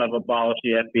sell a lot of abolish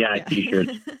the FBI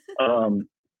T-shirts.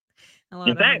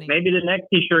 In fact, maybe the next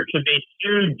T-shirt should be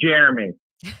 "Sue Jeremy."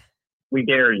 We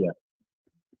dare you.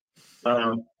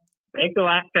 Make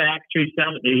Alaska actually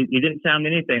sound, he didn't sound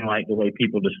anything like the way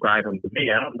people describe him to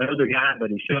me. I don't know the guy, but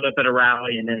he showed up at a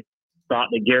rally and then thought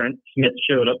that Garrett Smith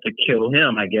showed up to kill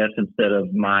him, I guess, instead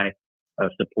of my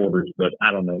supporters. But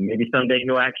I don't know. Maybe someday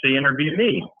he'll actually interview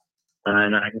me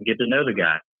and I can get to know the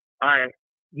guy. All right.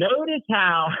 Notice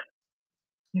how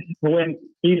when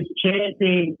he's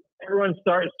chanting, everyone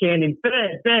starts chanting,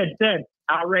 Fed, Fed, Fed.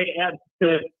 How Ray Epps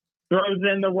throws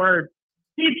in the word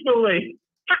peacefully.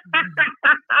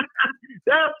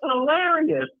 That's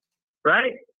hilarious,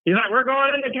 right? He's like, we're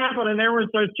going in the Capitol, and everyone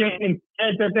starts chanting,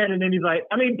 Fed, Fed, Fed, and then he's like,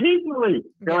 I mean, peacefully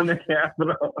going to the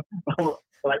Capitol.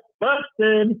 Like,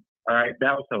 busted. All right,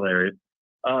 that was hilarious.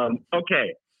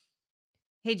 Okay.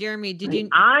 Hey, Jeremy, did you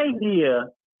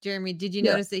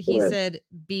notice that he said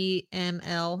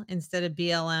BML instead of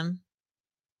BLM?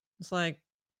 It's like,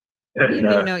 you don't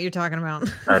even know what you're talking about.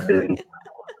 I didn't.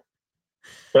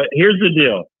 But here's the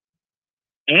deal.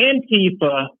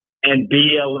 Antifa and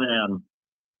BLM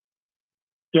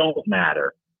don't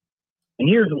matter. And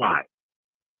here's why.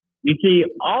 You see,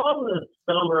 all the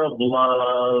summer of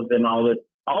love and all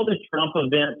the Trump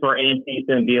events where Antifa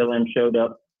and BLM showed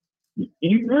up,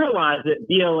 you realize that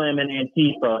BLM and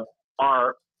Antifa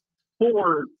are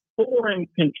foreign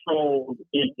controlled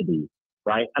entities,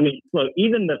 right? I mean, look,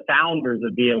 even the founders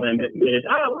of BLM admitted,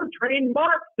 we're trained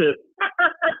Marxists.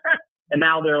 And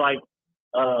now they're like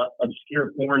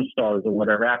obscure porn stars or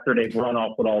whatever after they've run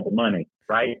off with all the money,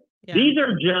 right? Yeah. These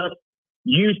are just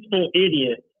useful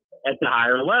idiots at the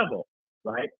higher level,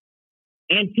 right?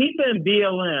 Antifa and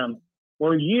BLM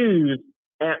were used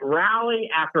at rally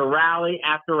after rally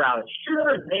after rally.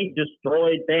 Sure, they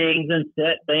destroyed things and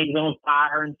set things on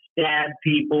fire and stabbed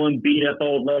people and beat up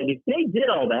old ladies. They did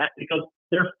all that because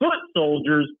their foot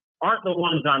soldiers aren't the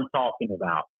ones I'm talking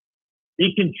about.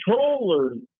 The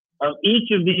controllers of each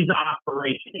of these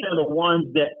operations are the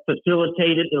ones that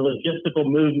facilitated the logistical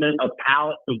movement of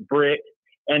pallets of bricks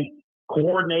and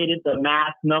coordinated the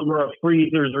mass number of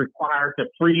freezers required to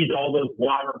freeze all those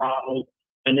water bottles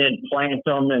and then plant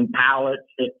them in pallets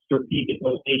at strategic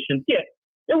locations. Yeah,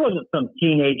 there wasn't some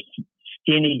teenage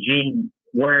skinny jean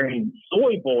wearing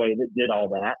soy boy that did all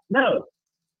that. No,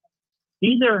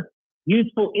 these are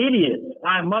useful idiots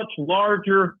by a much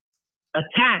larger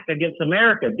attack against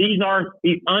America. These are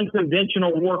the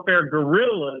unconventional warfare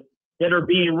guerrillas that are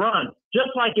being run.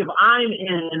 Just like if I'm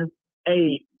in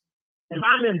a if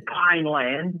I'm in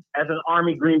Pineland as an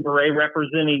Army Green Beret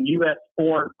representing U.S.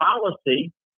 foreign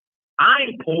policy,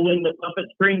 I'm pulling the puppet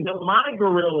strings of my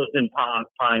guerrillas in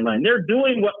Pineland. They're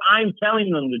doing what I'm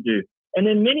telling them to do. And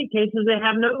in many cases, they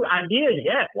have no idea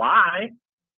yet why.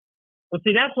 Well,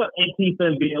 see, that's what Antifa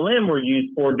and BLM were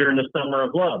used for during the Summer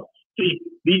of Love. See,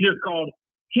 these are called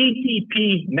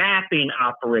TTP mapping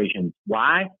operations.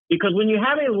 Why? Because when you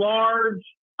have a large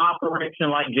operation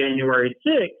like January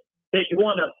 6th that you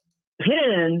want to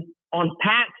pin on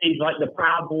patsies like the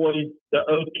Proud Boys, the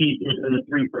Oath Keepers, and the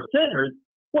 3%ers,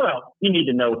 well, you need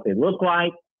to know what they look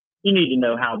like. You need to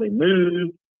know how they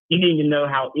move. You need to know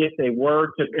how, if they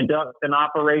were to conduct an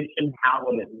operation, how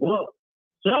would it look?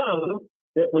 So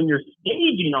that when you're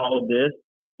staging all of this,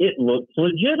 it looks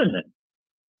legitimate.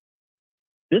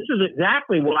 This is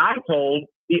exactly what I told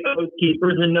the Oath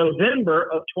Keepers in November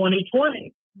of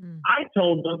 2020. I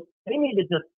told them they needed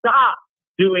to stop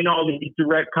doing all these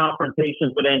direct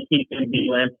confrontations with Antifa and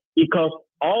BLM because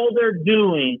all they're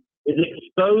doing is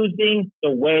exposing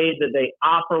the way that they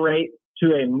operate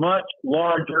to a much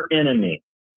larger enemy.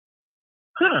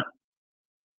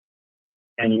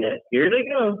 And yet, here they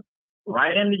go,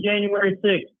 right into January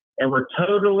 6th, and we're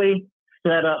totally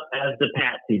set up as the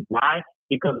patsies. Why?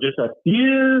 Because just a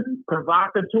few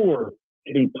provocateurs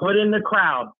to be put in the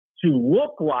crowd to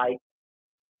look like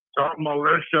some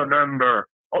militia member.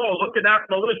 Oh, look at that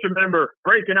militia member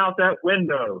breaking out that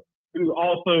window, who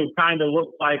also kind of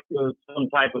looks like some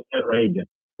type of terror agent,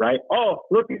 right? Oh,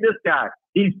 look at this guy.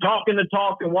 He's talking the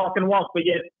talk and walking the walk, but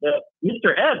yet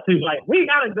Mr. Epps, who's like, we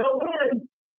got to go in,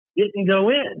 didn't go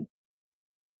in.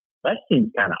 That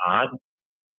seems kind of odd.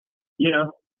 You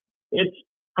know, it's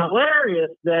hilarious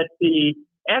that the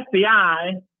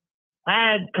FBI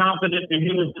had confidential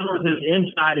human sources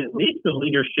inside at least the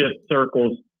leadership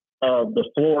circles of the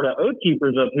Florida Oath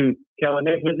Keepers, of who Kelly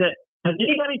Nick was. Has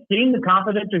anybody seen the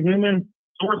confidential human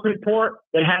source report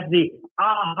that has the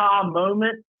aha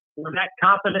moment where that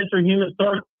confidential human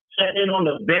source sat in on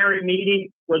the very meeting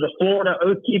where the Florida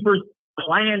Oath Keepers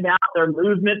planned out their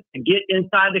movement to get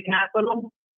inside the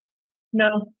Capitol?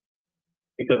 No,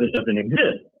 because it doesn't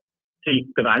exist. See,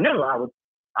 because I know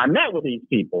I met with these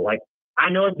people. Like, I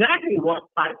know exactly what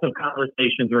types of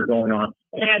conversations were going on.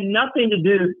 It had nothing to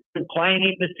do with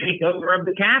planning the takeover of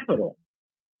the Capitol.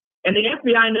 And the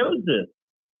FBI knows this.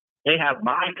 They have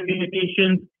my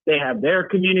communications. They have their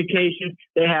communications.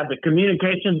 They have the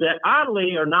communications that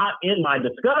oddly are not in my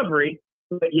discovery,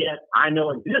 but yet I know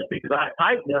exist because I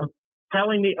typed them,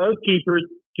 telling the Oath Keepers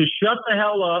to shut the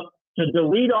hell up, to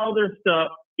delete all their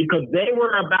stuff because they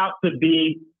were about to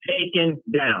be taken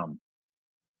down.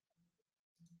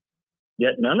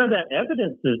 Yet none of that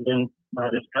evidence is in my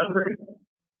discovery.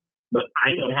 But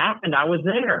I know it happened. I was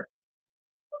there.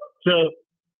 So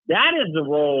that is the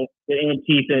role that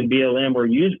Antifa and BLM were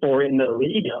used for in the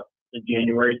lead up to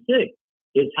January 6th.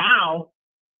 It's how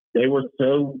they were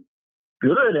so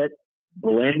good at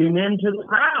blending into the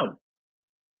crowd.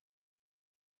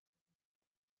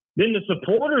 Then the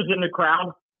supporters in the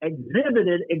crowd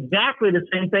exhibited exactly the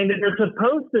same thing that they're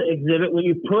supposed to exhibit when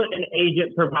you put an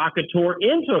agent provocateur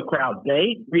into a crowd.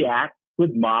 They react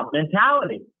with mob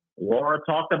mentality. Laura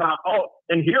talked about,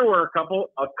 and here were a couple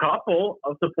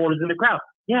of supporters in the crowd.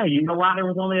 Yeah, you know why there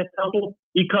was only a couple?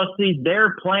 Because, see,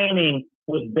 their planning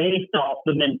was based off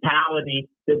the mentality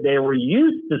that they were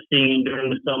used to seeing during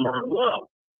the Summer of Love,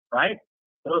 right?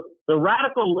 So the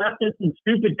radical leftists and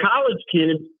stupid college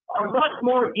kids are much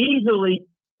more easily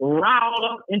riled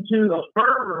up into a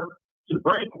fervor to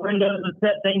break windows and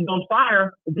set things on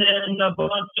fire than a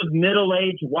bunch of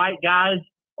middle-aged white guys,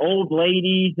 old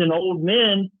ladies, and old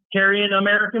men carrying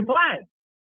American flags.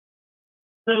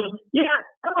 So, yeah,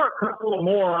 there were a couple of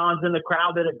morons in the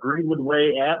crowd that agreed with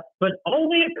Ray Epps, but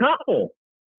only a couple.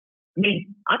 I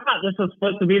mean, I thought this was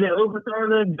supposed to be the overthrow of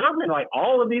the government. Like,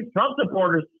 all of these Trump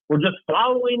supporters were just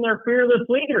following their fearless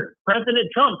leader, President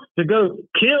Trump, to go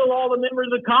kill all the members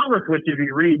of Congress, which if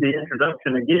you read the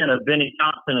introduction again of Benny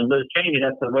Thompson and Liz Cheney,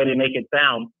 that's the way they make it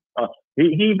sound.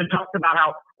 He even talks about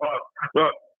how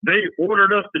they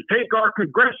ordered us to take our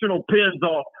congressional pins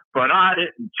off, but I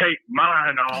didn't take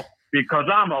mine off because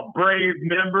I'm a brave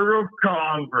member of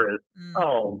Congress.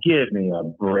 Oh, give me a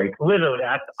break. Literally,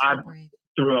 I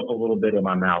threw up a little bit in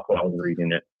my mouth while I was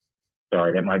reading it.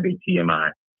 Sorry, that might be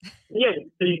TMI. Yeah,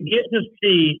 so you get to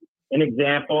see an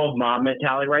example of mob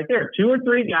mentality right there. 2 or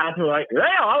 3 guys who are like, "Yeah,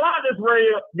 I like this Ray.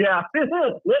 Yeah,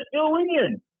 let's go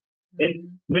in."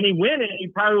 And when he went in, he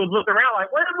probably was looking around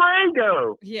like, "Where did Ray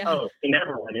go?" Yeah. Oh, he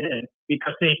never went in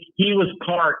because he was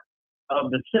part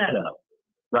of the setup,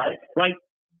 right? Like,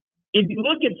 if you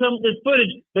look at some of this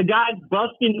footage, the guy's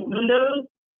busting the windows.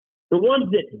 The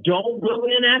ones that don't go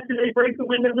in after they break the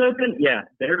windows open, yeah,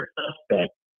 they're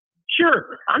suspect.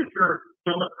 Sure, I'm sure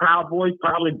some of the Proud Boys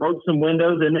probably broke some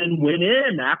windows and then went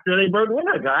in after they broke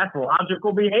windows. That's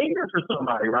logical behavior for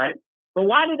somebody, right? But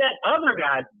why did that other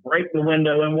guy break the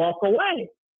window and walk away?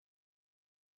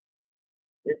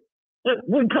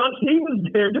 Because he was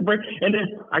there to break. And then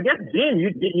I guess, Jen,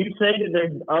 didn't you say that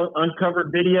there's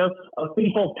uncovered video of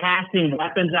people passing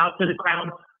weapons out to the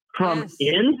crowd from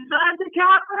inside the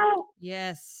Capitol?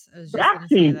 Yes. That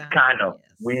seems kind of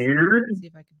weird. Let's see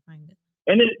if I can find it.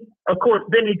 And then, of course,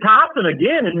 Benny Thompson,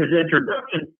 again, in his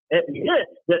introduction,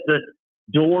 admits that the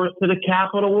doors to the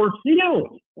Capitol were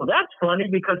sealed. Well, that's funny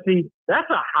because, see, that's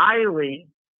a highly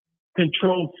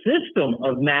controlled system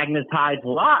of magnetized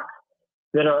locks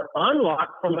that are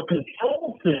unlocked from a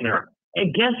control center.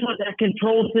 And guess what that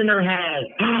control center has?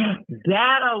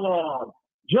 Data logs.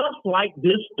 Just like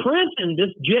this prison,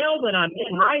 this jail that I'm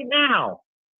in right now.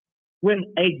 When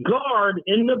a guard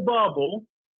in the bubble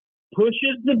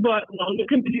pushes the button on the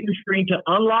computer screen to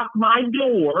unlock my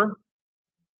door,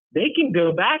 they can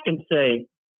go back and say,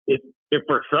 if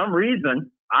for some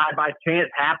reason I by chance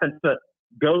happens to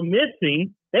go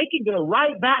missing, they can go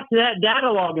right back to that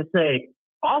data log and say,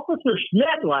 Officer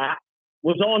Schmedlack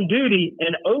was on duty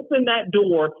and opened that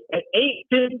door at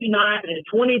 8:59 and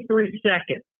 23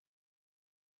 seconds.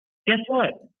 Guess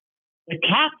what? The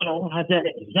Capitol has that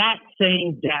exact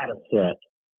same data set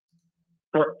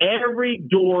for every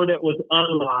door that was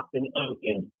unlocked and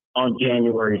opened on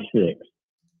January 6th.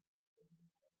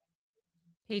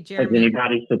 Hey, Jeremy. Has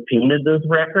anybody subpoenaed those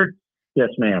records? Yes,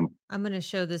 ma'am. I'm going to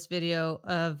show this video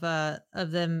of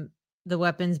them, the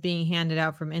weapons being handed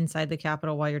out from inside the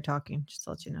Capitol while you're talking, just to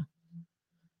let you know.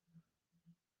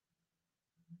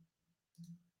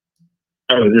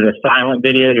 Oh, is it a silent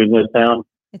video? There's no sound?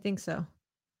 I think so.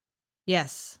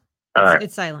 Yes. All right.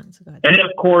 It's silent. So go ahead. And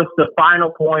of course, the final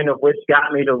point of which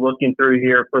got me to looking through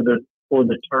here for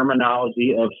the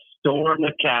terminology of storm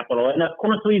the Capitol. And of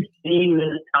course, we've seen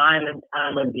this time and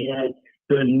time again,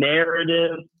 the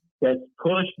narrative that's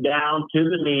pushed down to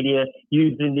the media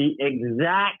using the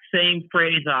exact same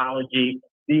phraseology,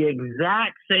 the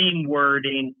exact same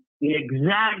wording, the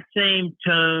exact same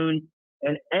tone,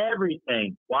 and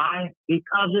everything. Why?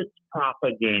 Because it's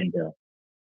propaganda.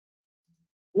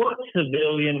 What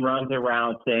civilian runs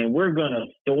around saying, we're going to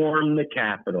storm the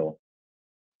Capitol?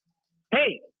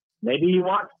 Hey, maybe you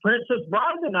watched Princess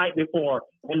Bride the night before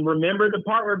and remember the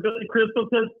part where Billy Crystal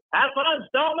says, have fun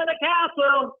storming the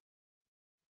castle.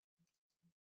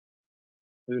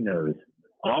 Who knows?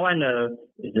 All I know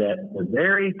is that the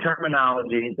very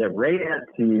terminology that Ray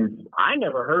Epps used, I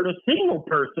never heard a single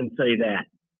person say that.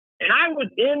 And I was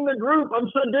in the group of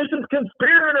seditious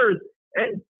conspirators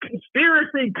and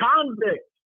conspiracy convicts.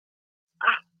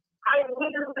 I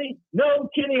literally know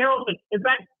Kenny Harrelson. In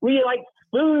fact, we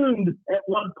spooned at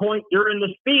one point during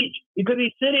the speech because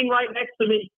he's sitting right next to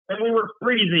me and we were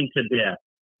freezing to death.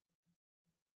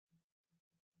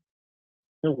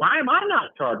 So why am I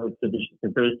not charged with seditious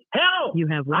conspiracy? Hell,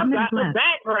 I've got the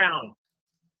background.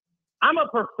 I'm a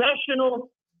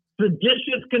professional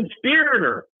seditious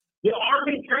conspirator. The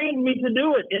Army trained me to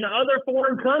do it in other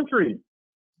foreign countries.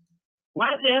 Why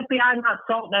did the FBI not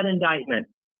salt that indictment?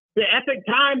 The Epic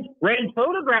Times ran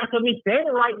photographs of me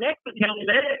standing right next to Kelly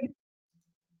Meggs.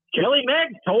 Kelly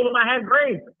Meggs told him I had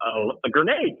grenades,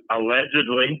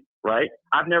 allegedly, right?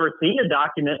 I've never seen a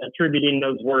document attributing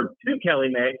those words to Kelly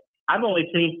Meggs. I've only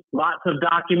seen lots of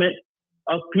documents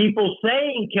of people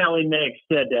saying Kelly Meggs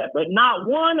said that, but not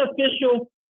one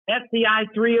official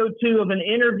FBI 302 of an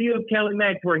interview of Kelly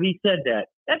Meggs where he said that.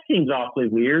 That seems awfully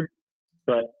weird,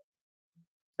 but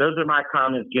those are my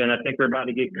comments, Jen. I think we're about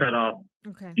to get cut off.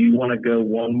 Okay. Do you want to go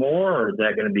one more, or is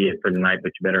that going to be it for tonight?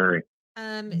 But you better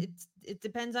hurry. It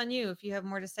depends on you. If you have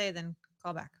more to say, then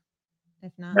call back.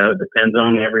 If not, no, it depends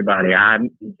on everybody. I'm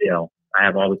Jill. I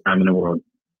have all the time in the world.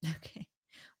 Okay.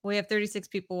 We have 36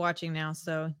 people watching now,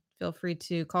 so feel free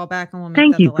to call back and we'll make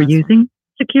Thank that you the for last using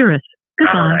Securus.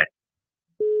 Goodbye.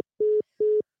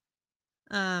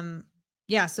 Right.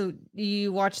 Yeah. So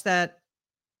you watched that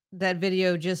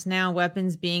video just now.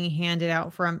 Weapons being handed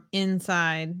out from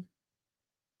inside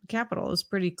the Capitol. It was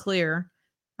pretty clear.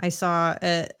 I saw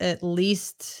at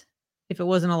least, if it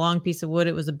wasn't a long piece of wood,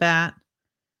 it was a bat,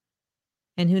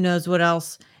 and who knows what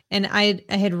else. And I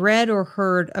had read or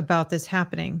heard about this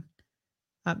happening,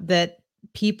 that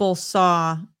people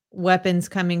saw weapons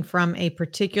coming from a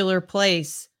particular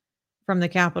place from the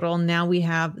Capitol. Now we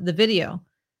have the video.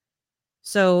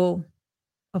 So,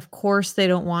 of course, they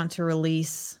don't want to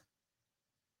release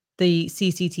the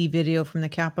CCTV video from the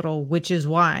Capitol, which is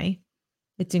why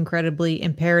it's incredibly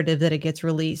imperative that it gets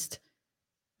released.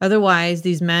 Otherwise,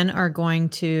 these men are going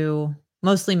to,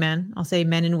 mostly men, I'll say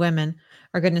men and women,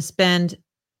 are going to spend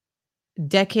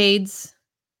decades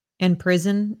in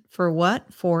prison for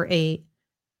what? For a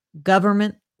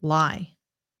government lie.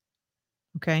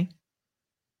 Okay?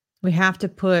 We have to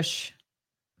push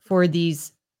for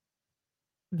these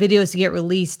videos to get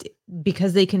released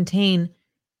because they contain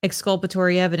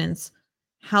exculpatory evidence.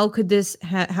 How could this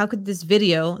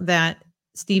video that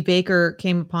Steve Baker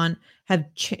came upon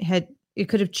it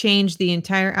could have changed the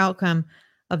entire outcome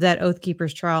of that Oath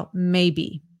Keepers trial?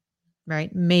 Maybe,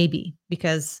 right? Maybe,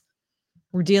 because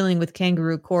we're dealing with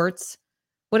kangaroo courts.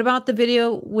 What about the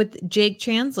video with Jake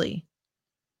Chansley,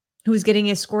 who was getting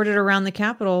escorted around the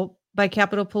Capitol by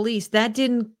Capitol Police? That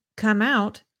didn't come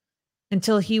out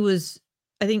until he was,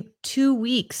 I think, 2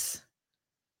 weeks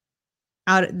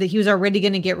out, that he was already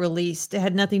going to get released. It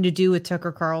had nothing to do with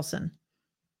Tucker Carlson.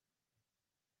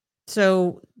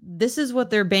 So this is what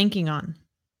they're banking on.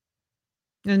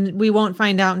 And we won't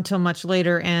find out until much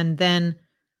later. And then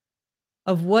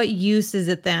of what use is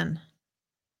it then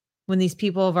when these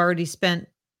people have already spent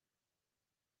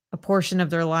a portion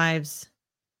of their lives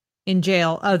in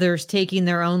jail, others taking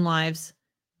their own lives?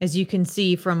 As you can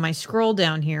see from my scroll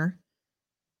down here,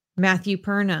 Matthew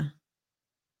Perna,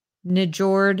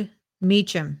 Najord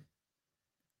Meacham,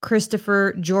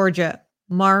 Christopher Georgia,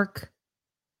 Mark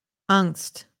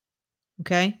Ungst.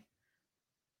 Okay.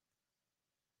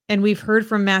 And we've heard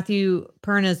from Matthew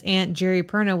Perna's aunt, Jerry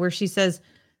Perna, where she says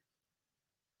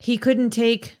he couldn't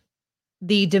take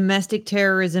the domestic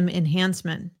terrorism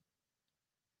enhancement.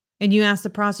 And you ask the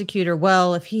prosecutor,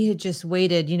 well, if he had just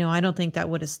waited, I don't think that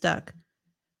would have stuck.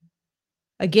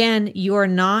 Again, you are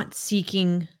not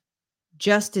seeking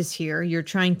justice here. You're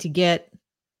trying to get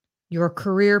your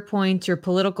career points, your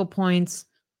political points.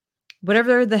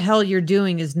 Whatever the hell you're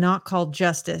doing is not called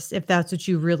justice if that's what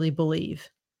you really believe.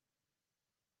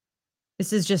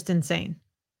 This is just insane.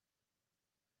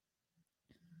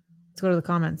 Let's go to the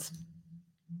comments.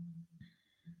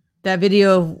 That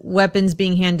video of weapons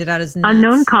being handed out is nuts.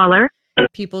 Unknown caller.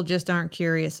 People just aren't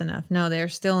curious enough. No, they're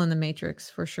still in the Matrix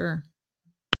for sure.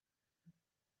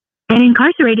 An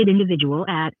incarcerated individual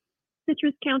at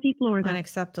Citrus County, Florida.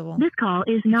 Unacceptable. This call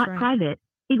is not private.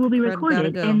 It will be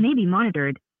recorded and may be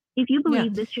monitored. If you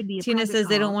believe this should be a Tina says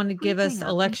they don't want to give us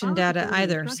election data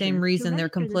either. Same reason they're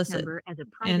complicit.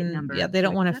 And yeah, they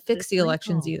don't want to fix the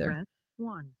elections either.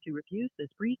 To refuse this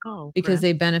free call, because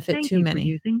they benefit too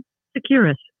many.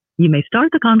 Securus. You may start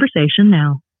the conversation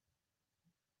now.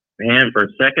 Man, for a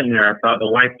second there, I thought the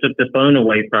wife took the phone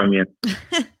away from you.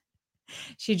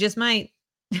 She just might.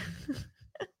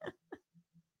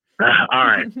 All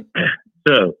right.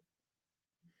 So,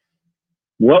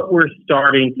 what we're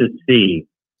starting to see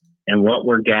and what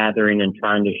we're gathering and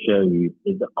trying to show you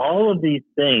is that all of these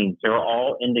things are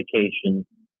all indications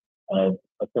of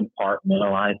a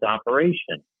compartmentalized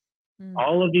operation.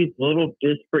 All of these little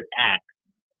disparate acts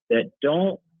that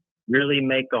don't really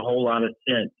make a whole lot of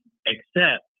sense,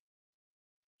 except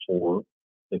for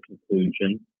the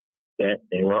conclusion that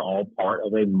they were all part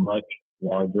of a much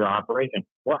larger operation.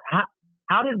 Well,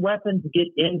 how did weapons get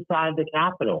inside the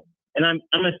Capitol? And I'm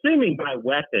assuming by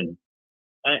weapons,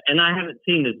 and I haven't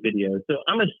seen this video, so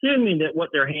I'm assuming that what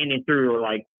they're handing through are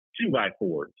like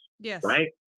 2x4s. Yes. Right?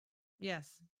 Yes.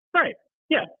 Right.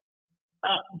 Yeah.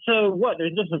 So what?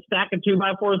 There's just a stack of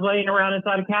 2x4s laying around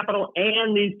inside a Capitol,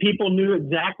 and these people knew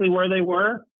exactly where they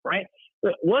were, right?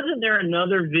 But wasn't there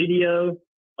another video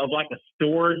of like a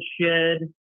storage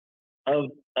shed of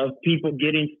people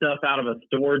getting stuff out of a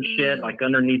storage shed, like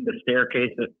underneath the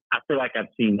staircase? I feel like I've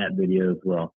seen that video as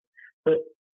well. But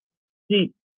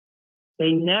see,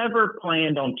 they never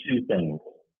planned on two things.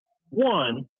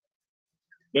 One,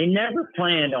 they never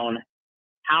planned on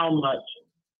how much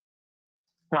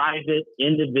private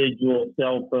individual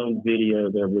cell phone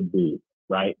video there would be,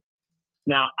 right?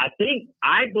 Now,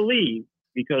 I believe,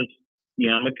 because,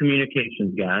 I'm a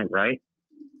communications guy, right?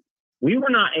 We were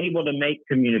not able to make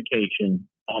communication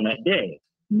on that day.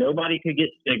 Nobody could get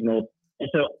signals. And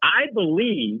so I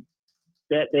believe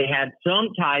that they had some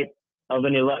type of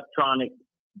an electronic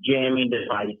jamming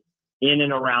device in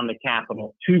and around the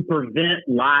Capitol to prevent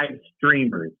live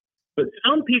streamers. But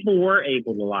some people were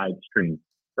able to live stream,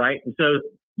 right? And so,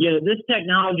 this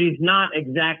technology is not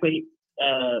exactly,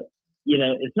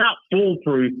 it's not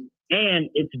foolproof, and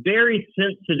it's very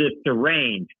sensitive to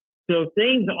range. So if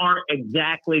things aren't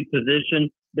exactly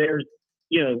positioned, there's,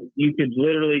 you could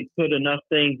literally put enough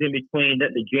things in between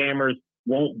that the jammers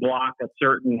won't block a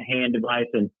certain hand device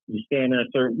and you stand in a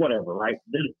certain, whatever, right?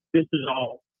 This is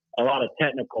all a lot of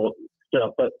technical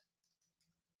stuff, but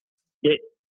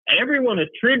everyone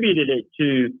attributed it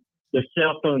to the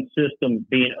cell phone system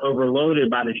being overloaded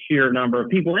by the sheer number of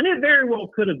people. And it very well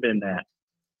could have been that.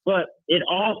 But it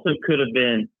also could have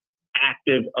been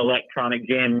active electronic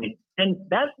jamming. And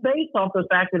that's based off the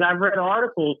fact that I've read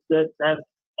articles that have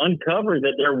uncovered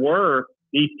that there were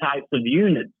these types of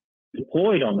units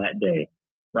deployed on that day,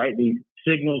 right? These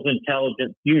signals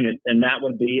intelligence units. And that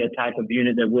would be a type of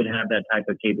unit that would have that type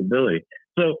of capability.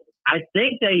 So I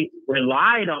think they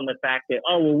relied on the fact that,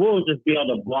 oh, well, we'll just be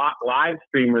able to block live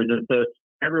streamers. And so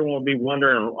everyone will be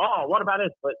wondering, oh, what about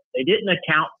this? But they didn't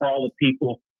account for all the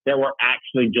people that were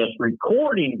actually just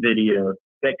recording video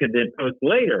that could then post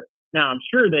later. Now, I'm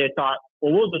sure they thought,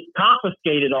 well, we'll just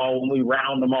confiscate it all when we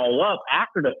round them all up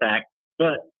after the fact,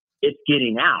 but it's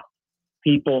getting out.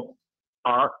 People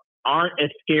aren't as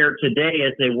scared today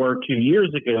as they were 2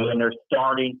 years ago, and they're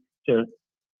starting to,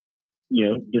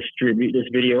 distribute this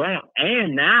video out.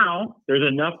 And now there's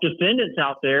enough defendants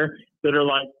out there that are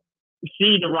like,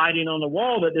 see the writing on the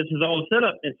wall that this is all set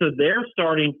up. And so they're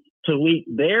starting to leak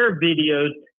their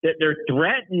videos that they're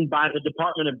threatened by the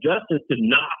Department of Justice to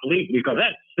not leak because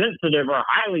that's sensitive or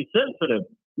highly sensitive.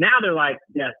 Now they're like,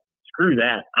 yeah, screw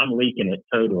that. I'm leaking it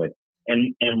totally.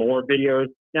 And more videos.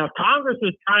 Now, Congress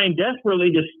is trying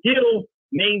desperately to still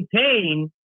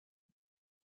maintain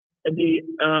the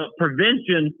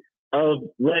prevention of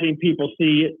letting people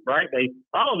see it, right?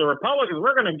 The Republicans,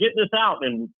 we're going to get this out,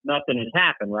 and nothing has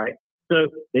happened, right? So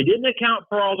they didn't account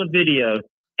for all the video.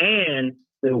 And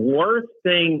the worst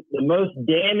thing, the most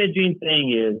damaging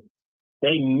thing is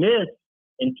they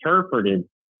misinterpreted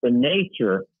the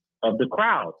nature of the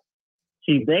crowd.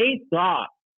 See, their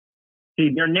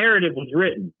narrative was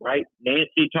written, right?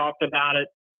 Nancy talked about it.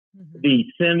 The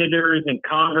senators and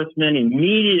congressmen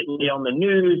immediately on the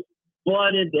news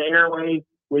flooded the airwaves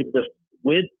with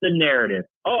the narrative.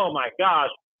 Oh my gosh,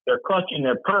 they're clutching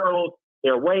their pearls.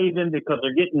 They're waving because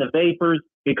they're getting the vapors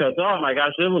because, oh my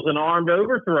gosh, it was an armed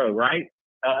overthrow, right?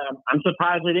 I'm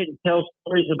surprised they didn't tell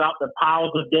stories about the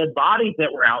piles of dead bodies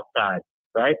that were outside,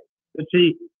 right? But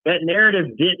see, that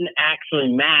narrative didn't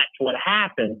actually match what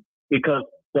happened because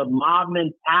the mob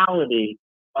mentality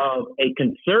of a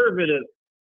conservative,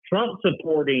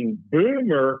 Trump-supporting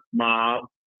boomer mob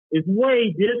is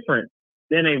way different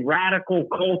than a radical,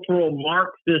 cultural,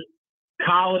 Marxist,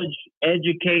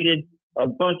 college-educated, a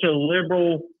bunch of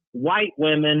liberal white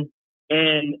women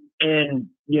and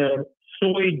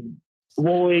soy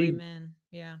boy,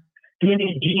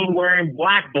 skinny jean wearing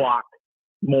black bloc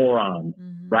morons,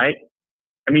 right?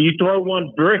 I mean, you throw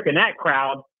one brick in that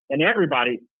crowd, and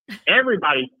everybody's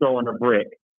throwing a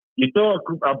brick. You throw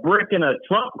a brick in a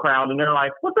Trump crowd, and they're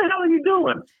like, "What the hell are you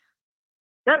doing?"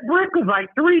 That brick was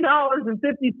like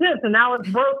 $3.50, and now it's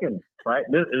broken, right?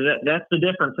 That's the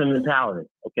difference in mentality,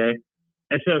 okay?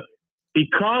 And so,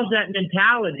 because that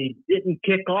mentality didn't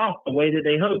kick off the way that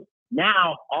they hoped,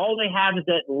 now all they have is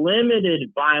that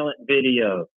limited violent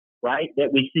video, right?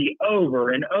 That we see over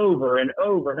and over and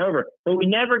over and over, but we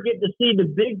never get to see the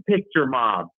big picture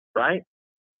mob, right?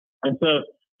 And so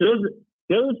those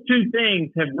two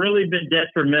things have really been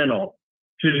detrimental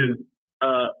to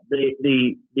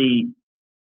the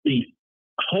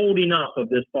holding up of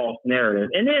this false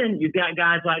narrative. And then you've got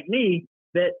guys like me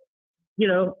that,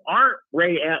 aren't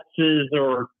Ray Epps's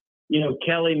or,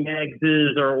 Kelly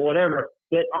Meggs's or whatever,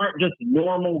 that aren't just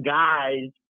normal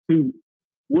guys who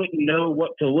wouldn't know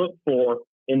what to look for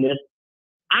in this.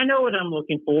 I know what I'm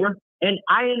looking for. And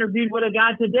I interviewed with a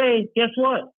guy today. Guess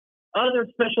what? Other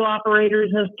special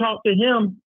operators have talked to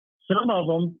him. Some of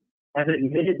them have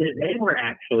admitted that they were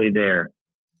actually there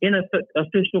in an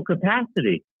official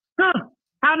capacity.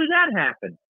 How did that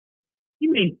happen?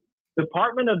 You mean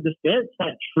Department of Defense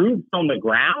had troops on the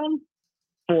ground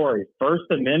for a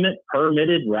First Amendment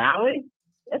permitted rally?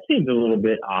 That seems a little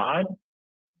bit odd.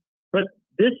 But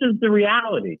this is the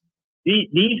reality.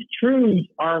 These truths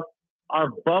are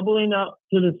bubbling up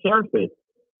to the surface.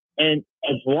 And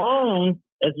as long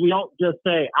as we don't just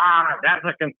say, that's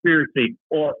a conspiracy,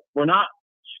 or we're not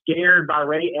scared by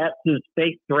Ray Epps'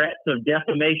 fake threats of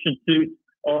defamation suits,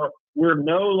 or we're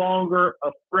no longer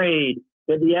afraid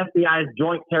that the FBI's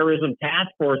Joint Terrorism Task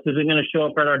Force isn't going to show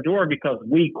up at our door because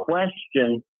we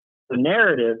question the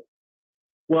narrative,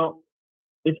 well,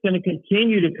 it's going to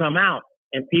continue to come out,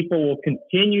 and people will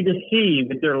continue to see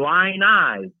with their lying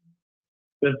eyes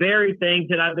the very things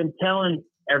that I've been telling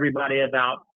everybody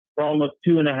about for almost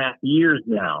 2.5 years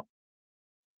now.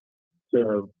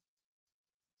 So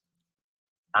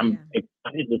I'm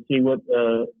excited to see what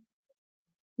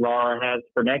Lara has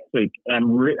for next week.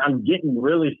 I'm getting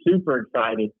really super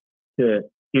excited to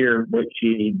hear what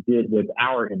she did with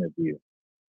our interview.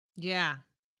 Yeah,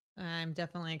 I'm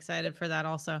definitely excited for that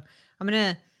also.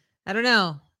 I don't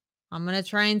know. I'm going to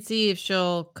try and see if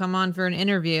she'll come on for an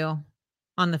interview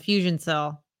on the Fusion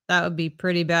Cell. That would be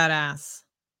pretty badass.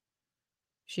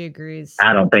 She agrees.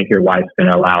 I don't think your wife's going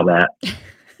to allow that.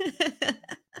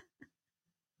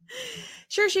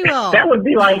 Sure she will. That would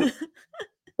be like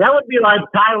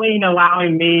Tylene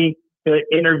allowing me to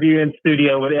interview in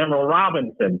studio with Emerald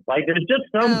Robinson. Like, there's just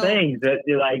some things that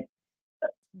you're like,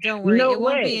 don't worry, no it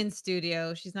won't way. be in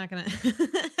studio. She's not gonna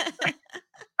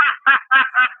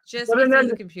just Well, before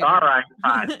the computer. All right,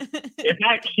 fine. In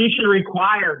fact, she should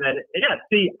require that. Yeah,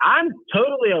 see, I'm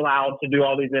totally allowed to do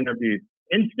all these interviews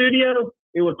in studio.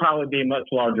 It would probably be a much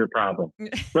larger problem.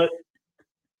 But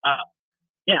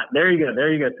yeah, there you go.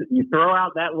 There you go. You throw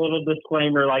out that little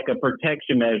disclaimer like a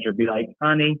protection measure. Be like,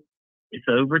 honey, it's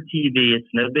over TV. It's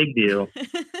no big deal.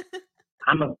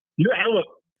 Look,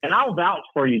 and I'll vouch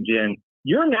for you, Jen.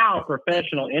 You're now a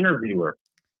professional interviewer.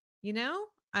 You know,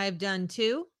 I've done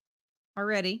 2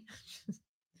 already.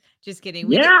 Just kidding.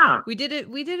 We did it.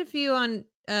 We did a few on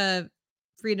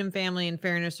Freedom, Family, and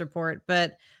Fairness Report,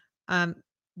 but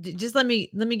just let me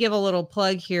give a little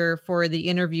plug here for the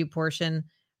interview portion.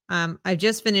 I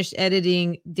just finished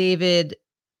editing David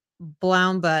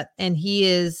Blaumbutt, and he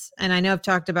is, and I know I've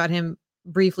talked about him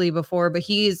briefly before, but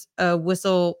he's a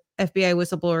FBI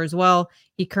whistleblower as well.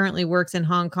 He currently works in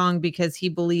Hong Kong because he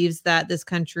believes that this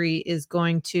country is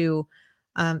going to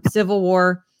civil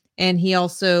war. And he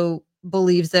also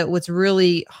believes that what's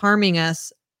really harming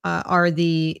us are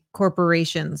the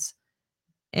corporations,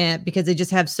 and because they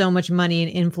just have so much money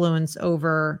and influence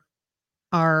over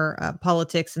our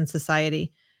politics and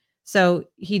society. So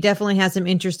he definitely has some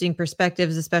interesting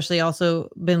perspectives, especially also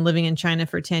been living in China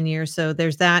for 10 years. So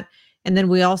there's that. And then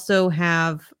we also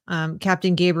have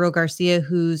Captain Gabriel Garcia,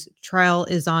 whose trial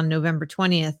is on November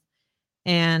 20th.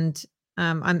 And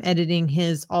I'm editing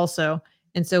his also.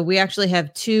 And so we actually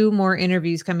have 2 more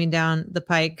interviews coming down the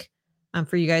pike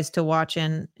for you guys to watch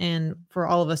and for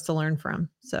all of us to learn from.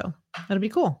 So that'll be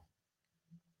cool.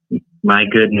 My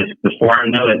goodness, before I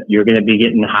know it, you're going to be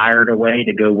getting hired away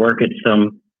to go work at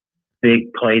some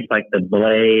big place like the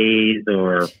Blaze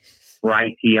or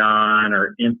Raytheon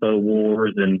or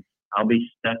InfoWars, and I'll be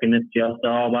stuck in this jail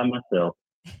cell all by myself.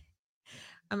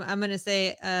 I'm going to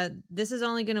say this is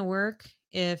only going to work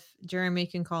if Jeremy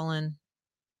can call in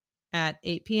at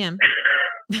 8 p.m.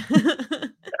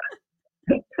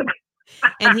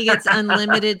 And he gets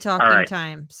unlimited talking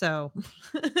time. So,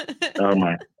 oh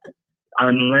my,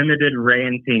 unlimited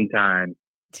ranting time.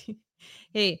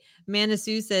 Hey,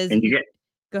 Manisu says, and you get,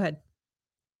 go ahead.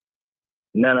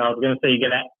 No, I was going to say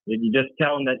you just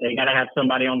tell them that they got to have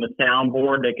somebody on the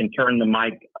soundboard that can turn the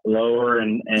mic lower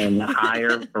and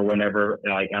higher for whenever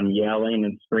like I'm yelling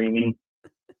and screaming.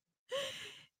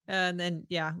 And then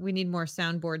we need more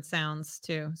soundboard sounds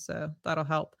too, so that'll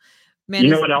help. Man, you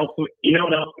know what else? You know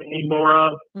what else we need more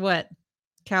of? What?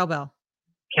 Cowbell.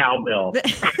 Cowbell.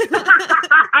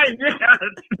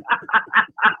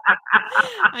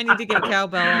 I need to get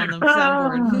cowbell on the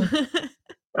soundboard.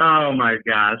 Oh my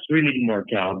gosh, we need more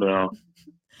cowbell.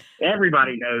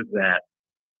 Everybody knows that.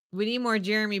 We need more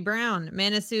Jeremy Brown.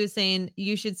 Manisu is saying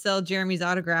you should sell Jeremy's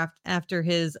autograph after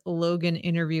his Logan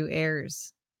interview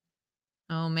airs.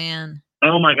 Oh man.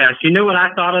 Oh my gosh. You know what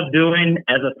I thought of doing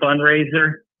as a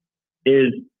fundraiser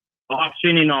is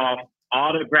auctioning off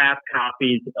autographed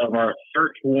copies of our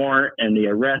search warrant and the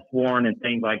arrest warrant and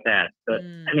things like that. But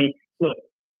I mean, look,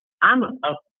 I'm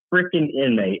a freaking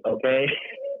inmate, okay?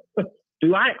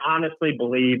 Do I honestly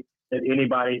believe that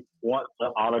anybody wants an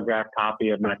autographed copy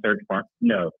of my search warrant?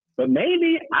 No. But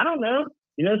maybe, I don't know.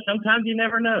 You know, sometimes you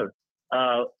never know.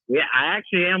 I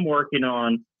actually am working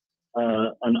on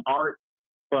an art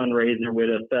fundraiser with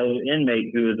a fellow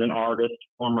inmate who is an artist,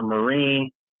 former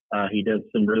Marine. He does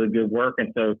some really good work.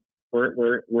 And so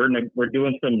we're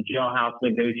doing some jailhouse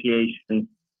negotiations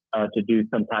to do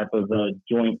some type of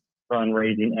joint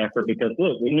fundraising effort because,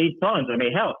 look, we need funds. I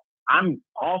mean, hell, I'm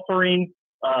offering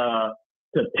to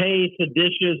pay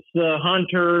seditious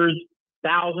hunters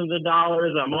thousands of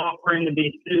dollars. I'm offering to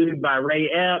be sued by Ray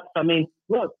Epps. I mean,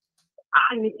 look,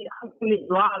 I need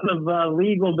lots of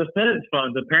legal defense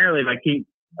funds, apparently, if I keep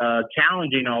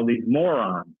challenging all these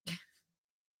morons.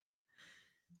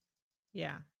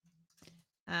 Yeah.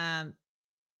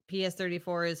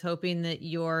 PS34 is hoping that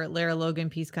your Lara Logan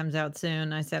piece comes out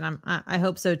soon. I said, I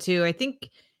hope so too. I think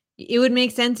it would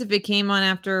make sense if it came on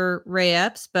after Ray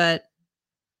Epps, but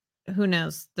who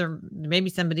knows? There may be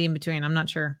somebody in between. I'm not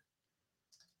sure.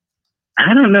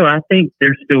 I don't know. I think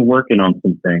they're still working on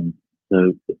some things.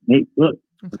 So look.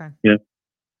 Okay. Yeah.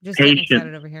 Just getting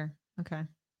excited over here. Okay.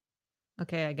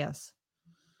 Okay, I guess.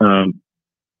 All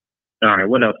right.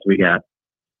 What else we got?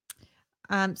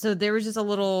 So there was just a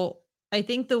little, I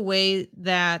think the way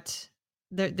that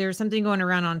there's something going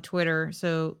around on Twitter.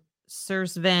 So Sir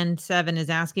Sven7 is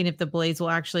asking if the Blaze will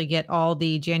actually get all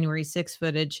the January 6th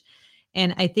footage.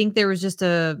 And I think there was just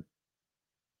a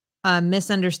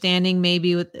misunderstanding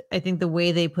maybe with, I think the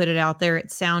way they put it out there,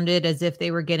 it sounded as if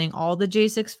they were getting all the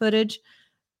J6 footage,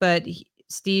 but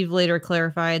Steve later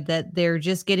clarified that they're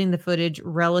just getting the footage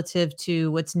relative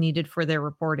to what's needed for their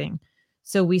reporting.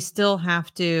 So we still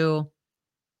have to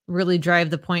really drive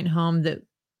the point home that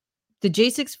the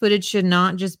J6 footage should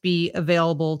not just be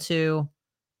available to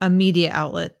a media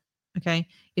outlet. Okay.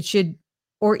 It should,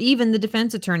 or even the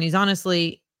defense attorneys,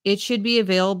 honestly, it should be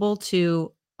available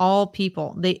to all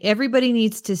people. Everybody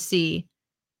needs to see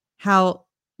how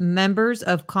members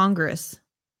of Congress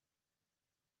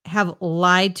have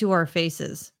lied to our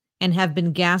faces and have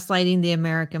been gaslighting the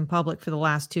American public for the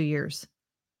last 2 years.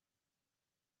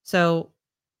 So,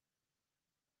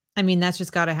 I mean, that's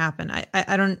just got to happen.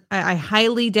 I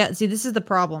highly doubt. See, this is the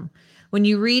problem. When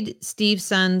you read Steve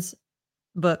Sund's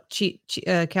book,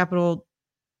 Capitol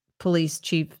Police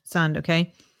Chief Sund,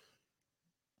 okay?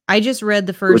 I just read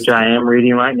the first. Which I am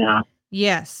reading right now.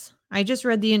 Yes. I just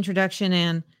read the introduction,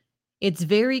 and it's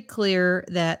very clear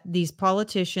that these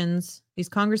politicians, these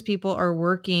Congress people are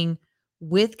working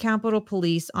with Capitol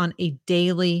Police on a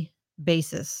daily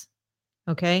basis.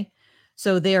 Okay?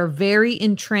 So they are very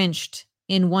entrenched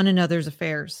in one another's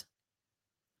affairs.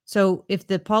 So if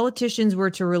the politicians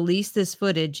were to release this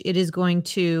footage, it is going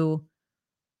to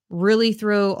really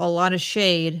throw a lot of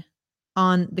shade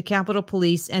on the Capitol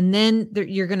Police. And then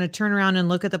you're going to turn around and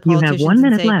look at the politicians You have 1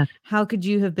 minute and say, left. how could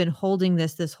you have been holding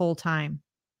this whole time?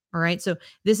 All right. So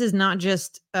this is not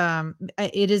just,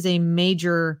 it is a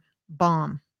major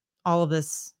bomb. All of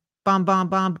this bomb. I'm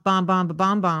going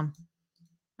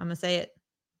to say it.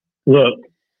 Look,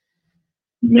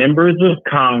 members of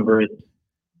Congress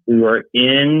who are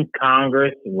in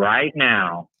Congress right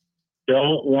now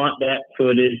don't want that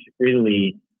footage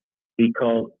released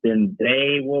because then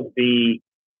they will be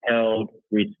held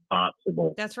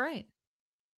responsible. That's right.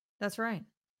 That's right.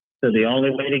 So the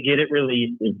only way to get it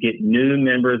released is get new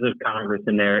members of Congress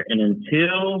in there. And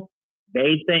until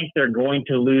they think they're going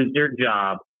to lose their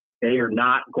job, they are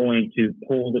not going to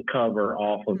pull the cover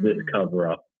off of this cover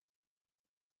up.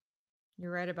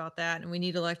 You're right about that. And we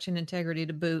need election integrity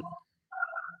to boot.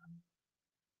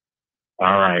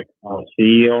 All right. I'll see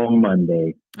you on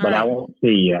Monday. But I won't see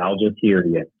you. I'll just hear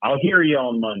you. I'll hear you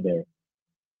on Monday.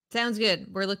 Sounds good.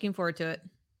 We're looking forward to it.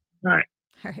 All right.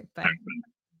 All right. Bye.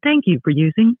 Thank you for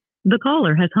using. The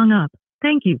caller has hung up.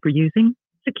 Thank you for using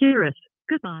Securus.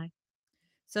 Goodbye.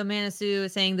 So Manisu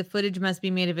is saying the footage must be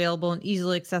made available and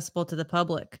easily accessible to the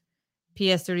public.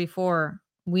 PS34,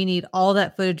 we need all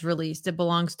that footage released. It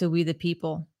belongs to we the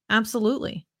people.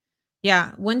 Absolutely.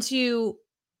 Yeah. Once you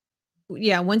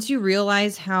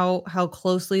realize how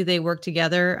closely they work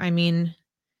together, I mean,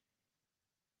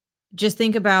 just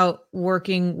think about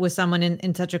working with someone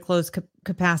in such a close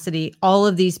capacity, all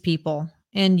of these people,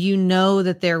 and you know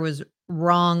that there was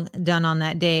wrong done on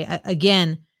that day.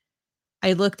 Again,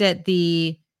 I looked at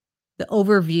the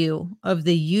overview of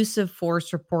the use of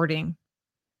force reporting,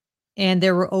 and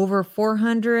there were over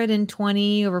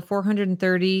 420, over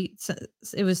 430.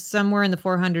 It was somewhere in the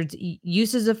 400s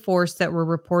uses of force that were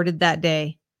reported that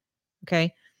day.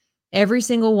 Okay. Every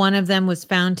single one of them was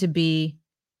found to be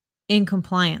in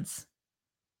compliance.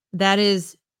 That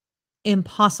is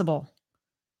impossible.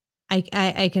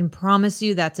 I can promise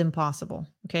you that's impossible.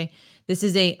 Okay. This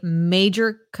is a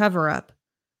major cover-up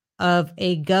of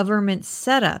a government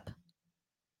setup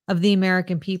of the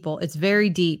American people. It's very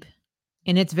deep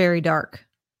and it's very dark.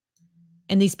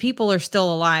 And these people are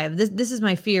still alive. This is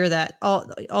my fear, that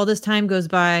all this time goes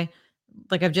by,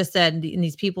 like I've just said, and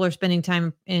these people are spending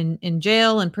time in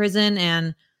jail and prison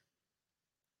and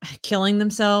killing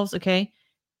themselves. Okay.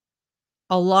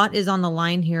 A lot is on the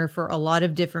line here for a lot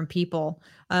of different people.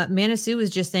 Manisu was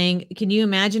just saying, can you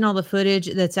imagine all the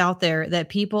footage that's out there that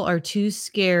people are too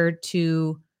scared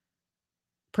to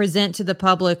present to the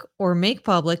public or make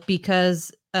public because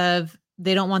of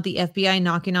they don't want the FBI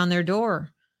knocking on their door.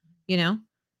 You know,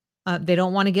 they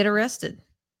don't want to get arrested.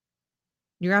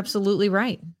 You're absolutely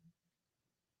right.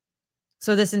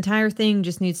 So this entire thing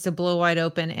just needs to blow wide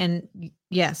open. And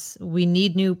yes, we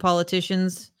need new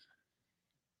politicians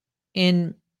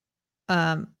in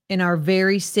our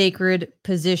very sacred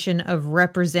position of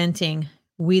representing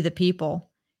we the people.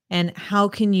 And how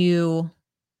can you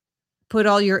put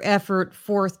all your effort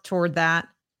forth toward that,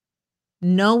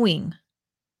 knowing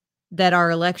that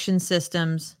our election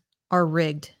systems are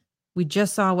rigged? We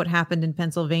just saw what happened in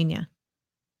Pennsylvania.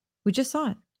 We just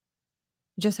saw it.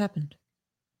 It just happened.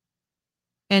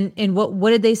 And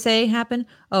what did they say happened?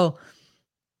 Oh,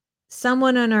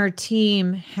 someone on our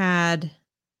team had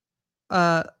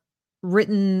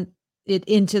written it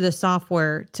into the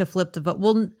software to flip the vote.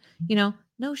 Well,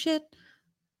 no shit.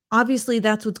 Obviously,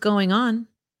 that's what's going on.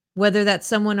 Whether that's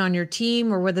someone on your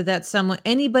team or whether that's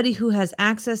anybody who has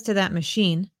access to that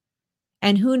machine,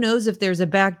 and who knows if there's a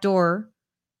back door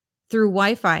through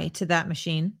Wi-Fi to that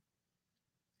machine.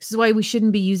 This is why we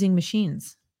shouldn't be using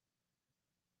machines.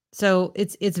 So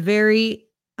it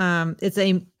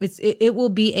will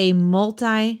be a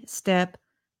multi-step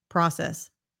process.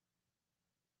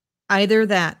 Either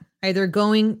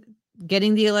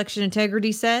getting the election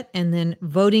integrity set and then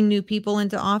voting new people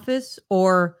into office,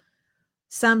 or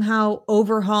somehow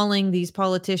overhauling these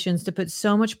politicians to put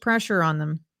so much pressure on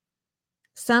them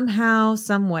somehow,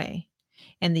 some way.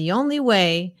 And the only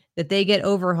way that they get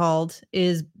overhauled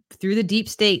is through the deep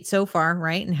state so far,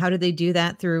 right? And how do they do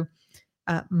that? Through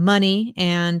money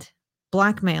and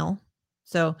blackmail.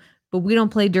 So, but we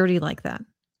don't play dirty like that.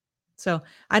 So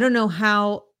I don't know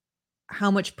how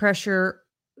much pressure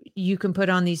you can put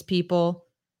on these people,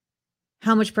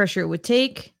 how much pressure it would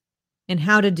take, and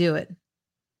how to do it.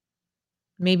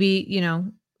 Maybe,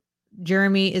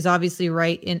 Jeremy is obviously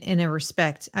right in a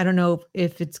respect. I don't know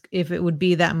if it would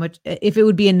be that much, if it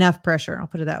would be enough pressure. I'll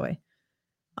put it that way.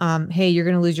 Hey, you're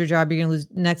going to lose your job. You're going to lose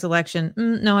next election.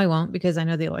 No, I won't, because I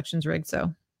know the election's rigged.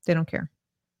 So they don't care.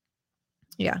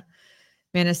 Yeah.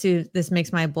 Man, this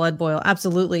makes my blood boil.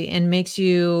 Absolutely. And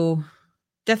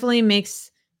definitely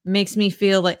makes me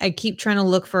feel like I keep trying to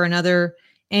look for another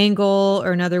angle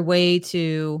or another way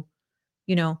to,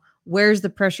 where's the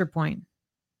pressure point?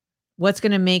 What's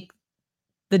going to make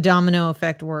the domino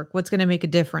effect work? What's going to make a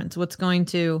difference? What's going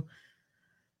to,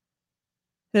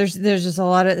 there's just a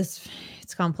lot of this.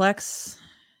 It's complex.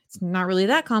 It's not really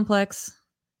that complex.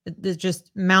 There's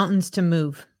just mountains to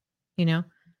move,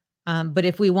 but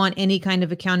if we want any kind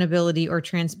of accountability or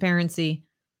transparency,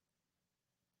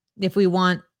 if we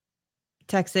want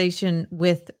taxation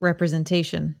with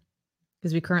representation,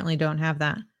 because we currently don't have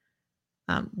that,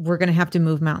 we're going to have to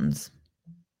move mountains.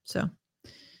 So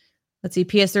let's see.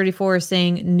 PS34 is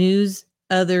saying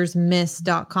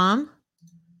newsothersmiss.com. I'm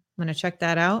going to check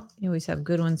that out. You always have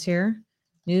good ones here.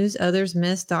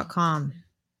 Newsothersmiss.com.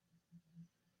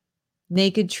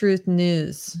 Naked Truth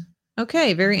News.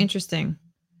 Okay, very interesting.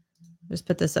 Just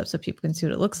put this up so people can see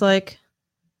what it looks like.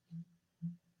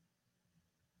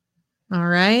 All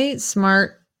right.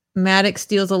 Smartmatic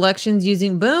steals elections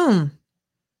using boom.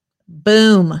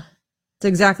 Boom. It's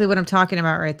exactly what I'm talking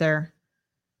about right there.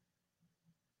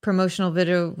 Promotional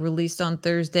video released on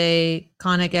Thursday.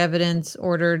 Conic evidence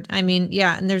ordered. I mean,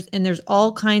 yeah, and there's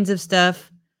all kinds of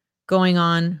stuff going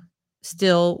on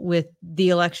still with the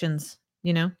elections,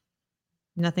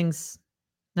 Nothing's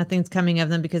coming of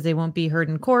them because they won't be heard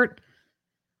in court.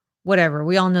 Whatever.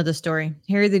 We all know the story.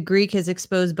 Harry the Greek has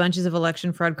exposed bunches of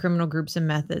election fraud criminal groups and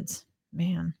methods.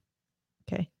 Man.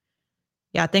 Okay.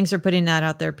 Yeah, thanks for putting that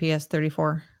out there,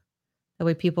 PS34. That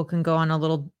way people can go on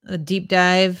a deep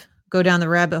dive, go down the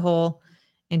rabbit hole,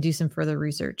 and do some further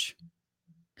research.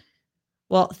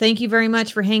 Well, thank you very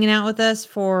much for hanging out with us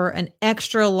for an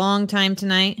extra long time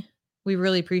tonight. We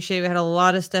really appreciate it. We had a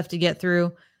lot of stuff to get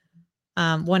through.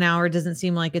 1 hour doesn't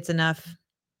seem like it's enough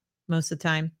most of the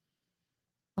time.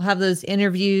 I'll have those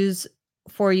interviews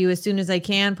for you as soon as I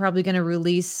can. Probably going to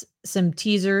release some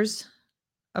teasers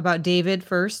about David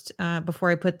first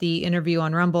before I put the interview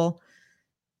on Rumble.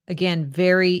 Again,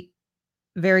 very,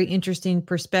 very interesting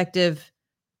perspective.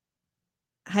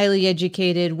 Highly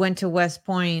educated, went to West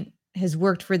Point, has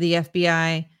worked for the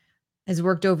FBI, has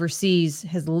worked overseas,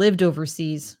 has lived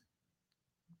overseas.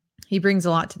 He brings a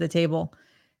lot to the table,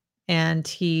 and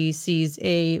he sees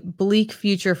a bleak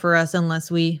future for us unless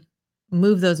we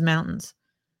move those mountains.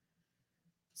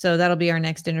 So that'll be our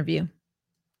next interview.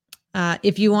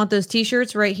 If you want those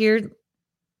t-shirts right here,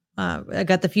 I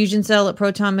got the Fusion Cell at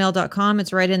protonmail.com.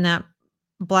 It's right in that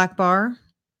black bar.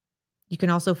 You can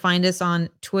also find us on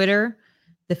Twitter,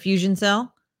 the Fusion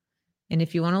Cell. And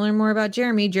if you want to learn more about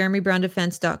Jeremy,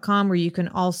 jeremybrowndefense.com, where you can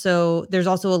there's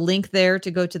also a link there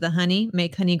to go to the Honey,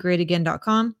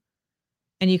 makehoneyGreatAgain.com.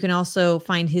 And you can also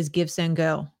find his Give, Send,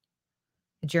 Go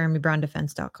at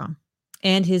jeremybrowndefense.com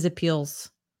and his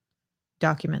appeals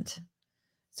document.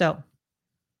 So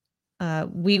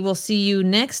we will see you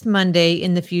next Monday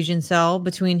in the Fusion Cell.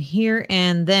 Between here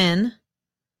and then,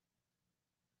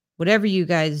 whatever you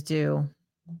guys do,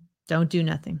 don't do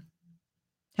nothing.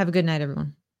 Have a good night,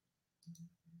 everyone.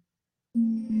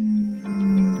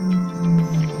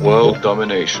 World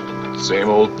domination, same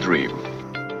old dream.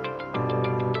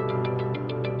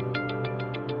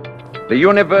 The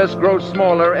universe grows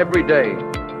smaller every day.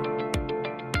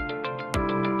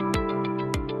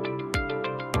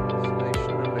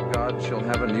 shall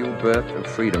have a new birth of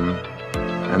freedom,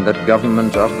 and that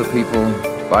government of the people,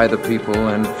 by the people,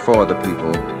 and for the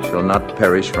people shall not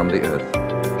perish from the earth.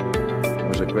 It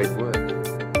was a great word.